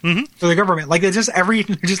organs to the government. Like, it's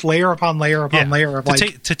just layer upon layer upon layer of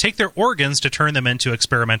to take their organs to turn them into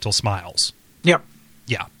experimental smiles. Yep.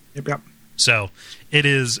 Yeah. Yep. So it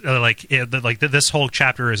is this whole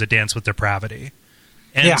chapter is a dance with depravity.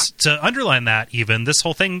 And to underline that, even this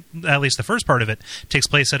whole thing, at least the first part of it, takes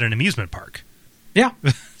place at an amusement park. Yeah.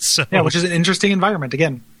 So which is an interesting environment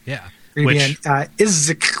again. Yeah. Which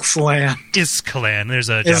Iskland. Iskland. There's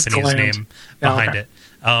a Japanese name behind it.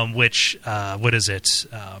 What is it?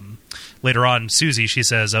 Later on, Susie, she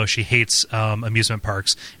says, she hates amusement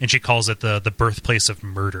parks, and she calls it the birthplace of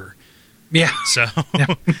murder. Yeah. So,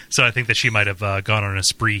 so I think that she might have gone on a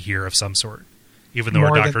spree here of some sort, even though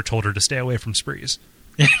her doctor told her to stay away from sprees.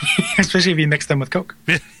 Especially if you mix them with Coke.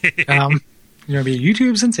 You're going to be a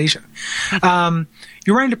YouTube sensation.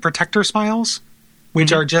 You run into protector smiles,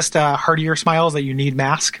 which are just hardier smiles that you need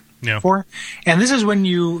mask for. And this is when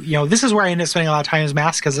this is where I end up spending a lot of time as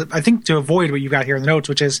mask, because I think to avoid what you've got here in the notes,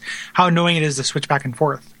 which is how annoying it is to switch back and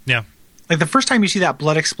forth. Yeah. Like the first time you see that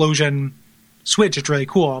blood explosion switch, it's really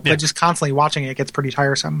cool, but just constantly watching it gets pretty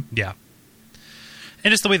tiresome. Yeah.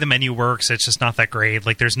 And just the way the menu works, it's just not that great.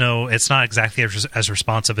 Like, it's not exactly as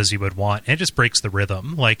responsive as you would want. And it just breaks the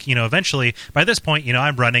rhythm. Like, eventually, by this point,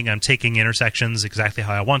 I'm running, I'm taking intersections exactly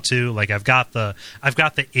how I want to. Like, I've got the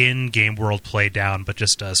in-game world play down, but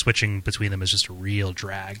just switching between them is just a real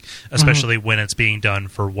drag, especially when it's being done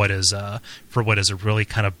for what is a really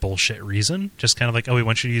kind of bullshit reason. Just kind of like, we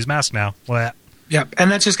want you to use mask now. What? Yeah,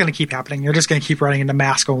 and that's just going to keep happening. You're just going to keep running into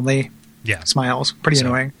mask-only smiles. Pretty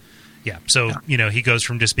annoying. Yeah, so, he goes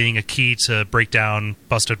from just being a key to break down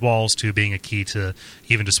busted walls to being a key to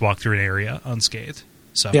even just walk through an area unscathed.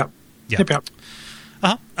 So, Yep.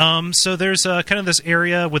 So there's kind of this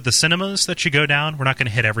area with the cinemas that you go down. We're not going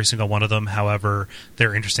to hit every single one of them. However,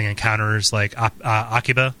 they're interesting encounters like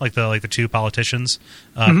Akiba, like the two politicians,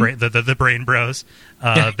 the brain bros.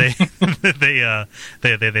 They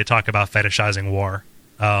talk about fetishizing war.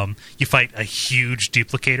 You fight a huge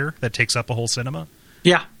duplicator that takes up a whole cinema.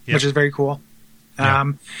 Yeah, which is very cool.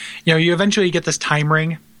 You eventually get this time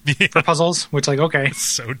ring for puzzles, which okay. It's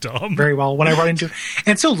so dumb. Very well. When I run into, and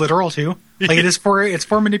it's so literal too. Like it's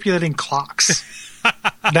for manipulating clocks.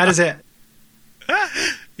 That is it.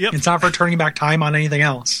 Yep. It's not for turning back time on anything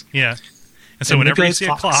else. Yeah. And so whenever you see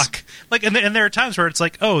a clock, and there are times where it's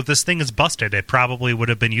like, oh, this thing is busted. It probably would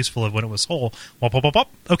have been useful when it was whole. Wop, wop, wop,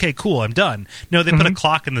 wop. Okay, cool. I'm done. No, they put a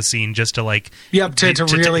clock in the scene just to to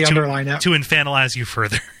really underline it, to infantilize you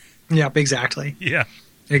further. Yep, exactly. Yeah,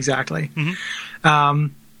 exactly. You go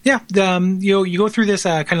through this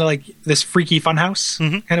kind of like this freaky funhouse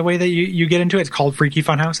kind of way that you get into it. It's called Freaky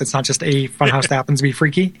Funhouse. It's not just a funhouse that happens to be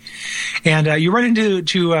freaky. And you run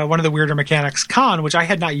into one of the weirder mechanics, Khan, which I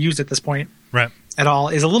had not used at this point at all,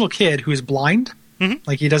 is a little kid who's blind.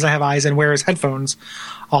 Like he doesn't have eyes and wears headphones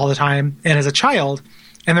all the time. And as a child,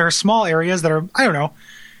 and there are small areas that are, I don't know,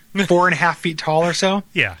 4.5 feet tall or so.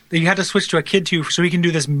 Yeah. That you had to switch to a kid so he can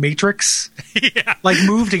do this Matrix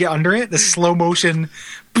move to get under it, this slow motion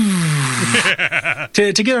to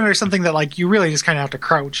get under something that you really just kind of have to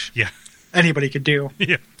crouch. Yeah. Anybody could do.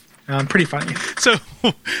 Yeah. Pretty funny. So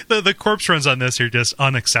the corpse runs on this are just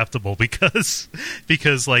unacceptable because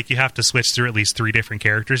you have to switch through at least 3 different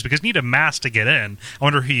characters because you need a mask to get in. I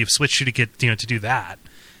wonder who you've switched to get to do that.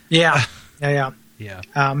 Yeah. Yeah.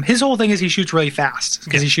 His whole thing is he shoots really fast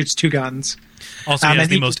because he shoots 2 guns. Also, he has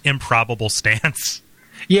the most improbable stance.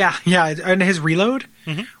 Yeah. And his reload,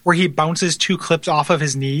 where he bounces 2 clips off of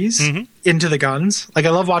his knees into the guns. I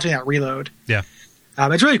love watching that reload. Yeah.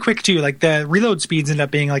 It's really quick too. The reload speeds end up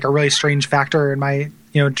being a really strange factor in my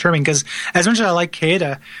trimming because as much as I like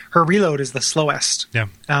Kaeda, her reload is the slowest. Yeah.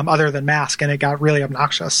 Other than Mask, and it got really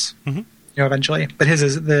obnoxious. Eventually, but his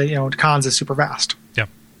is Khan's is super fast. Yeah.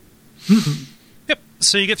 Yep.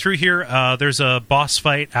 So you get through here. There's a boss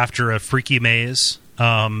fight after a freaky maze.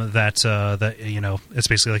 It's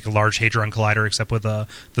basically like a large Hadron Collider, except with the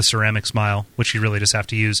ceramic smile, which you really just have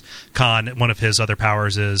to use. Khan, one of his other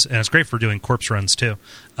powers is, and it's great for doing corpse runs too.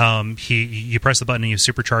 You press the button and you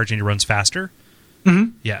supercharge and he runs faster.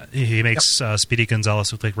 Mm-hmm. Yeah, he makes Speedy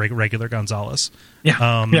Gonzalez look like regular Gonzalez.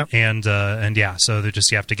 Yeah. And yeah, so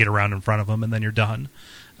you have to get around in front of him, and then you're done.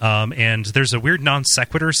 And there's a weird non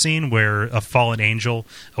sequitur scene where a fallen angel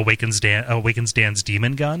awakens Dan's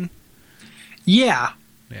demon gun. Yeah.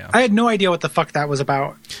 Yeah. I had no idea what the fuck that was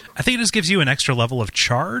about. I think it just gives you an extra level of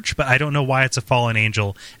charge, but I don't know why it's a fallen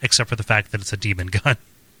angel, except for the fact that it's a demon gun.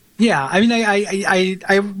 Yeah, I mean, I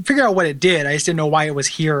figured out what it did. I just didn't know why it was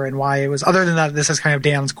here and why it was. Other than that, this is kind of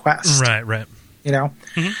Dan's quest, Right. You know,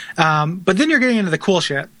 Mm-hmm. But then you're getting into the cool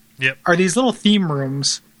shit. Yep. Are these little theme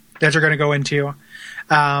rooms that you're going to go into?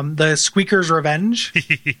 The Squeaker's Revenge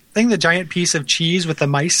thing, the giant piece of cheese with the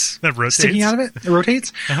mice that rotates. Sticking out of it. It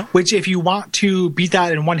rotates. Uh-huh. Which, if you want to beat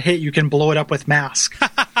that in one hit, you can blow it up with Mask.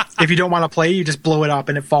 If you don't want to play, you just blow it up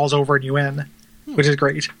and it falls over and you win, which is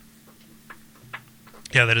great.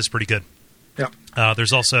 Yeah, that is pretty good. Yeah.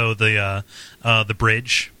 There's also the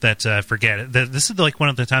bridge that forget it. This is like one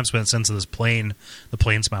of the times when it sends this plane. The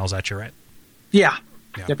plane smiles at you, right? Yeah.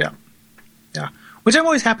 Yeah. Yep. Yeah. Which I'm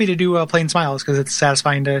always happy to do plain smiles because it's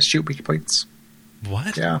satisfying to shoot weak points.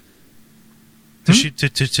 What? Yeah. To shoot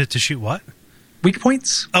to shoot what? Weak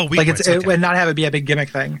points. Oh, weak like points. And not have it be a big gimmick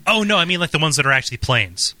thing. Oh no, I mean like the ones that are actually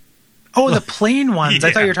planes. Oh, the plain ones. Yeah.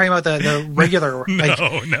 I thought you were talking about the regular.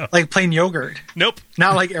 No. Like plain yogurt. Nope.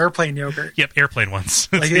 Not like airplane yogurt. Yep, airplane ones.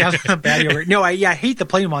 Like bad yogurt. No, I hate the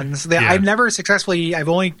plain ones. I've never successfully. I've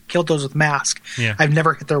only killed those with Mask. Yeah. I've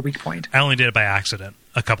never hit their weak point. I only did it by accident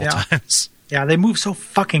a couple times. Yeah, they move so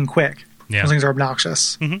fucking quick. Yeah. Those things are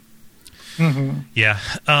obnoxious. Mm-hmm. Mm-hmm. Yeah.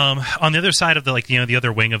 On the other side of the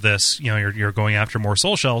other wing of this, you're going after more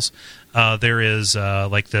soul shells. There is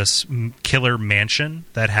like this killer mansion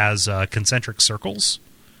that has concentric circles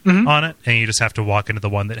on it, and you just have to walk into the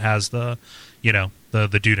one that has the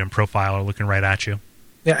dude in profile looking right at you.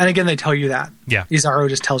 Yeah, and again, they tell you that. Yeah. Izaro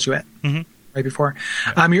just tells you it right before.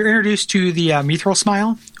 Yeah. You're introduced to the Mithril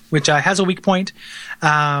Smile, which has a weak point,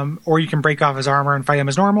 or you can break off his armor and fight him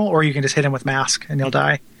as normal, or you can just hit him with Mask and he'll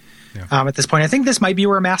die. Yeah. At this point, I think this might be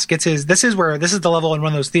where Mask gets his. This is the level in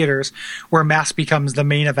one of those theaters where Mask becomes the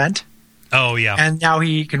main event. Oh yeah, and now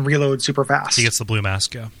he can reload super fast. He gets the blue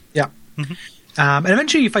mask. Yeah. Yeah. Mm-hmm. And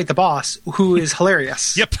eventually you fight the boss, who is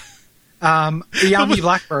hilarious. Yep. Yami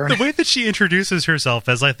Blackburn. The way that she introduces herself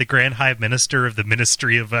as like the Grand High Minister of the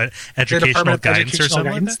Ministry of Educational Guidance or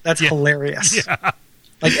something like that. That's hilarious. Yeah.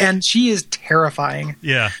 And she is terrifying.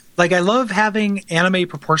 Yeah. Like, I love having anime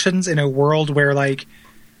proportions in a world where like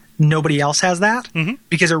nobody else has that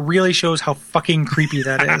because it really shows how fucking creepy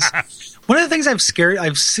that is. One of the things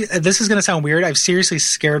this is going to sound weird. I've seriously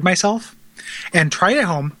scared myself, and try it at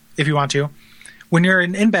home if you want to. When you're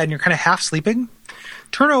in bed and you're kind of half sleeping,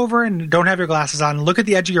 turn over and don't have your glasses on. Look at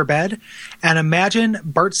the edge of your bed and imagine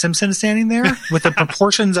Bart Simpson standing there with the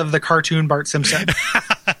proportions of the cartoon Bart Simpson.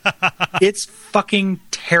 It's fucking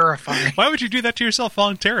terrifying. Why would you do that to yourself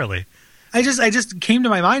voluntarily? I just came to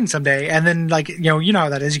my mind someday, and then you know how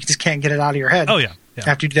that is. You just can't get it out of your head. Oh yeah.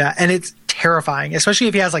 After you do that, and it's terrifying, especially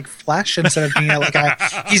if he has like flesh instead of being like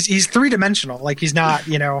he's 3-dimensional. Like he's not,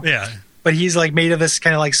 Yeah. But he's like made of this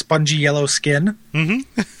kind of like spongy yellow skin.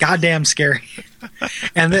 Mm-hmm. Goddamn scary.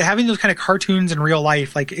 And having those kind of cartoons in real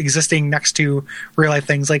life, like existing next to real life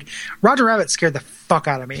things, like Roger Rabbit scared the fuck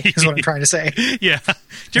out of me. Is what I'm trying to say. Yeah. Do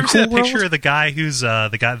you ever see that picture of the guy who's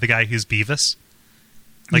the guy who's Beavis?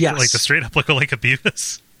 Like, yes. Like the straight up look like a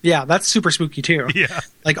Beavis. Yeah, that's super spooky too. Yeah.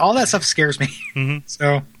 Like all that stuff scares me. Mm-hmm.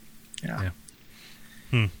 So, yeah.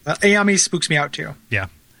 Ayami spooks me out too. Yeah.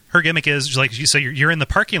 Her gimmick is like you say. You're in the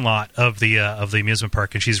parking lot of the amusement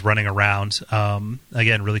park, and she's running around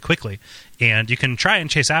again really quickly. And you can try and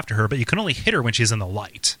chase after her, but you can only hit her when she's in the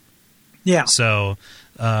light. Yeah. So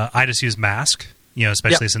I just use Mask,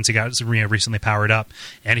 especially since he got recently powered up,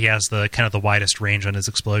 and he has the kind of the widest range on his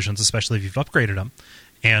explosions, especially if you've upgraded him,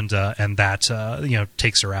 and that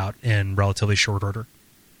takes her out in relatively short order.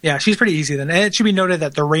 Yeah, she's pretty easy then. And it should be noted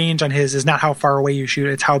that the range on his is not how far away you shoot;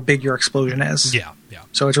 it's how big your explosion is. Yeah.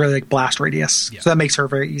 So it's really like blast radius. Yeah. So that makes her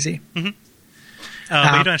very easy. Mm-hmm.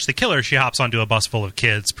 But you don't actually kill her. She hops onto a bus full of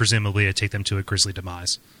kids, presumably to take them to a grisly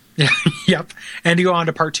demise. Yeah. Yep. And you go on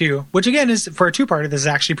to part 2, which again is for a 2-parter. This is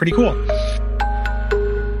actually pretty cool.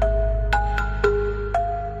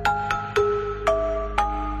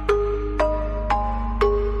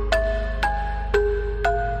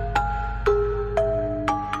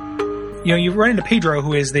 You run into Pedro,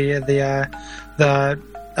 who is the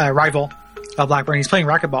rival of Blackburn. He's playing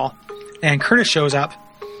racquetball, and Curtis shows up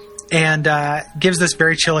and gives this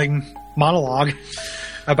very chilling monologue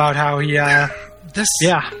about how he.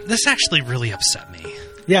 This actually really upset me.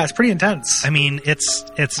 Yeah, it's pretty intense. I mean, it's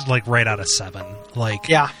like right out of 7. Like,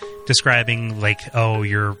 describing like, oh,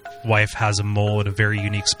 your wife has a mole in a very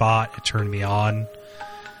unique spot. It turned me on.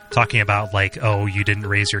 Talking about like, oh, you didn't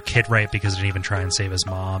raise your kid right because you didn't even try and save his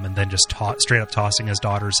mom, and then just straight up tossing his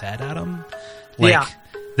daughter's head at him. Like,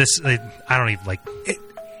 this, I don't even like.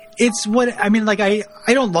 It's what I mean. Like, I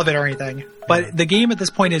don't love it or anything, but the game at this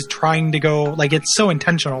point is trying to go, like, it's so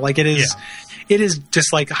intentional. Like, it is. Yeah. It is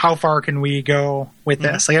just like, how far can we go with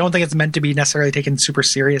this? Like, I don't think it's meant to be necessarily taken super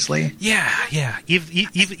seriously. Yeah.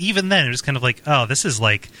 Even then, it was kind of like, oh, this is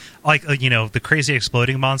like the crazy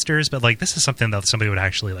exploding monsters, but like this is something that somebody would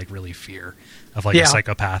actually like really fear, of like a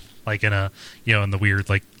psychopath, like in a in the weird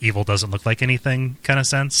like evil doesn't look like anything kind of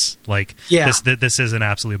sense. Like this is an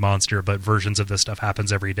absolute monster, but versions of this stuff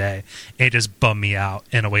happens every day. And it just bummed me out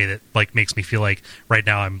in a way that like makes me feel like right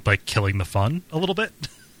now I'm like killing the fun a little bit.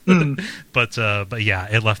 But yeah,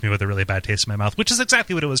 it left me with a really bad taste in my mouth, which is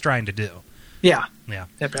exactly what it was trying to do. Yeah.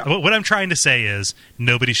 Yep. What I'm trying to say is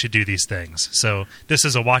nobody should do these things. So this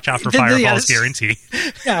is a watch out for fireballs guarantee.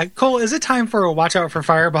 Yeah, Cole, is it time for a watch out for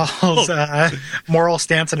fireballs moral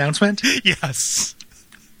stance announcement? Yes.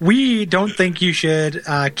 We don't think you should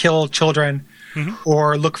kill children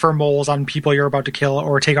or look for moles on people you're about to kill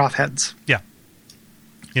or take off heads. Yeah.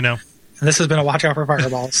 And this has been a watch out for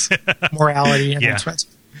fireballs morality announcement.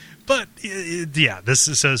 But this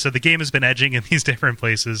is, so the game has been edging in these different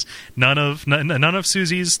places. None of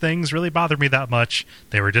Susie's things really bothered me that much.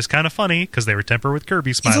 They were just kind of funny because they were tempered with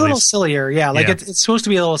Kirby smileys. It's a little sillier, It's supposed to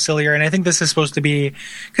be a little sillier, and I think this is supposed to be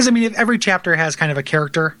because I mean, every chapter has kind of a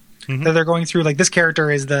character that they're going through. Like this character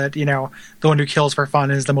is the one who kills for fun,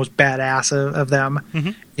 is the most badass of them.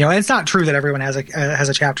 And it's not true that everyone has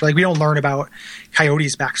a chapter. Like we don't learn about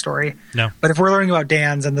Coyote's backstory. No, but if we're learning about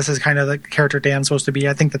Dan's, and this is kind of the character Dan's supposed to be,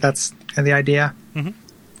 I think that's kind of the idea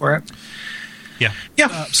for it. Yeah.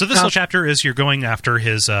 So this whole chapter is you're going after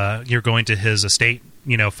his. You're going to his estate.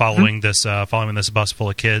 Following this bus full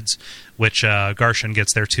of kids, which Garshin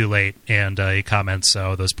gets there too late, and he comments,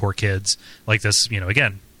 "Oh, those poor kids." Like this,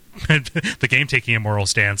 again. The game taking a moral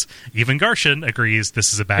stance. Even Garshin agrees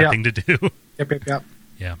this is a bad thing to do. Yep.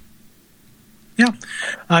 Yeah.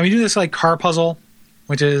 You do this like car puzzle,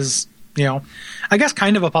 which is I guess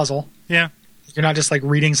kind of a puzzle. Yeah. You're not just like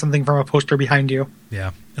reading something from a poster behind you.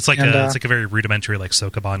 Yeah. It's like it's like a very rudimentary like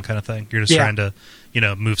Sokoban kind of thing. You're just trying to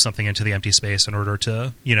move something into the empty space in order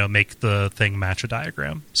to make the thing match a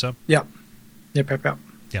diagram. So. Yep. Yep.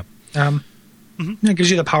 It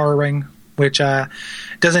gives you the power ring, which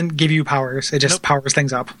doesn't give you powers. It just powers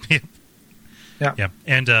things up. Yeah.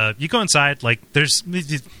 And you go inside, like if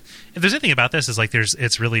there's anything about this is like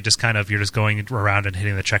it's really just kind of you're just going around and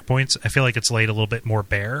hitting the checkpoints. I feel like it's laid a little bit more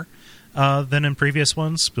bare than in previous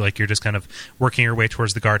ones. Like you're just kind of working your way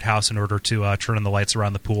towards the guardhouse in order to turn on the lights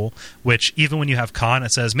around the pool, which even when you have Khan,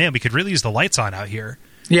 it says, man, we could really use the lights on out here.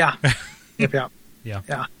 Yeah.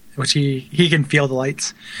 Yeah. Which he can feel the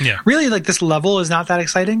lights. Yeah. Really, like this level is not that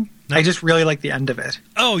exciting. No. I just really like the end of it.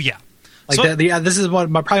 Oh yeah. Like this is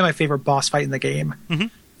probably my favorite boss fight in the game.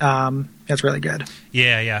 That's really good.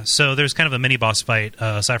 Yeah. So there's kind of a mini boss fight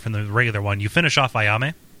aside from the regular one. You finish off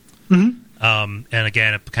Ayame. And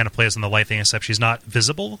again, it kind of plays on the light thing, except she's not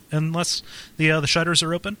visible unless the shutters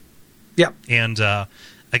are open. Yep. And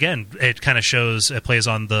again, it kind of it plays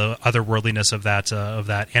on the otherworldliness of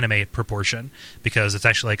that anime proportion because it's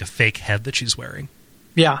actually like a fake head that she's wearing.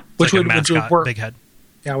 Yeah, which would work. Big head.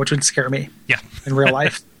 Yeah, which would scare me. Yeah, in real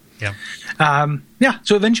life. Yeah.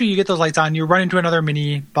 So eventually, you get those lights on. You run into another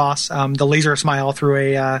mini boss, the laser smile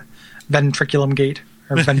through a ventriculum gate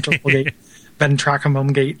or ventricle gate.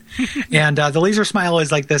 Ventracumum gate. And the laser smile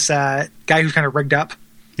is like this guy who's kind of rigged up.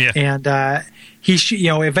 Yeah. And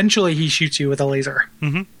eventually he shoots you with a laser.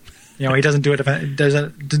 He doesn't do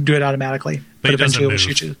it automatically, but eventually he'll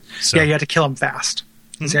shoot you. So. Yeah, you have to kill him fast.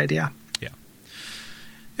 That's the idea. Yeah.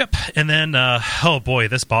 Yep. And then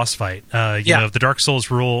this boss fight. If the Dark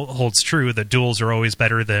Souls rule holds true that duels are always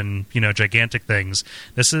better than, gigantic things,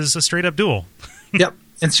 this is a straight up duel. Yep.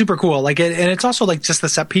 And super cool. Like and it's also like just the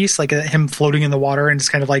set piece, like him floating in the water and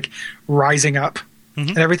just kind of like rising up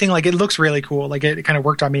and everything. Like it looks really cool. Like it kind of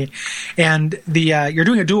worked on me. And you're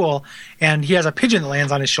doing a duel, and he has a pigeon that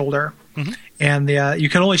lands on his shoulder, and you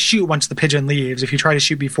can only shoot once the pigeon leaves. If you try to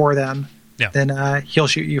shoot before then he'll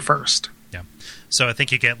shoot you first. Yeah. So I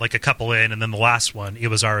think you get like a couple in, and then the last one,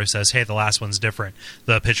 Iwazaru says, "Hey, the last one's different."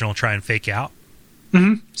 The pigeon will try and fake you out.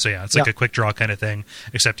 So yeah, it's like a quick draw kind of thing,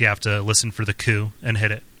 except you have to listen for the coup and hit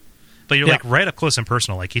it. But you're like right up close and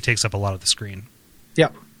personal. Like he takes up a lot of the screen.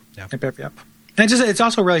 Yep. And it's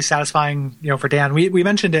also really satisfying, for Dan. We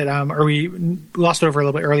mentioned it, or we lost it over a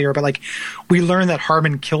little bit earlier, but like we learned that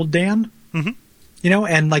Harmon killed Dan.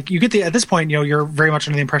 and like you get at this point, you're very much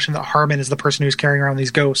under the impression that Harmon is the person who's carrying around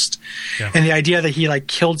these ghosts. Yeah. And the idea that he like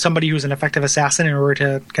killed somebody who's an effective assassin in order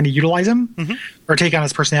to kind of utilize him or take on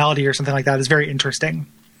his personality or something like that is very interesting.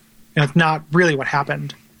 It's not really what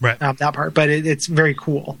happened, right? That part, but it's very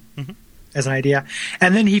cool as an idea.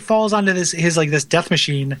 And then he falls onto his this death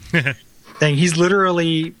machine thing. He's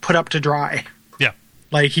literally put up to dry. Yeah.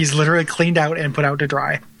 Like he's literally cleaned out and put out to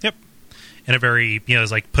dry. Yep. And a very,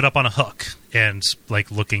 it's like put up on a hook and like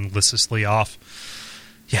looking listlessly off.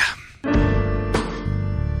 Yeah.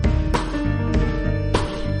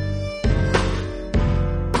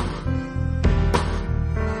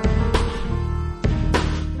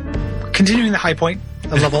 Continuing the high point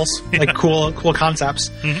of levels, like cool concepts.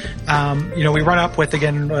 We run up with,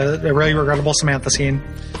 again, a really regrettable Samantha scene.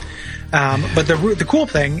 But the cool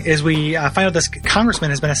thing is we find out this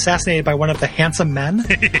congressman has been assassinated by one of the handsome men.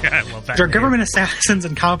 Yeah, I love that. They're government assassins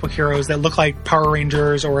and comic book heroes that look like Power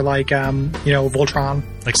Rangers or like, Voltron.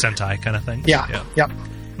 Like Sentai kind of thing. Yeah. Yep.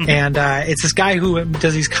 And it's this guy who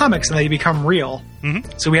does these comics and they become real.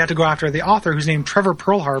 So we have to go after the author, who's named Trevor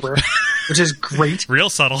Pearl Harbor, which is great.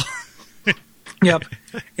 Real subtle. Yep.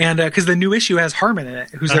 And because the new issue has Harmon in it,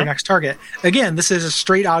 who's their next target. Again, this is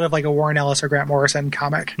straight out of like a Warren Ellis or Grant Morrison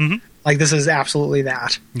comic. Like this is absolutely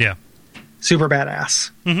that. Yeah. Super badass.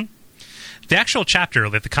 The actual chapter,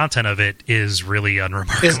 like the content of it, is really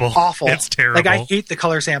unremarkable. It's awful. It's terrible. Like I hate the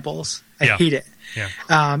color samples. I hate it. Yeah.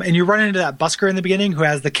 And you run into that busker in the beginning who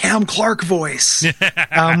has the Cam Clark voice,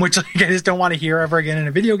 which like, I just don't want to hear ever again in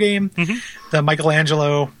a video game. The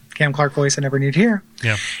Michelangelo Cam Clark voice I never need to hear.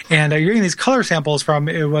 Yeah. And you're getting these color samples from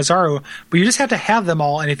Wazaru, but you just have to have them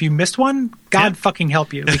all. And if you missed one, God fucking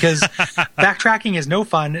help you, because backtracking is no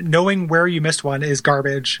fun. Knowing where you missed one is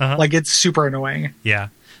garbage. Like it's super annoying. Yeah.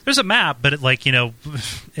 There's a map, but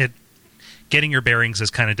getting your bearings is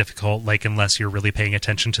kind of difficult, like unless you're really paying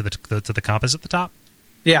attention to the compass at the top.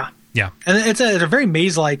 Yeah. Yeah. And it's a very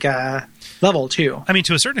maze-like level too. I mean,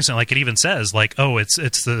 to a certain extent, like it even says, like, oh, it's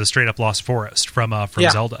the straight up Lost Forest from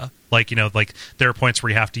Zelda. Like, like there are points where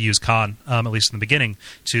you have to use Khan, at least in the beginning,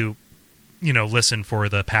 to, listen for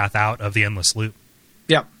the path out of the endless loop.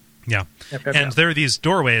 Yep. Yeah. And there are these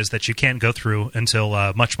doorways that you can't go through until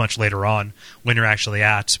much, much later on when you're actually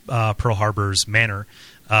at Pearl Harbor's manor.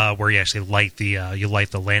 Where you actually light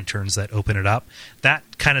the lanterns that open it up. That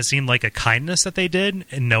kind of seemed like a kindness that they did,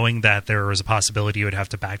 and knowing that there was a possibility you would have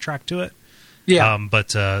to backtrack to it. Yeah.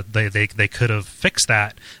 But they could have fixed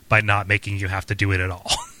that by not making you have to do it at all.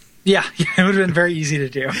 Yeah, it would have been very easy to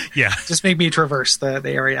do. Yeah. Just make me traverse the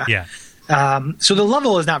area. Yeah. So the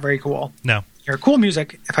level is not very cool. No. Cool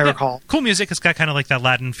music, if I recall. Cool music. It's got kind of like that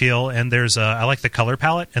Latin feel, and there's I like the color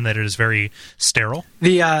palette, and that it is very sterile.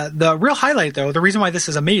 The real highlight, though, the reason why this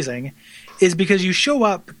is amazing, is because you show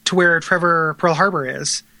up to where Trevor Pearl Harbor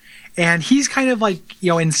is, and he's kind of like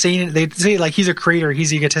insane. They say like he's a creator,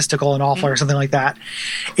 he's egotistical and awful, or something like that.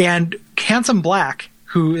 And Handsome Black,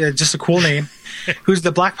 who just a cool name, who's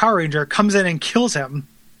the Black Power Ranger, comes in and kills him,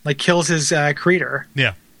 like kills his creator.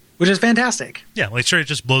 Yeah. Which is fantastic. Yeah, like sure, it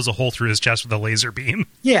just blows a hole through his chest with a laser beam.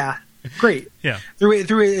 Yeah, great. Yeah,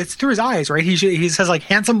 it's through his eyes, right? He says like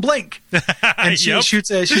handsome blink, and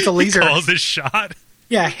shoots a laser. He calls his shot.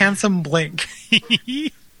 Yeah, handsome blink.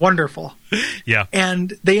 Wonderful. Yeah,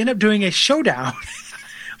 and they end up doing a showdown.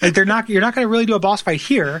 Like you're not going to really do a boss fight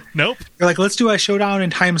here. Nope. You're like, let's do a showdown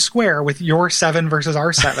in Times Square with your 7 versus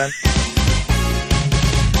our 7.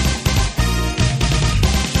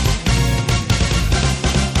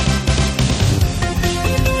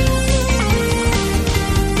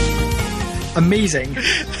 Amazing.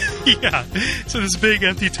 Yeah. So this big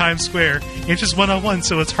empty Times Square, it's just one-on-one,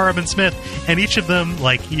 so it's Harmon Smith, and each of them,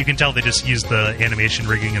 like, you can tell they just used the animation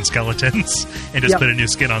rigging and skeletons and just put a new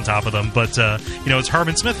skin on top of them. But, it's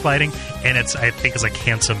Harmon Smith fighting, and I think it's like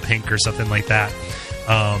Handsome Pink or something like that,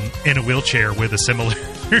 in a wheelchair with a similar...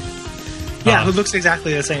 Yeah, who looks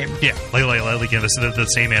exactly the same. Yeah, like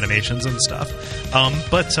the same animations and stuff.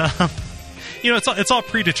 It's all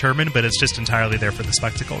predetermined, but it's just entirely there for the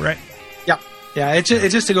spectacle, right? Yeah, it's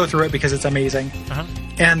just to go through it because it's amazing.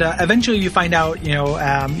 And eventually you find out, you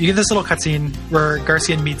get this little cutscene where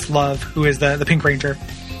Garcia meets Love, who is the Pink Ranger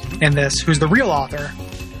in this, who's the real author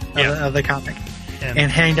of the comic. And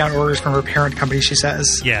handing down orders from her parent company, she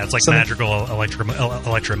says. Yeah, it's like magical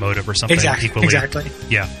electromotive or something. Exactly.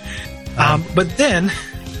 Yeah. But then...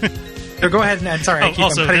 So go ahead and sorry. I keep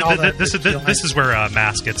putting all this is where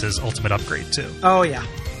Mask gets his ultimate upgrade too. Oh yeah.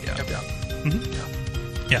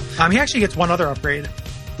 Yeah. He actually gets one other upgrade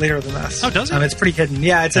later than this. Oh, does he? It's pretty hidden.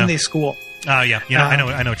 Yeah, it's in the school. Oh yeah. I know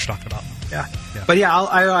what you're talking about. Yeah. But yeah,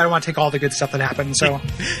 I don't want to take all the good stuff that happened. So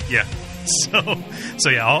yeah. So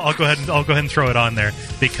yeah, I'll go ahead and throw it on there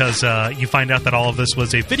because you find out that all of this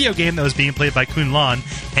was a video game that was being played by Kun Lan,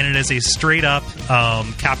 and it is a straight up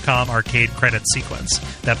Capcom arcade credit sequence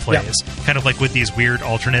that plays, kind of like with these weird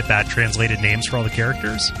alternate bad translated names for all the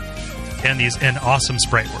characters, and awesome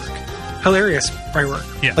sprite work. Hilarious sprite work.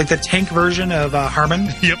 Yeah, like the tank version of Harmon.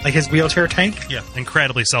 Yep, like his wheelchair tank. Yeah,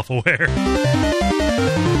 incredibly self-aware.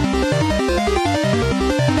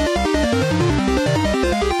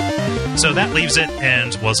 So that leaves it,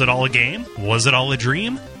 and was it all a game? Was it all a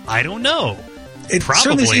dream? I don't know. It Probably.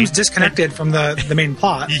 Certainly seems disconnected from the main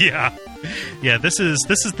plot. Yeah. This is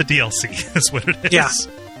the DLC. Is what it is. Yeah.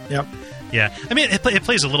 Yep. Yeah. I mean, it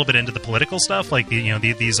plays a little bit into the political stuff. Like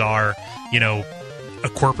these are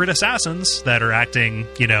corporate assassins that are acting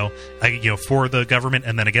for the government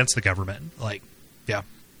and then against the government. Like, yeah.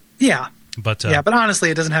 Yeah. But but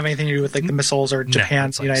honestly, it doesn't have anything to do with like the missiles or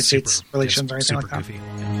Japan, like United States relations or anything like that. Goofy.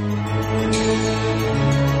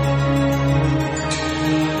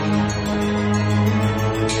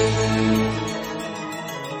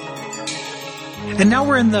 And now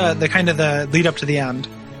we're in the kind of the lead up to the end.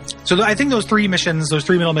 So I think those three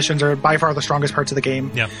middle missions are by far the strongest parts of the game.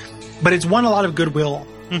 Yeah. But it's won a lot of goodwill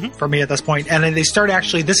for me at this point. And then they start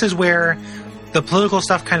this is where the political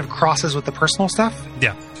stuff kind of crosses with the personal stuff.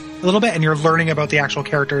 Yeah. A little bit, and you're learning about the actual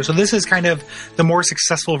characters. So this is kind of the more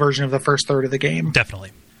successful version of the first third of the game.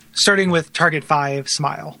 Definitely. Starting with Target 5,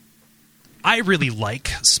 Smile. I really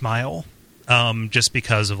like Smile, just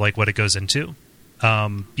because of like what it goes into.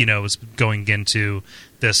 It's going into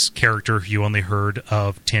this character who you only heard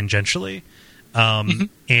of tangentially,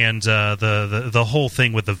 and the whole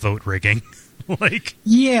thing with the vote rigging, like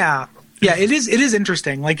yeah, it is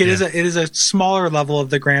interesting. Like it is a smaller level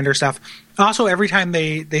of the grander stuff. Also, every time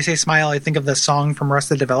they say Smile, I think of the song from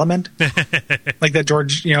Arrested Development, like that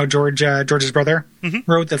George's brother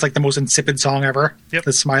wrote. That's like the most insipid song ever. Yep.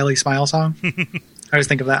 The Smiley Smile song. I just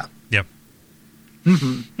think of that. Yep.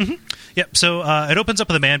 Yep. So it opens up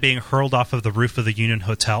with a man being hurled off of the roof of the Union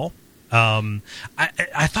Hotel.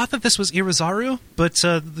 I thought that this was Irizaru, but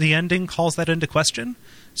the ending calls that into question.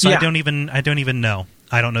 So I don't even know.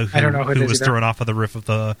 I don't know who was thrown off of the roof of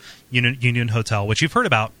the Union Hotel, which you've heard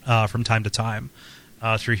about from time to time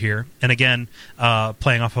through here. And again,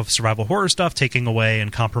 playing off of survival horror stuff, taking away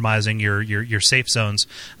and compromising your safe zones.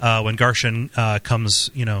 When Garshin comes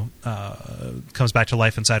back to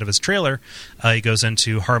life inside of his trailer, he goes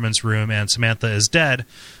into Harmon's room, and Samantha is dead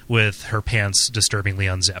with her pants disturbingly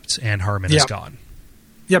unzipped, and Harmon is gone.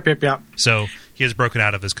 Yep. So he is broken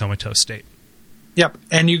out of his comatose state. Yep,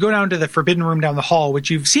 and you go down to the forbidden room down the hall, which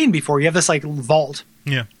you've seen before. You have this like vault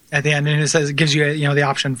at the end, and it gives you the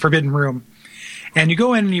option forbidden room, and you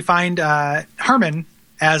go in and you find Harmon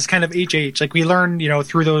as kind of HH. Like we learn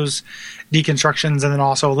through those deconstructions, and then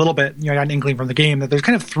also a little bit I got an inkling from the game that there's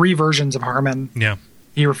kind of three versions of Harmon. Yeah,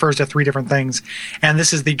 he refers to three different things, and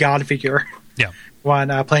this is the God figure. Yeah, one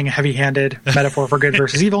playing a heavy-handed metaphor for good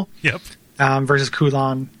versus evil. Yep, versus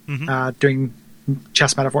Kulan doing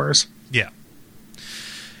chess metaphors. Yeah.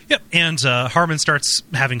 Yep, and Harmon starts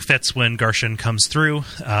having fits when Garshin comes through.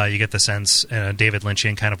 You get the sense, David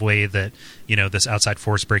Lynchian kind of way that this outside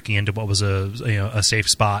force breaking into what was a safe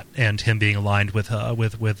spot, and him being aligned with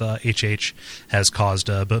HH has caused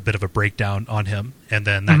a bit of a breakdown on him, and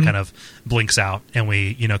then that kind of blinks out, and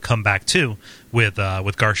we come back to with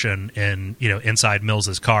Garshin in inside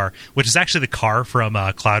Mills's car, which is actually the car from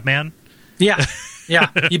Cloudman. Yeah,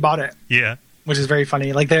 he bought it. Yeah, which is very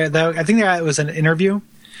funny. Like I think it was an interview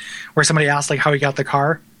where somebody asked like how he got the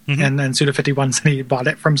car, and then Suda51 said he bought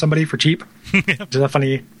it from somebody for cheap, which is a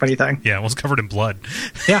funny thing. Yeah, it was covered in blood.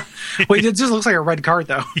 Yeah. Well, it just looks like a red card,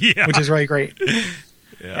 though, which is really great.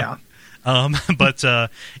 Yeah. But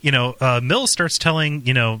Mills starts telling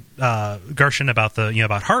Garshin about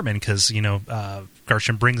about Harmon, because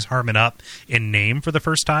Garshin brings Harmon up in name for the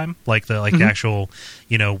first time, like the actual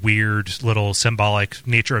weird little symbolic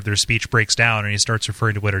nature of their speech breaks down, and he starts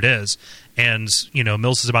referring to what it is, and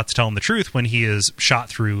Mills is about to tell him the truth when he is shot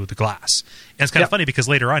through the glass. And it's kind of funny because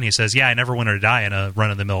later on he says, I never wanted to die in a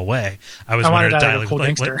run-of-the-mill way. I wanted to die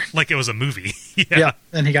like it was a movie. Yeah,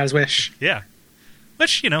 and he got his wish. Yeah.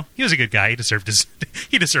 Which, he was a good guy. He deserved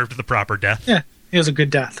the proper death. Yeah, it was a good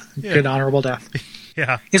death. Good, honorable death.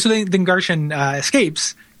 Yeah. So then Garshin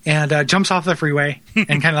escapes and jumps off the freeway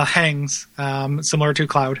and kind of hangs, similar to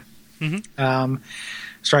Cloud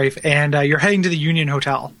Strife. And you're heading to the Union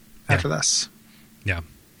Hotel after this. Yeah.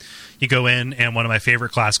 You go in, and one of my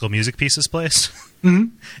favorite classical music pieces plays.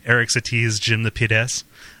 Eric Satie's Jim the Pides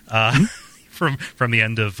from the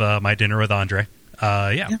end of My Dinner with Andre.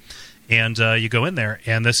 Yeah. And you go in there,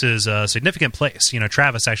 and this is a significant place.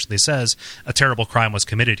 Travis actually says a terrible crime was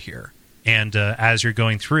committed here. And as you're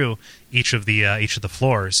going through each of the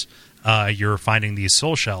floors, you're finding these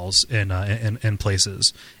soul shells in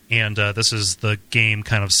places. And this is the game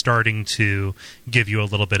kind of starting to give you a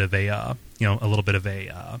little bit of a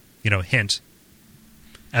hint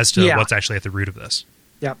as to what's actually at the root of this.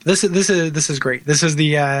 Yeah, this is great. This is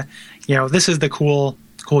the this is the cool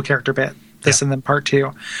character bit. And then part 2. So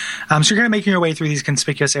you're kind of making your way through these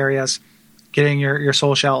conspicuous areas, getting your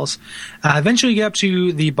soul shells. Eventually, you get up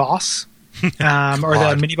to the boss, or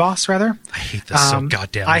the mini boss rather. I hate this so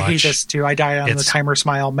goddamn much. I hate this too. I died on the timer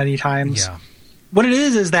smile many times. Yeah. What it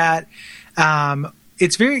is that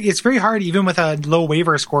it's very hard even with a low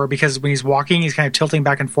waiver score, because when he's walking, he's kind of tilting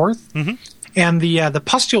back and forth. Mm-hmm. And the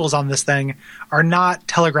pustules on this thing are not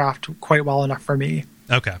telegraphed quite well enough for me.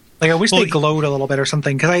 Okay. Like, I wish they glowed a little bit or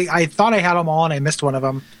something, because I thought I had them all and I missed one of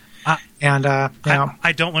them. I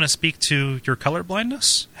don't want to speak to your color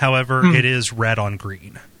blindness. However, it is red on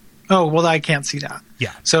green. Oh, well, I can't see that.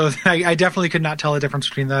 Yeah. So I definitely could not tell the difference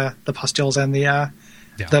between the pustules and the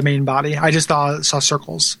main body. I just saw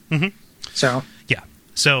circles. Mm-hmm. So yeah.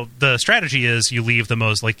 So the strategy is you leave the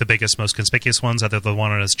biggest, most conspicuous ones, either the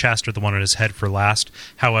one on his chest or the one on his head, for last.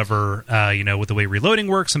 However, with the way reloading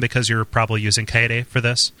works, and because you're probably using Kaede for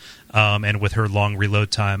this, and with her long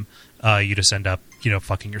reload time, you just end up,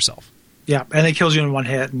 fucking yourself. Yeah, and it kills you in one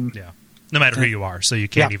hit. And, no matter who you are, so you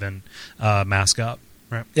can't even mask up.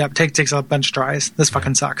 Right. Yeah, takes a bunch of tries. This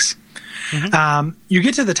fucking sucks. Mm-hmm. You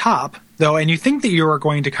get to the top, though, and you think that you are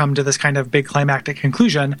going to come to this kind of big climactic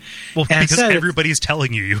conclusion. Well, because everybody's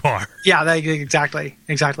telling you are. Yeah, exactly.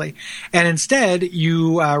 And instead,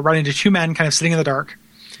 you run into 2 men kind of sitting in the dark,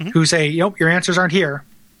 who say, your answers aren't here.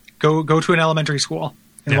 Go to an elementary school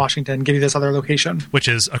in Washington, give you this other location. Which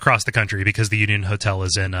is across the country, because the Union Hotel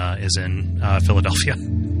is in Philadelphia.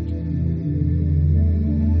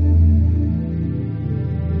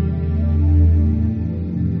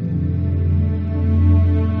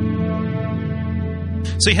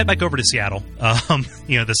 So you head back over to Seattle,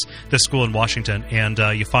 this school in Washington, and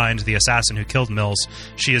you find the assassin who killed Mills.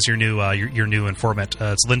 She is your new informant.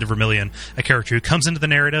 It's Linda Vermillion, a character who comes into the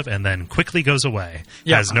narrative and then quickly goes away.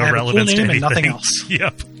 Has no relevance to anything. And nothing else.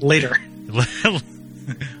 Yep. Later.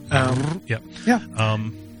 Yep.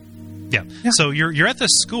 Yeah. So you're at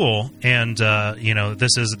this school, and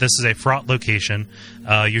this is a fraught location.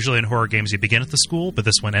 Usually in horror games, you begin at the school, but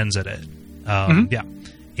this one ends at it. Yeah.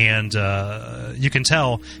 And you can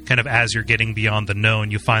tell, kind of as you're getting beyond the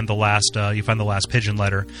known, you find the last pigeon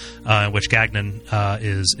letter, in which Gagnon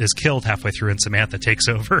is killed halfway through, and Samantha takes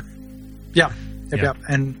over. Yeah. Yep.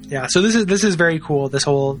 And so this is very cool. This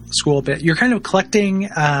whole school bit, you're kind of collecting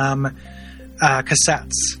cassettes.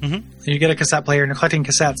 Mm-hmm. You get a cassette player and you're collecting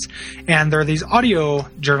cassettes, and there are these audio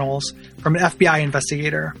journals from an FBI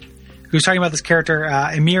investigator who's talking about this character,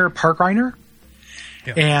 Emir Parkreiner.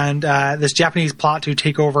 Yeah. And this Japanese plot to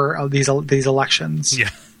take over these elections. Yeah.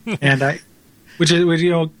 And which is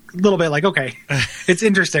a little bit like, okay, it's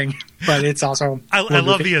interesting, but it's also I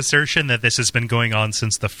love the assertion that this has been going on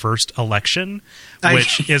since the first election,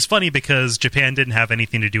 which is funny because Japan didn't have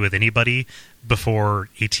anything to do with anybody before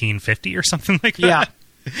 1850 or something like that.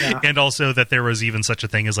 Yeah. And also that there was even such a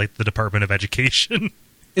thing as like the Department of Education.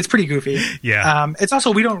 It's pretty goofy. Yeah. It's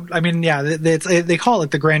also, they call it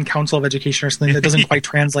like the Grand Council of Education or something that doesn't quite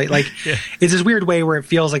translate. Like, it's this weird way where it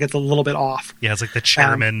feels like it's a little bit off. Yeah, it's like the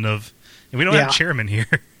chairman of... And we don't have chairman here.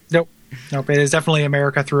 Nope. It is definitely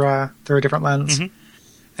America through a different lens.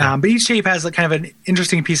 Mm-hmm. But each tape has like kind of an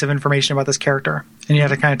interesting piece of information about this character, and you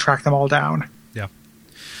have to kind of track them all down. Yeah.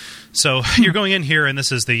 So you're going in here, and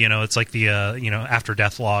this is the, it's like the, after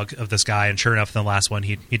death log of this guy, and sure enough, in the last one,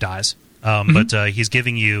 he dies. But he's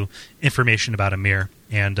giving you information about Amir,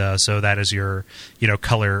 and so that is your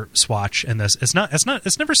color swatch. And this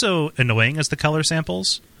it's never so annoying as the color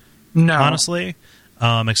samples. No, honestly,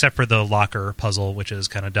 except for the locker puzzle, which is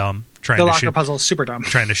kind of dumb. The locker puzzle is super dumb.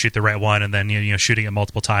 Trying to shoot the right one, and then shooting it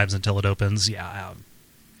multiple times until it opens. Yeah,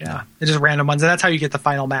 it's just random ones, and that's how you get the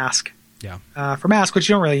final mask. Yeah, for mask, which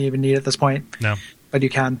you don't really even need at this point. No, but you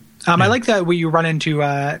can. I like that when you run into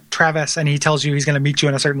Travis and he tells you he's going to meet you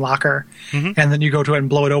in a certain locker, and then you go to it and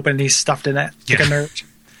blow it open and he's stuffed in it like a nerd.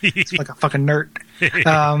 It's like a fucking nerd.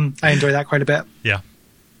 I enjoy that quite a bit. Yeah.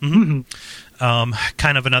 Mm-hmm.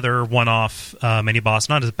 Kind of another one-off mini boss,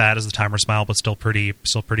 not as bad as the Timer Smile, but still pretty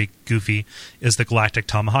goofy, is the Galactic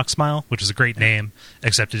Tomahawk Smile, which is a great name,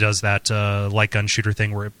 except it does that light gun shooter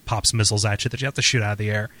thing where it pops missiles at you that you have to shoot out of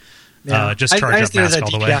the air. Yeah. Just charge up mask all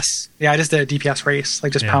the way. Yeah, I just did a DPS race,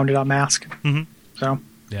 like just pounded on mask. Mm-hmm. So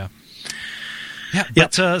yeah. Yeah,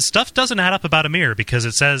 but stuff doesn't add up about Amir because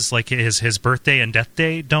it says like his birthday and death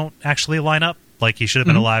day don't actually line up. Like he should have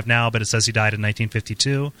been alive now, but it says he died in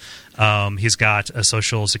 1952. He's got a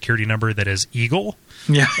social security number that is Eagle.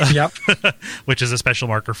 Yeah, yep. Which is a special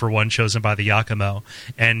marker for one chosen by the Yakimo.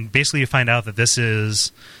 And basically you find out that this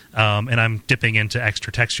is, and I'm dipping into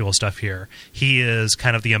extra textual stuff here, he is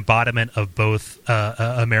kind of the embodiment of both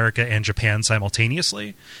America and Japan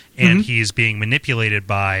simultaneously. And he's being manipulated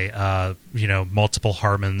by, multiple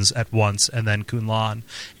Harmons at once, and then Kunlan,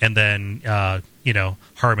 and then,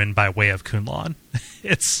 Harmon by way of Kunlan.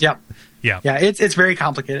 It's it's very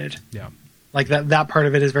complicated. Yeah. Like that part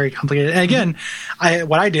of it is very complicated. And again,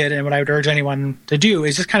 what I did and what I would urge anyone to do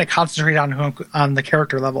is just kind of concentrate on the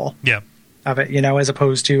character level of it, as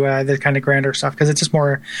opposed to the kind of grander stuff. Because it's just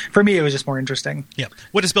more, for me, it was just more interesting. Yeah.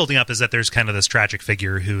 What is building up is that there's kind of this tragic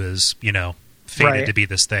figure who is, fated to be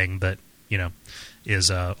this thing, but,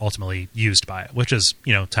 is ultimately used by it, which is,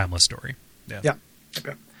 timeless story. Yeah.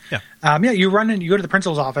 Okay. Yeah. You go to the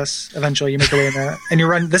principal's office. Eventually, you make your way in there, and you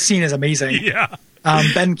run. This scene is amazing. Yeah.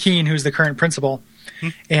 Ben Keene, who's the current principal,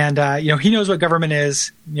 and he knows what government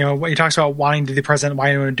is. What he talks about wanting to be the president,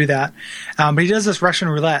 why he want to do that. But he does this Russian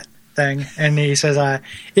roulette thing, and he says,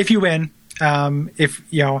 if you win,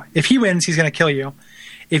 if he wins, he's going to kill you.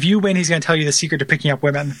 If you win, he's going to tell you the secret to picking up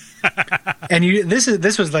women. And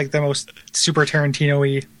this was like the most super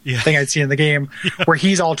Tarantino-y thing I'd seen in the game, where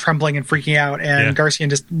he's all trembling and freaking out, and Garcian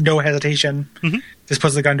just no hesitation just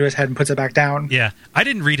puts the gun to his head and puts it back down. Yeah, I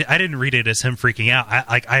didn't read it as him freaking out.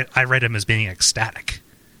 I read him as being ecstatic.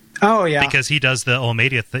 Oh yeah, because he does the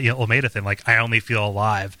Olmeda thing. Like, I only feel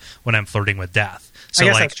alive when I'm flirting with death. So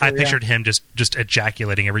I pictured him just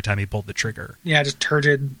ejaculating every time he pulled the trigger. Yeah, just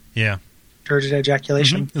turgid. Yeah. Turgid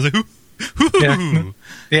ejaculation.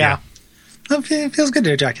 Yeah. It feels good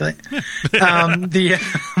to ejaculate. This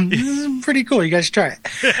is pretty cool. You guys should try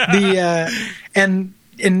it.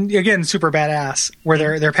 And again, super badass,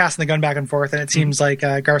 where they're passing the gun back and forth, and it seems like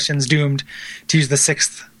Garcian's doomed to use the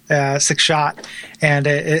sixth shot, and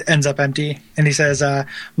it ends up empty. And he says,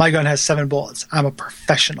 "My gun has 7 bullets. I'm a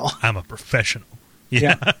professional."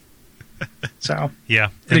 Yeah. So yeah,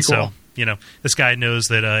 pretty and cool. So, this guy knows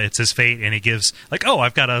that it's his fate, and he gives like, "Oh,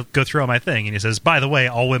 I've got to go through on my thing," and he says, "By the way,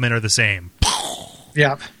 all women are the same."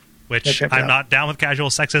 Yep. Which I'm not down with casual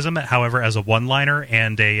sexism. However, as a one-liner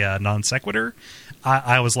and a non sequitur,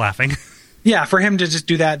 I was laughing. Yeah, for him to just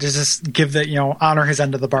do that, to just give the honor his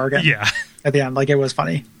end of the bargain. Yeah. At the end, like, it was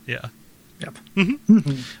funny. Yeah. Yep.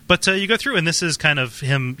 But you go through, and this is kind of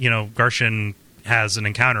him. Garcian has an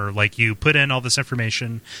encounter. Like, you put in all this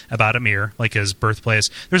information about Amir, like his birthplace.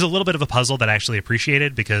 There's a little bit of a puzzle that I actually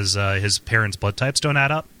appreciated, because his parents' blood types don't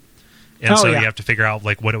add up. And you have to figure out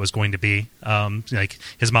like what it was going to be. Like,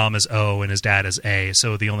 his mom is O and his dad is A,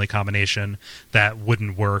 so the only combination that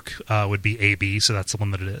wouldn't work would be AB. So that's the one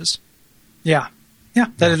that it is. Yeah.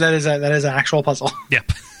 That is an actual puzzle.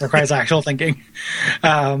 Yep. Requires actual thinking.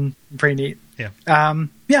 Pretty neat. Yeah.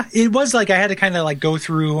 It was like I had to kind of like go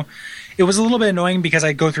through. It was a little bit annoying because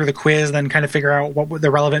I go through the quiz and then kind of figure out what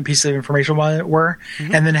the relevant pieces of information were,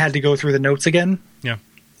 and then had to go through the notes again. Yeah.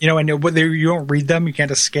 And you don't read them. You can't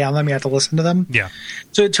just scan them. You have to listen to them. Yeah.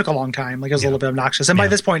 So it took a long time. Like, it was a little bit obnoxious. And by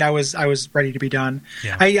this point, I was ready to be done.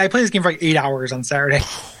 Yeah. I played this game for like 8 hours on Saturday.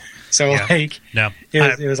 So it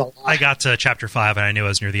was a lot. I got to chapter 5 and I knew I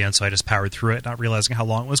was near the end, so I just powered through it, not realizing how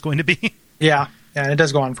long it was going to be. Yeah. And it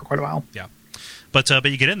does go on for quite a while. Yeah. But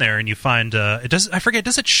you get in there and you find does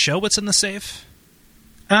it show what's in the safe?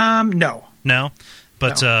 No. No.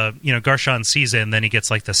 But, Garcian sees it, and then he gets,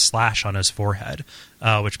 like, this slash on his forehead,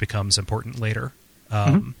 which becomes important later.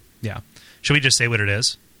 Yeah. Should we just say what it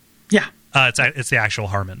is? Yeah. It's the actual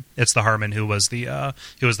Harmon. It's the Harmon who was the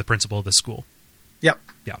principal of the school. Yep.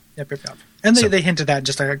 Yeah. Yep. And they hinted that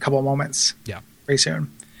just a couple of moments. Yeah. Very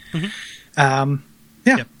soon.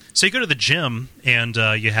 Yeah. So you go to the gym, and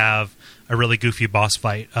you have a really goofy boss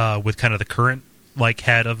fight with kind of the current, like,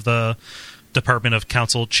 head of the Department of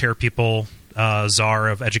Council Chair People, Czar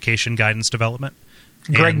of Education Guidance Development,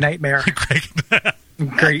 Greg Nightmare.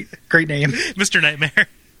 great name, Mr. Nightmare.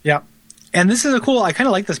 Yeah, and this is I kind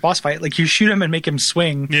of like this boss fight. Like, you shoot him and make him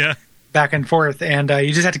swing, back and forth, and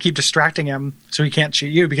you just have to keep distracting him so he can't shoot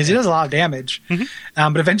you, because he does a lot of damage.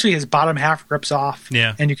 But eventually his bottom half rips off,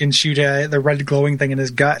 and you can shoot the red glowing thing in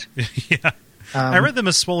his gut. I read them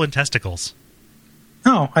as swollen testicles.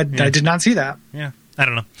 Oh, I did not see that. Yeah. I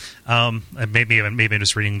don't know. Maybe I'm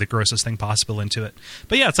just reading the grossest thing possible into it.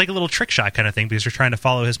 But yeah, it's like a little trick shot kind of thing, because you're trying to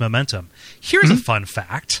follow his momentum. Here's a fun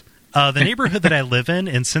fact. The neighborhood that I live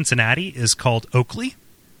in Cincinnati is called Oakley.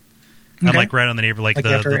 I'm like right on the neighbor, like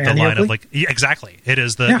the line of like exactly. It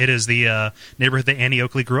is the neighborhood that Annie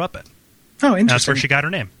Oakley grew up in. Oh, interesting. That's where she got her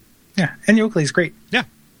name. Yeah, Annie Oakley is great. Yeah.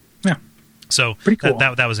 So pretty cool.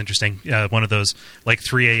 that was interesting. One of those like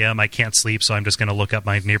 3 a.m. I can't sleep, so I'm just going to look up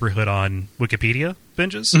my neighborhood on Wikipedia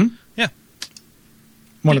binges. Mm-hmm. Yeah.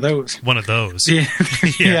 One of those.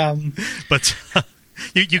 Yeah. But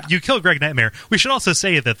you kill Greg Nightmare. We should also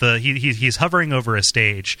say that he's hovering over a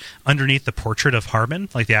stage underneath the portrait of Harmon,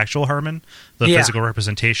 like the actual Harmon, the physical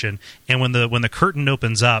representation. And when the curtain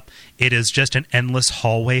opens up, it is just an endless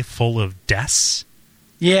hallway full of deaths.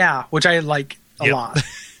 Yeah, which I like a lot.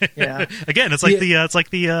 Yeah. Again, it's like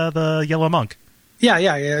the Yellow Monk.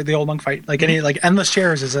 Yeah, the old monk fight. Like any endless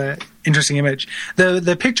chairs is a interesting image.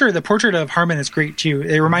 The portrait of Harmon is great too.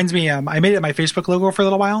 It reminds me. I made it my Facebook logo for a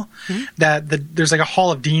little while. Mm-hmm. That there's like a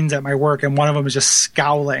hall of deans at my work, and one of them is just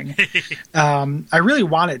scowling. I really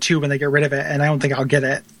want it too when they get rid of it, and I don't think I'll get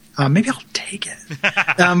it. Maybe I'll take it.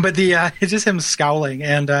 But it's just him scowling,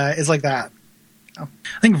 and it's like that. I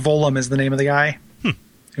think Volum is the name of the guy.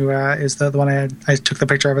 Who is the one I took the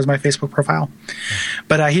picture of as my Facebook profile.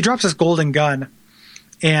 But he drops this golden gun,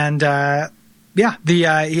 and and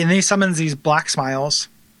he summons these black smiles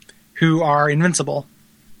who are invincible.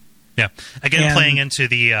 Yeah. Again, playing into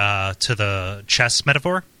the chess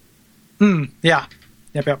metaphor. Yeah.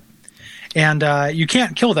 Yep. And you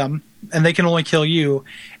can't kill them, and they can only kill you.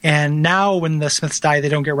 And now when the Smiths die, they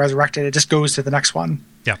don't get resurrected. It just goes to the next one.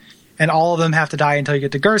 Yeah. And all of them have to die until you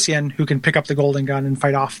get to Garcian, who can pick up the golden gun and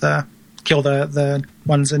kill the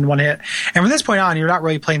ones in one hit. And from this point on, you're not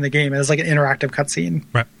really playing the game. It's like an interactive cutscene,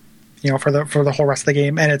 right? For the whole rest of the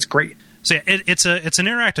game, and it's great. So yeah, it's an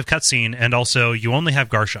interactive cutscene, and also you only have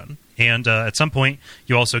Garcian. And at some point,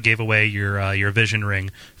 you also gave away your vision ring.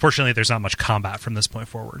 Fortunately, there's not much combat from this point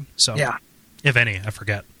forward. So yeah, if any, I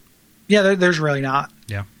forget. Yeah, there's really not.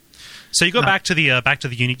 Yeah. So you go back to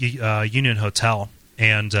the Union Hotel.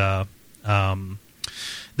 And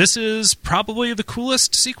this is probably the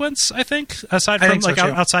coolest sequence, I think, outside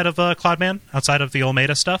of Cloudman, outside of the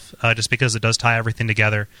Olmeda stuff, just because it does tie everything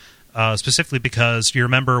together. Specifically because you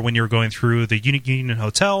remember when you were going through the Union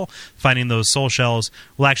Hotel, finding those soul shells.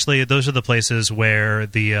 Well, actually, those are the places where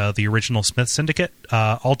the original Smith Syndicate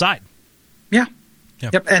all died. Yeah.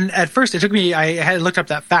 Yep. And at first, it took me. I had looked up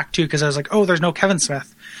that fact too because I was like, "Oh, there's no Kevin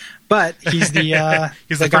Smith," but he's the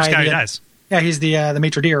he's the first guy who dies. Yeah, he's the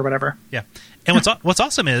maitre d' or whatever. Yeah, and what's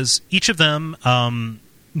awesome is each of them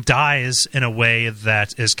dies in a way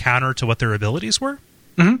that is counter to what their abilities were.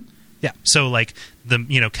 Mm-hmm. Yeah, so like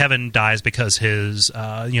Kevin dies because his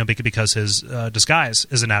disguise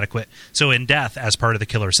is inadequate. So in death, as part of the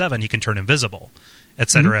Killer7, he can turn invisible,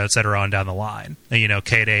 etc., on down the line. And,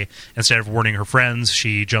 Kayde, instead of warning her friends,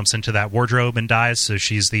 she jumps into that wardrobe and dies. So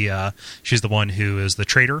she's the one who is the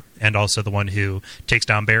traitor and also the one who takes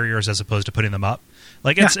down barriers as opposed to putting them up.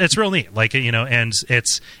 Like it's real neat. Like and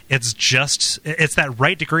it's that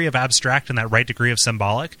right degree of abstract and that right degree of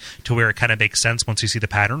symbolic to where it kind of makes sense once you see the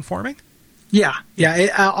pattern forming. Yeah,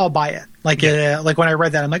 I'll buy it. Like when I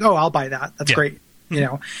read that, I'm like, oh, I'll buy that. That's great.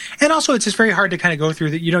 And also it's just very hard to kind of go through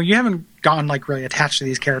that. You haven't gone like really attached to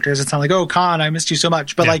these characters. It's not like, oh, Khan, I missed you so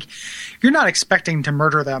much, but like you're not expecting to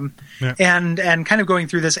murder them, and kind of going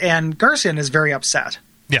through this. And Garcian is very upset.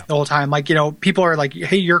 Yeah. The whole time. Like, people are like,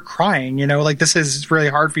 hey, you're crying, like this is really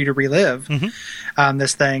hard for you to relive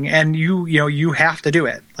this thing. And you have to do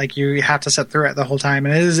it. Like you have to sit through it the whole time.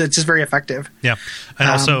 And it's just very effective. Yeah. And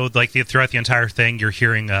also like throughout the entire thing, you're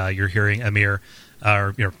hearing Amir,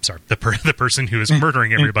 the person who is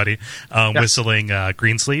murdering everybody, whistling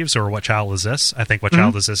Greensleeves or What Child Is This? I think What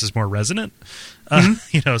Child Is This is more resonant,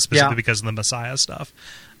 specifically because of the Messiah stuff.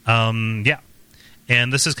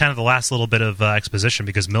 And this is kind of the last little bit of exposition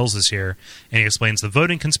because Mills is here, and he explains the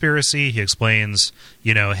voting conspiracy. He explains,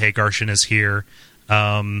 hey, Garcian is here.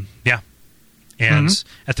 And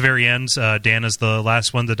at the very end, Dan is the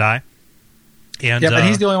last one to die. And but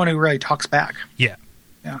he's the only one who really talks back. Yeah.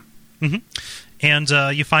 Yeah. Mm-hmm. And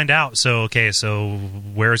you find out, so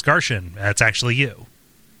where's Garcian? That's actually you.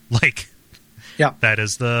 Like, that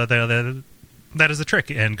is the trick.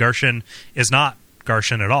 And Garcian is not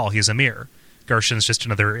Garcian at all. He's Amir. Garcian's just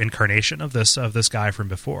another incarnation of this guy from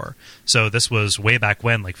before. So this was way back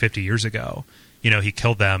when, like 50 years ago. He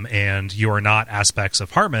killed them, and you are not aspects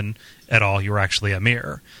of Harmon at all. You are actually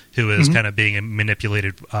Amir, who is kind of being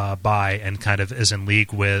manipulated by and kind of is in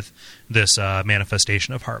league with this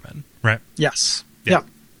manifestation of Harmon, right? Yes. Yeah.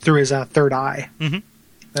 Through his third eye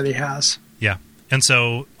that he has. Yeah. And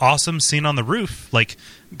so, awesome scene on the roof. Like,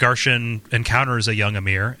 Garcian encounters a young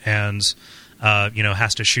Amir and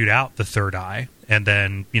has to shoot out the third eye, and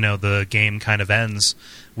then the game kind of ends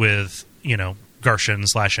with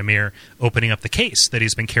Garshin / Amir opening up the case that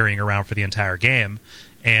he's been carrying around for the entire game,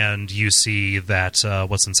 and you see that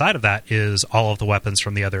what's inside of that is all of the weapons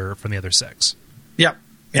from the other 6. Yep.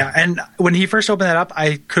 Yeah, and when he first opened that up,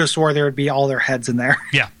 I could have swore there would be all their heads in there.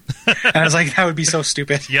 Yeah. And I was like, that would be so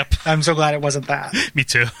stupid. Yep. I'm so glad it wasn't that. Me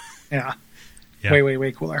too. Yeah.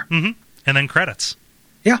 Way cooler. Mm-hmm. And then credits.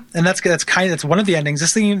 Yeah, and that's one of the endings.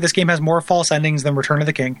 This game has more false endings than Return of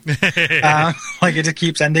the King. Like it just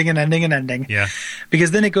keeps ending and ending and ending. Yeah.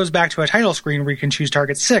 Because then it goes back to a title screen where you can choose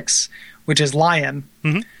target 6, which is Lion,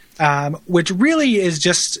 which really is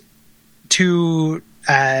just to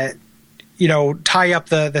tie up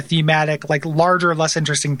the thematic, like larger, less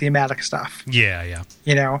interesting thematic stuff. Yeah.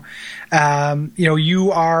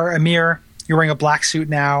 You are Amir. You're wearing a black suit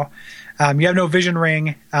now. You have no vision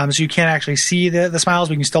ring, so you can't actually see the smiles,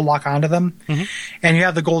 but you can still lock onto them. Mm-hmm. And you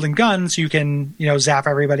have the golden gun, so you can zap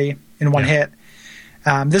everybody in one hit.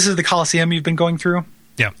 This is the Coliseum you've been going through.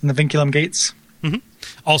 Yeah. And the Vinculum Gates. Mm-hmm.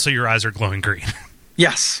 Also, your eyes are glowing green.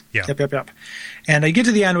 Yes. Yeah. Yep. And you get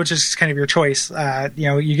to the end, which is kind of your choice.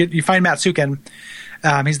 You find Matsuken.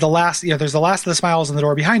 He's the last. There's the last of the smiles on the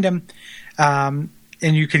door behind him, and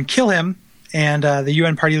you can kill him. And the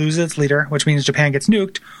UN party loses its leader, which means Japan gets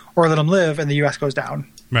nuked, or let him live, and the U.S. goes down.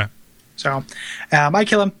 Right. So I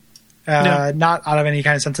kill him, not out of any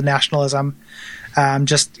kind of sense of nationalism.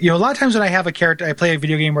 Just a lot of times when I have a character, I play a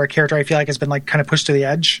video game where a character I feel like has been like kind of pushed to the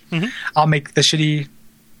edge. Mm-hmm. I'll make the shitty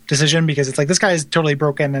decision because it's like this guy is totally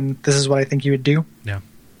broken, and this is what I think you would do. Yeah.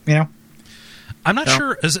 I'm not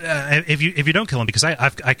sure if you don't kill him, because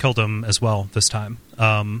I killed him as well this time.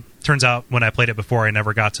 Turns out when I played it before, I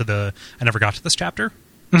never got to this chapter,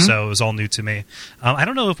 mm-hmm. So it was all new to me. I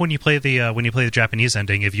don't know if when you play the Japanese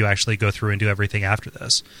ending, if you actually go through and do everything after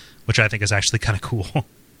this, which I think is actually kind of cool.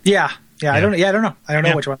 Yeah. I don't know. I don't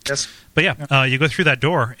know which one it is. But you go through that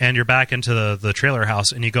door and you're back into the trailer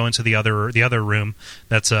house, and you go into the other room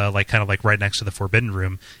that's kind of right next to the forbidden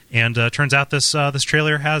room. And turns out this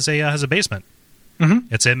trailer has a basement.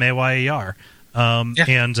 Mm-hmm. It's MAYER. And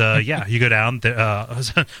you go down.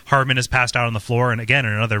 Hardman is passed out on the floor, and again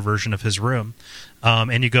in another version of his room.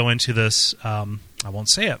 And you go into this. I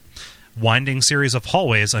won't say it. Winding series of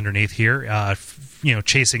hallways underneath here.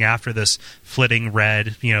 Chasing after this flitting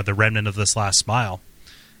red. The remnant of this last smile.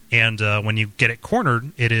 And when you get it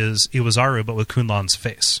cornered, it is Iwazaru, but with Kunlan's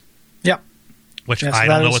face. Yep. Which I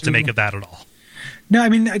don't know what to make of that at all. No, I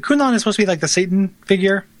mean Kunlan is supposed to be like the Satan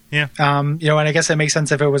figure. Yeah. And I guess it makes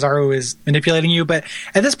sense if it was Aru is manipulating you. But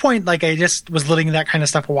at this point, I just was letting that kind of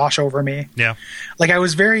stuff wash over me. Yeah. I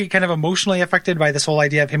was very kind of emotionally affected by this whole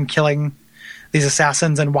idea of him killing these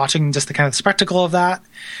assassins and watching just the kind of spectacle of that,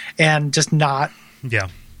 and just not. Yeah.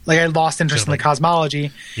 I lost interest in the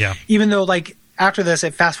cosmology. Yeah. Even though, after this,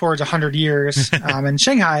 it fast forwards 100 years in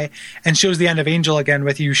Shanghai and shows the end of Angel again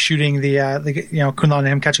with you shooting the Kunlun and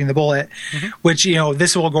him catching the bullet, mm-hmm. which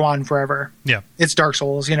this will go on forever. Yeah, it's Dark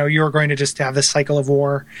Souls. You're going to just have this cycle of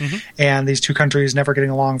war, mm-hmm. and these two countries never getting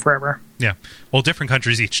along forever. Yeah, well, different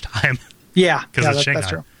countries each time. Yeah, because it's Shanghai.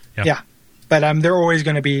 That's true. Yeah. But they're always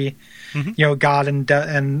going to be, mm-hmm. God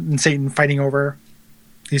and Satan fighting over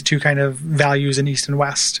these two kind of values in East and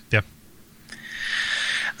West. Yeah.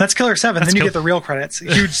 That's Killer7. Then you get the real credits.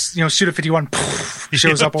 Huge, Suda51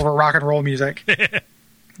 shows up over rock and roll music.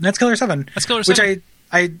 That's Killer7. That's Killer7. Which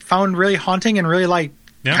I found really haunting and really liked,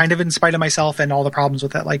 kind of in spite of myself and all the problems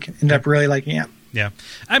with it. Ended up really liking it. Yeah.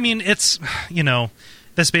 I mean, it's,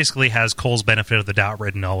 this basically has Cole's benefit of the doubt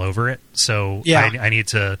written all over it. So I need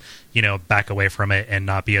to, back away from it and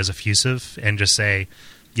not be as effusive and just say,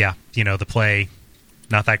 the play...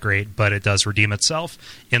 not that great, but it does redeem itself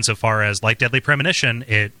insofar as, like Deadly Premonition,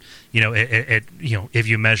 it if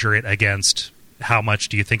you measure it against how much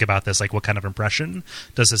do you think about this, what kind of impression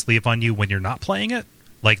does this leave on you when you're not playing it,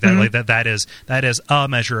 mm-hmm. that is a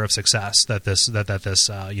measure of success that this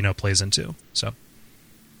plays into. So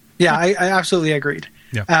I absolutely agreed.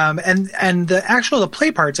 Yeah. And the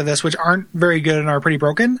play parts of this, which aren't very good and are pretty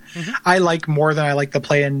broken, mm-hmm. I like more than I like the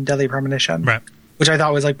play in Deadly Premonition. Right. Which I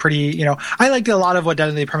thought was pretty, I liked a lot of what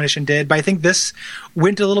Deadly Premonition did, but I think this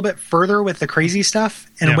went a little bit further with the crazy stuff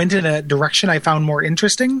and went in a direction I found more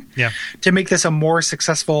interesting to make this a more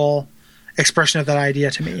successful expression of that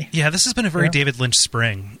idea to me. Yeah, this has been a very David Lynch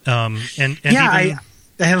spring. I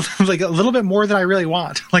a little bit more than I really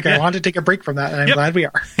want. I want to take a break from that, and I'm glad we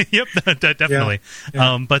are. Yep, definitely.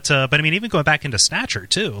 Yeah. But I mean, even going back into Snatcher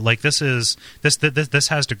too, this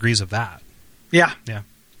has degrees of that. Yeah. Yeah.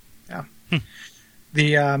 Yeah.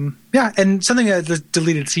 The and something that the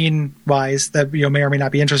deleted scene wise that may or may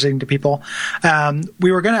not be interesting to people.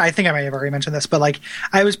 We were I think I might have already mentioned this, but like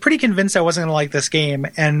I was pretty convinced I wasn't gonna like this game.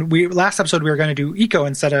 And last episode we were gonna do Eco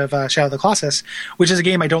instead of Shadow of the Colossus, which is a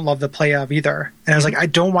game I don't love the play of either. And I was like, I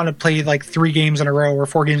don't want to play like 3 games in a row or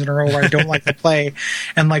 4 games in a row where I don't like the play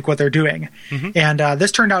and like what they're doing. And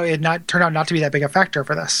this turned out not to be that big a factor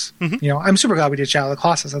for this. I'm super glad we did Shadow of the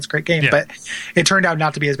Colossus. That's a great game, but it turned out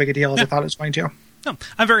not to be as big a deal as I thought it was going to. No,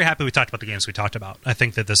 I'm very happy we talked about the games we talked about. I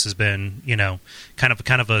think that this has been,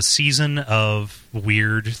 kind of a season of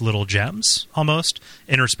weird little gems, almost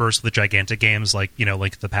interspersed with gigantic games like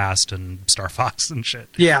Link to the Past and Star Fox and shit.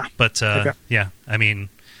 Yeah, but yeah, I mean,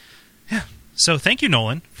 yeah. So thank you,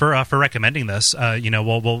 Nolan, for recommending this.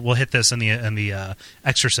 We'll hit this in the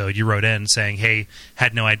extrasode. You wrote in saying, "Hey,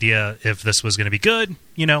 had no idea if this was going to be good.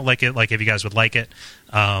 Like if you guys would like it."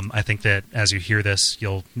 I think that as you hear this,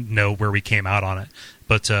 you'll know where we came out on it.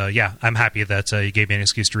 But yeah, I'm happy that you gave me an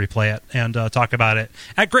excuse to replay it and talk about it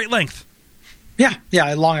at great length. Yeah,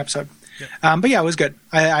 a long episode. But yeah, it was good.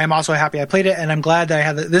 I am also happy I played it, and I'm glad that I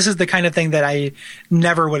had this is the kind of thing that I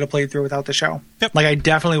never would have played through without the show. Yep. Like I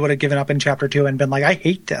definitely would have given up in chapter 2 and been like, I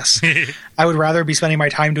hate this. I would rather be spending my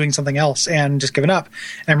time doing something else and just giving up.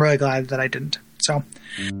 And I'm really glad that I didn't. So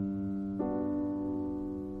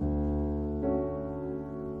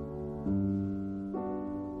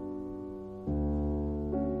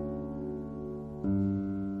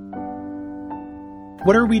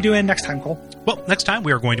what are we doing next time, Cole? Well, next time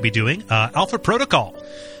we are going to be doing Alpha Protocol.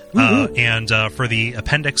 And for the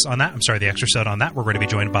appendix on that, the extrasode on that, we're going to be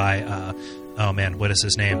joined by, oh man, what is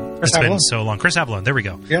his name? It's been so long. Chris Avalon. There we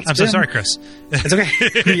go. Yep, I'm so sorry, Chris. It's okay.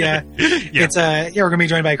 Yeah. It's we're going to be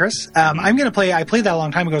joined by Chris. I'm going to play, I played that a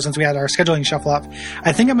long time ago since we had our scheduling shuffle up.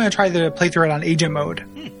 I think I'm going to try to play through it on agent mode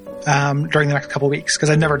during the next couple of weeks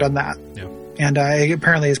because I've never done that. Yeah. And it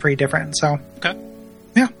apparently is pretty different. So, okay.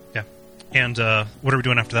 Yeah. Yeah. And what are we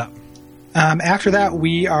doing after that? After that,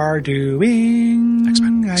 we are doing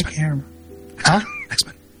X-Men. I can't remember. Huh?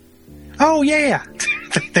 X-Men. Oh yeah.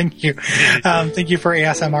 Thank you. Thank you for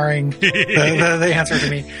ASMRing the answer to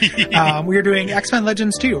me. We are doing X-Men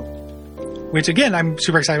Legends 2, which again I'm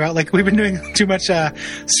super excited about. Like we've been doing too much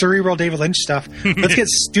cerebral David Lynch stuff. Let's get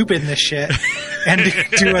stupid in this shit and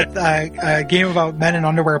do a game about men in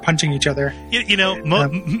underwear punching each other.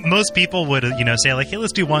 Most people would say like, hey,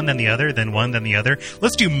 let's do one then the other, then one then the other.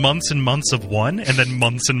 Let's do months and months of one and then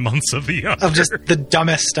months and months of the other. Of just the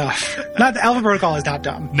dumbest stuff. Not Alpha Protocol is not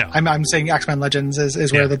dumb. No, I'm saying X-Men Legends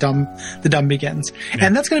is where the dumb begins,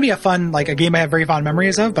 and that's going to be a fun a game I have very fond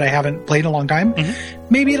memories of, but I haven't played in a long time.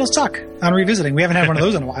 Maybe it'll suck on revisiting. We haven't had one of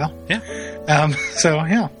those in a while. Yeah. So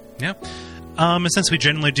yeah. Yeah. And since we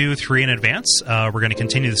generally do 3 in advance, we're going to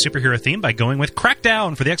continue the superhero theme by going with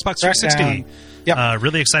Crackdown for the Xbox 360. Yep.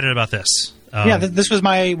 Really excited about this. This was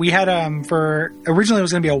we had originally it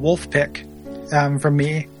was going to be a wolf pick from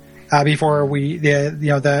me before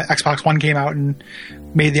the Xbox One came out and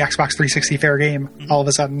made the Xbox 360 fair game all of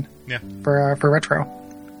a sudden. Yeah. For retro.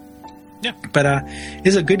 Yeah. But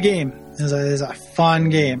it's a good game. It is a fun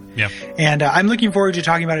game. Yeah. And I'm looking forward to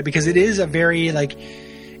talking about it because it is a very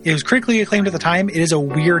it was critically acclaimed at the time. It is a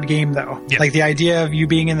weird game, though. Yeah. Like the idea of you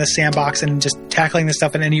being in the sandbox and just tackling this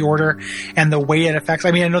stuff in any order and the way it affects.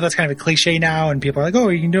 I mean, I know that's kind of a cliche now, and people are like, oh,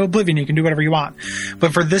 you can do Oblivion, you can do whatever you want.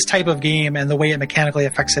 But for this type of game and the way it mechanically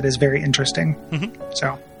affects it is very interesting.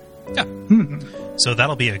 So, yeah. So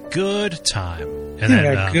that'll be a good time. And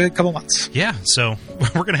then, a good couple months. Yeah. So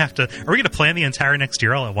we're going to have to. Are we going to plan the entire next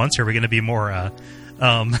year all at once, or are we going to be more?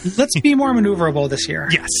 Let's be more maneuverable this year.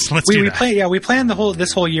 Yes, let's do that. We planned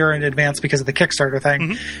this whole year in advance because of the Kickstarter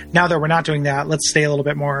thing. Now that we're not doing that, let's stay a little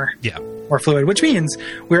bit more fluid, which means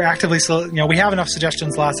we're actively still, we have enough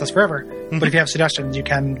suggestions to last us forever. But if you have suggestions, you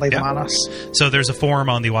can lay them on us. So there's a forum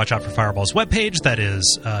on the Watch Out for Fireballs webpage that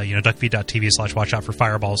is, duckfeed.tv/Watch Out for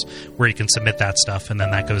Fireballs, where you can submit that stuff, and then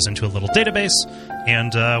that goes into a little database,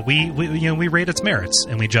 and we rate its merits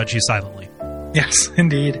and we judge you silently. Yes,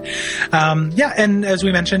 indeed. And as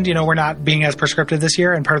we mentioned, we're not being as prescriptive this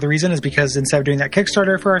year, and part of the reason is because instead of doing that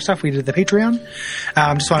Kickstarter for our stuff, we did the Patreon.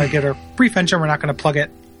 Just want to give a brief mention. We're not going to plug it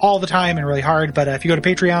all the time and really hard, but if you go to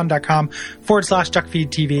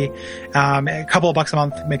patreon.com/duckfeedtv, a couple of bucks a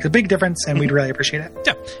month makes a big difference, and we'd really appreciate it.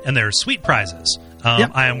 Yeah, and there's sweet prizes.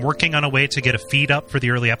 I am working on a way to get a feed up for the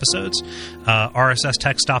early episodes. RSS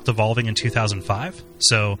tech stopped evolving in 2005,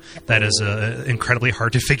 so that is incredibly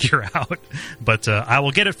hard to figure out. But I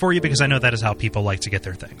will get it for you because I know that is how people like to get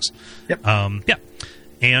their things. Yep.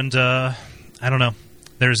 And I don't know.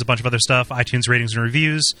 There's a bunch of other stuff: iTunes ratings and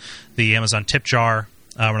reviews, the Amazon tip jar.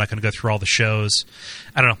 We're not going to go through all the shows.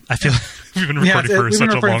 I don't know. I feel we've been recording for we've such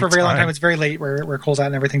been recording a for a very long time. time. It's very late where Cole's at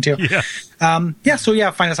and everything too. Yeah.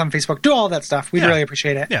 So find us on Facebook. Do all that stuff. We'd really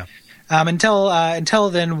appreciate it. Yeah. Until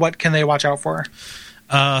then, what can they watch out for?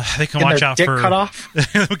 They can watch out dick for cut off.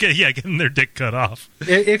 Okay, yeah, getting their dick cut off.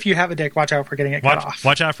 If you have a dick, watch out for getting it cut off.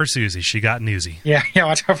 Watch out for Susie. She got newsy. Yeah,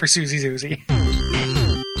 watch out for Susie.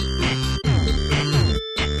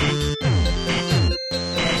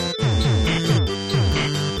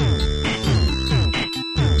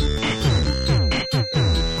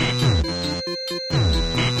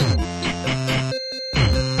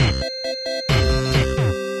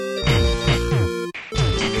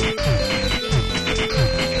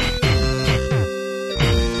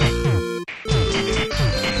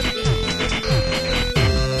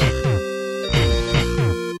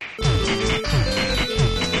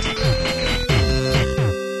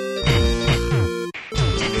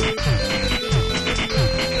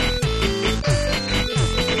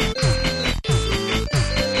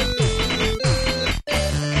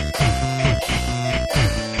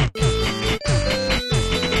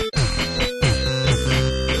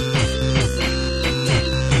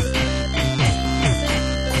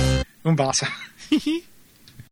 Umbasa.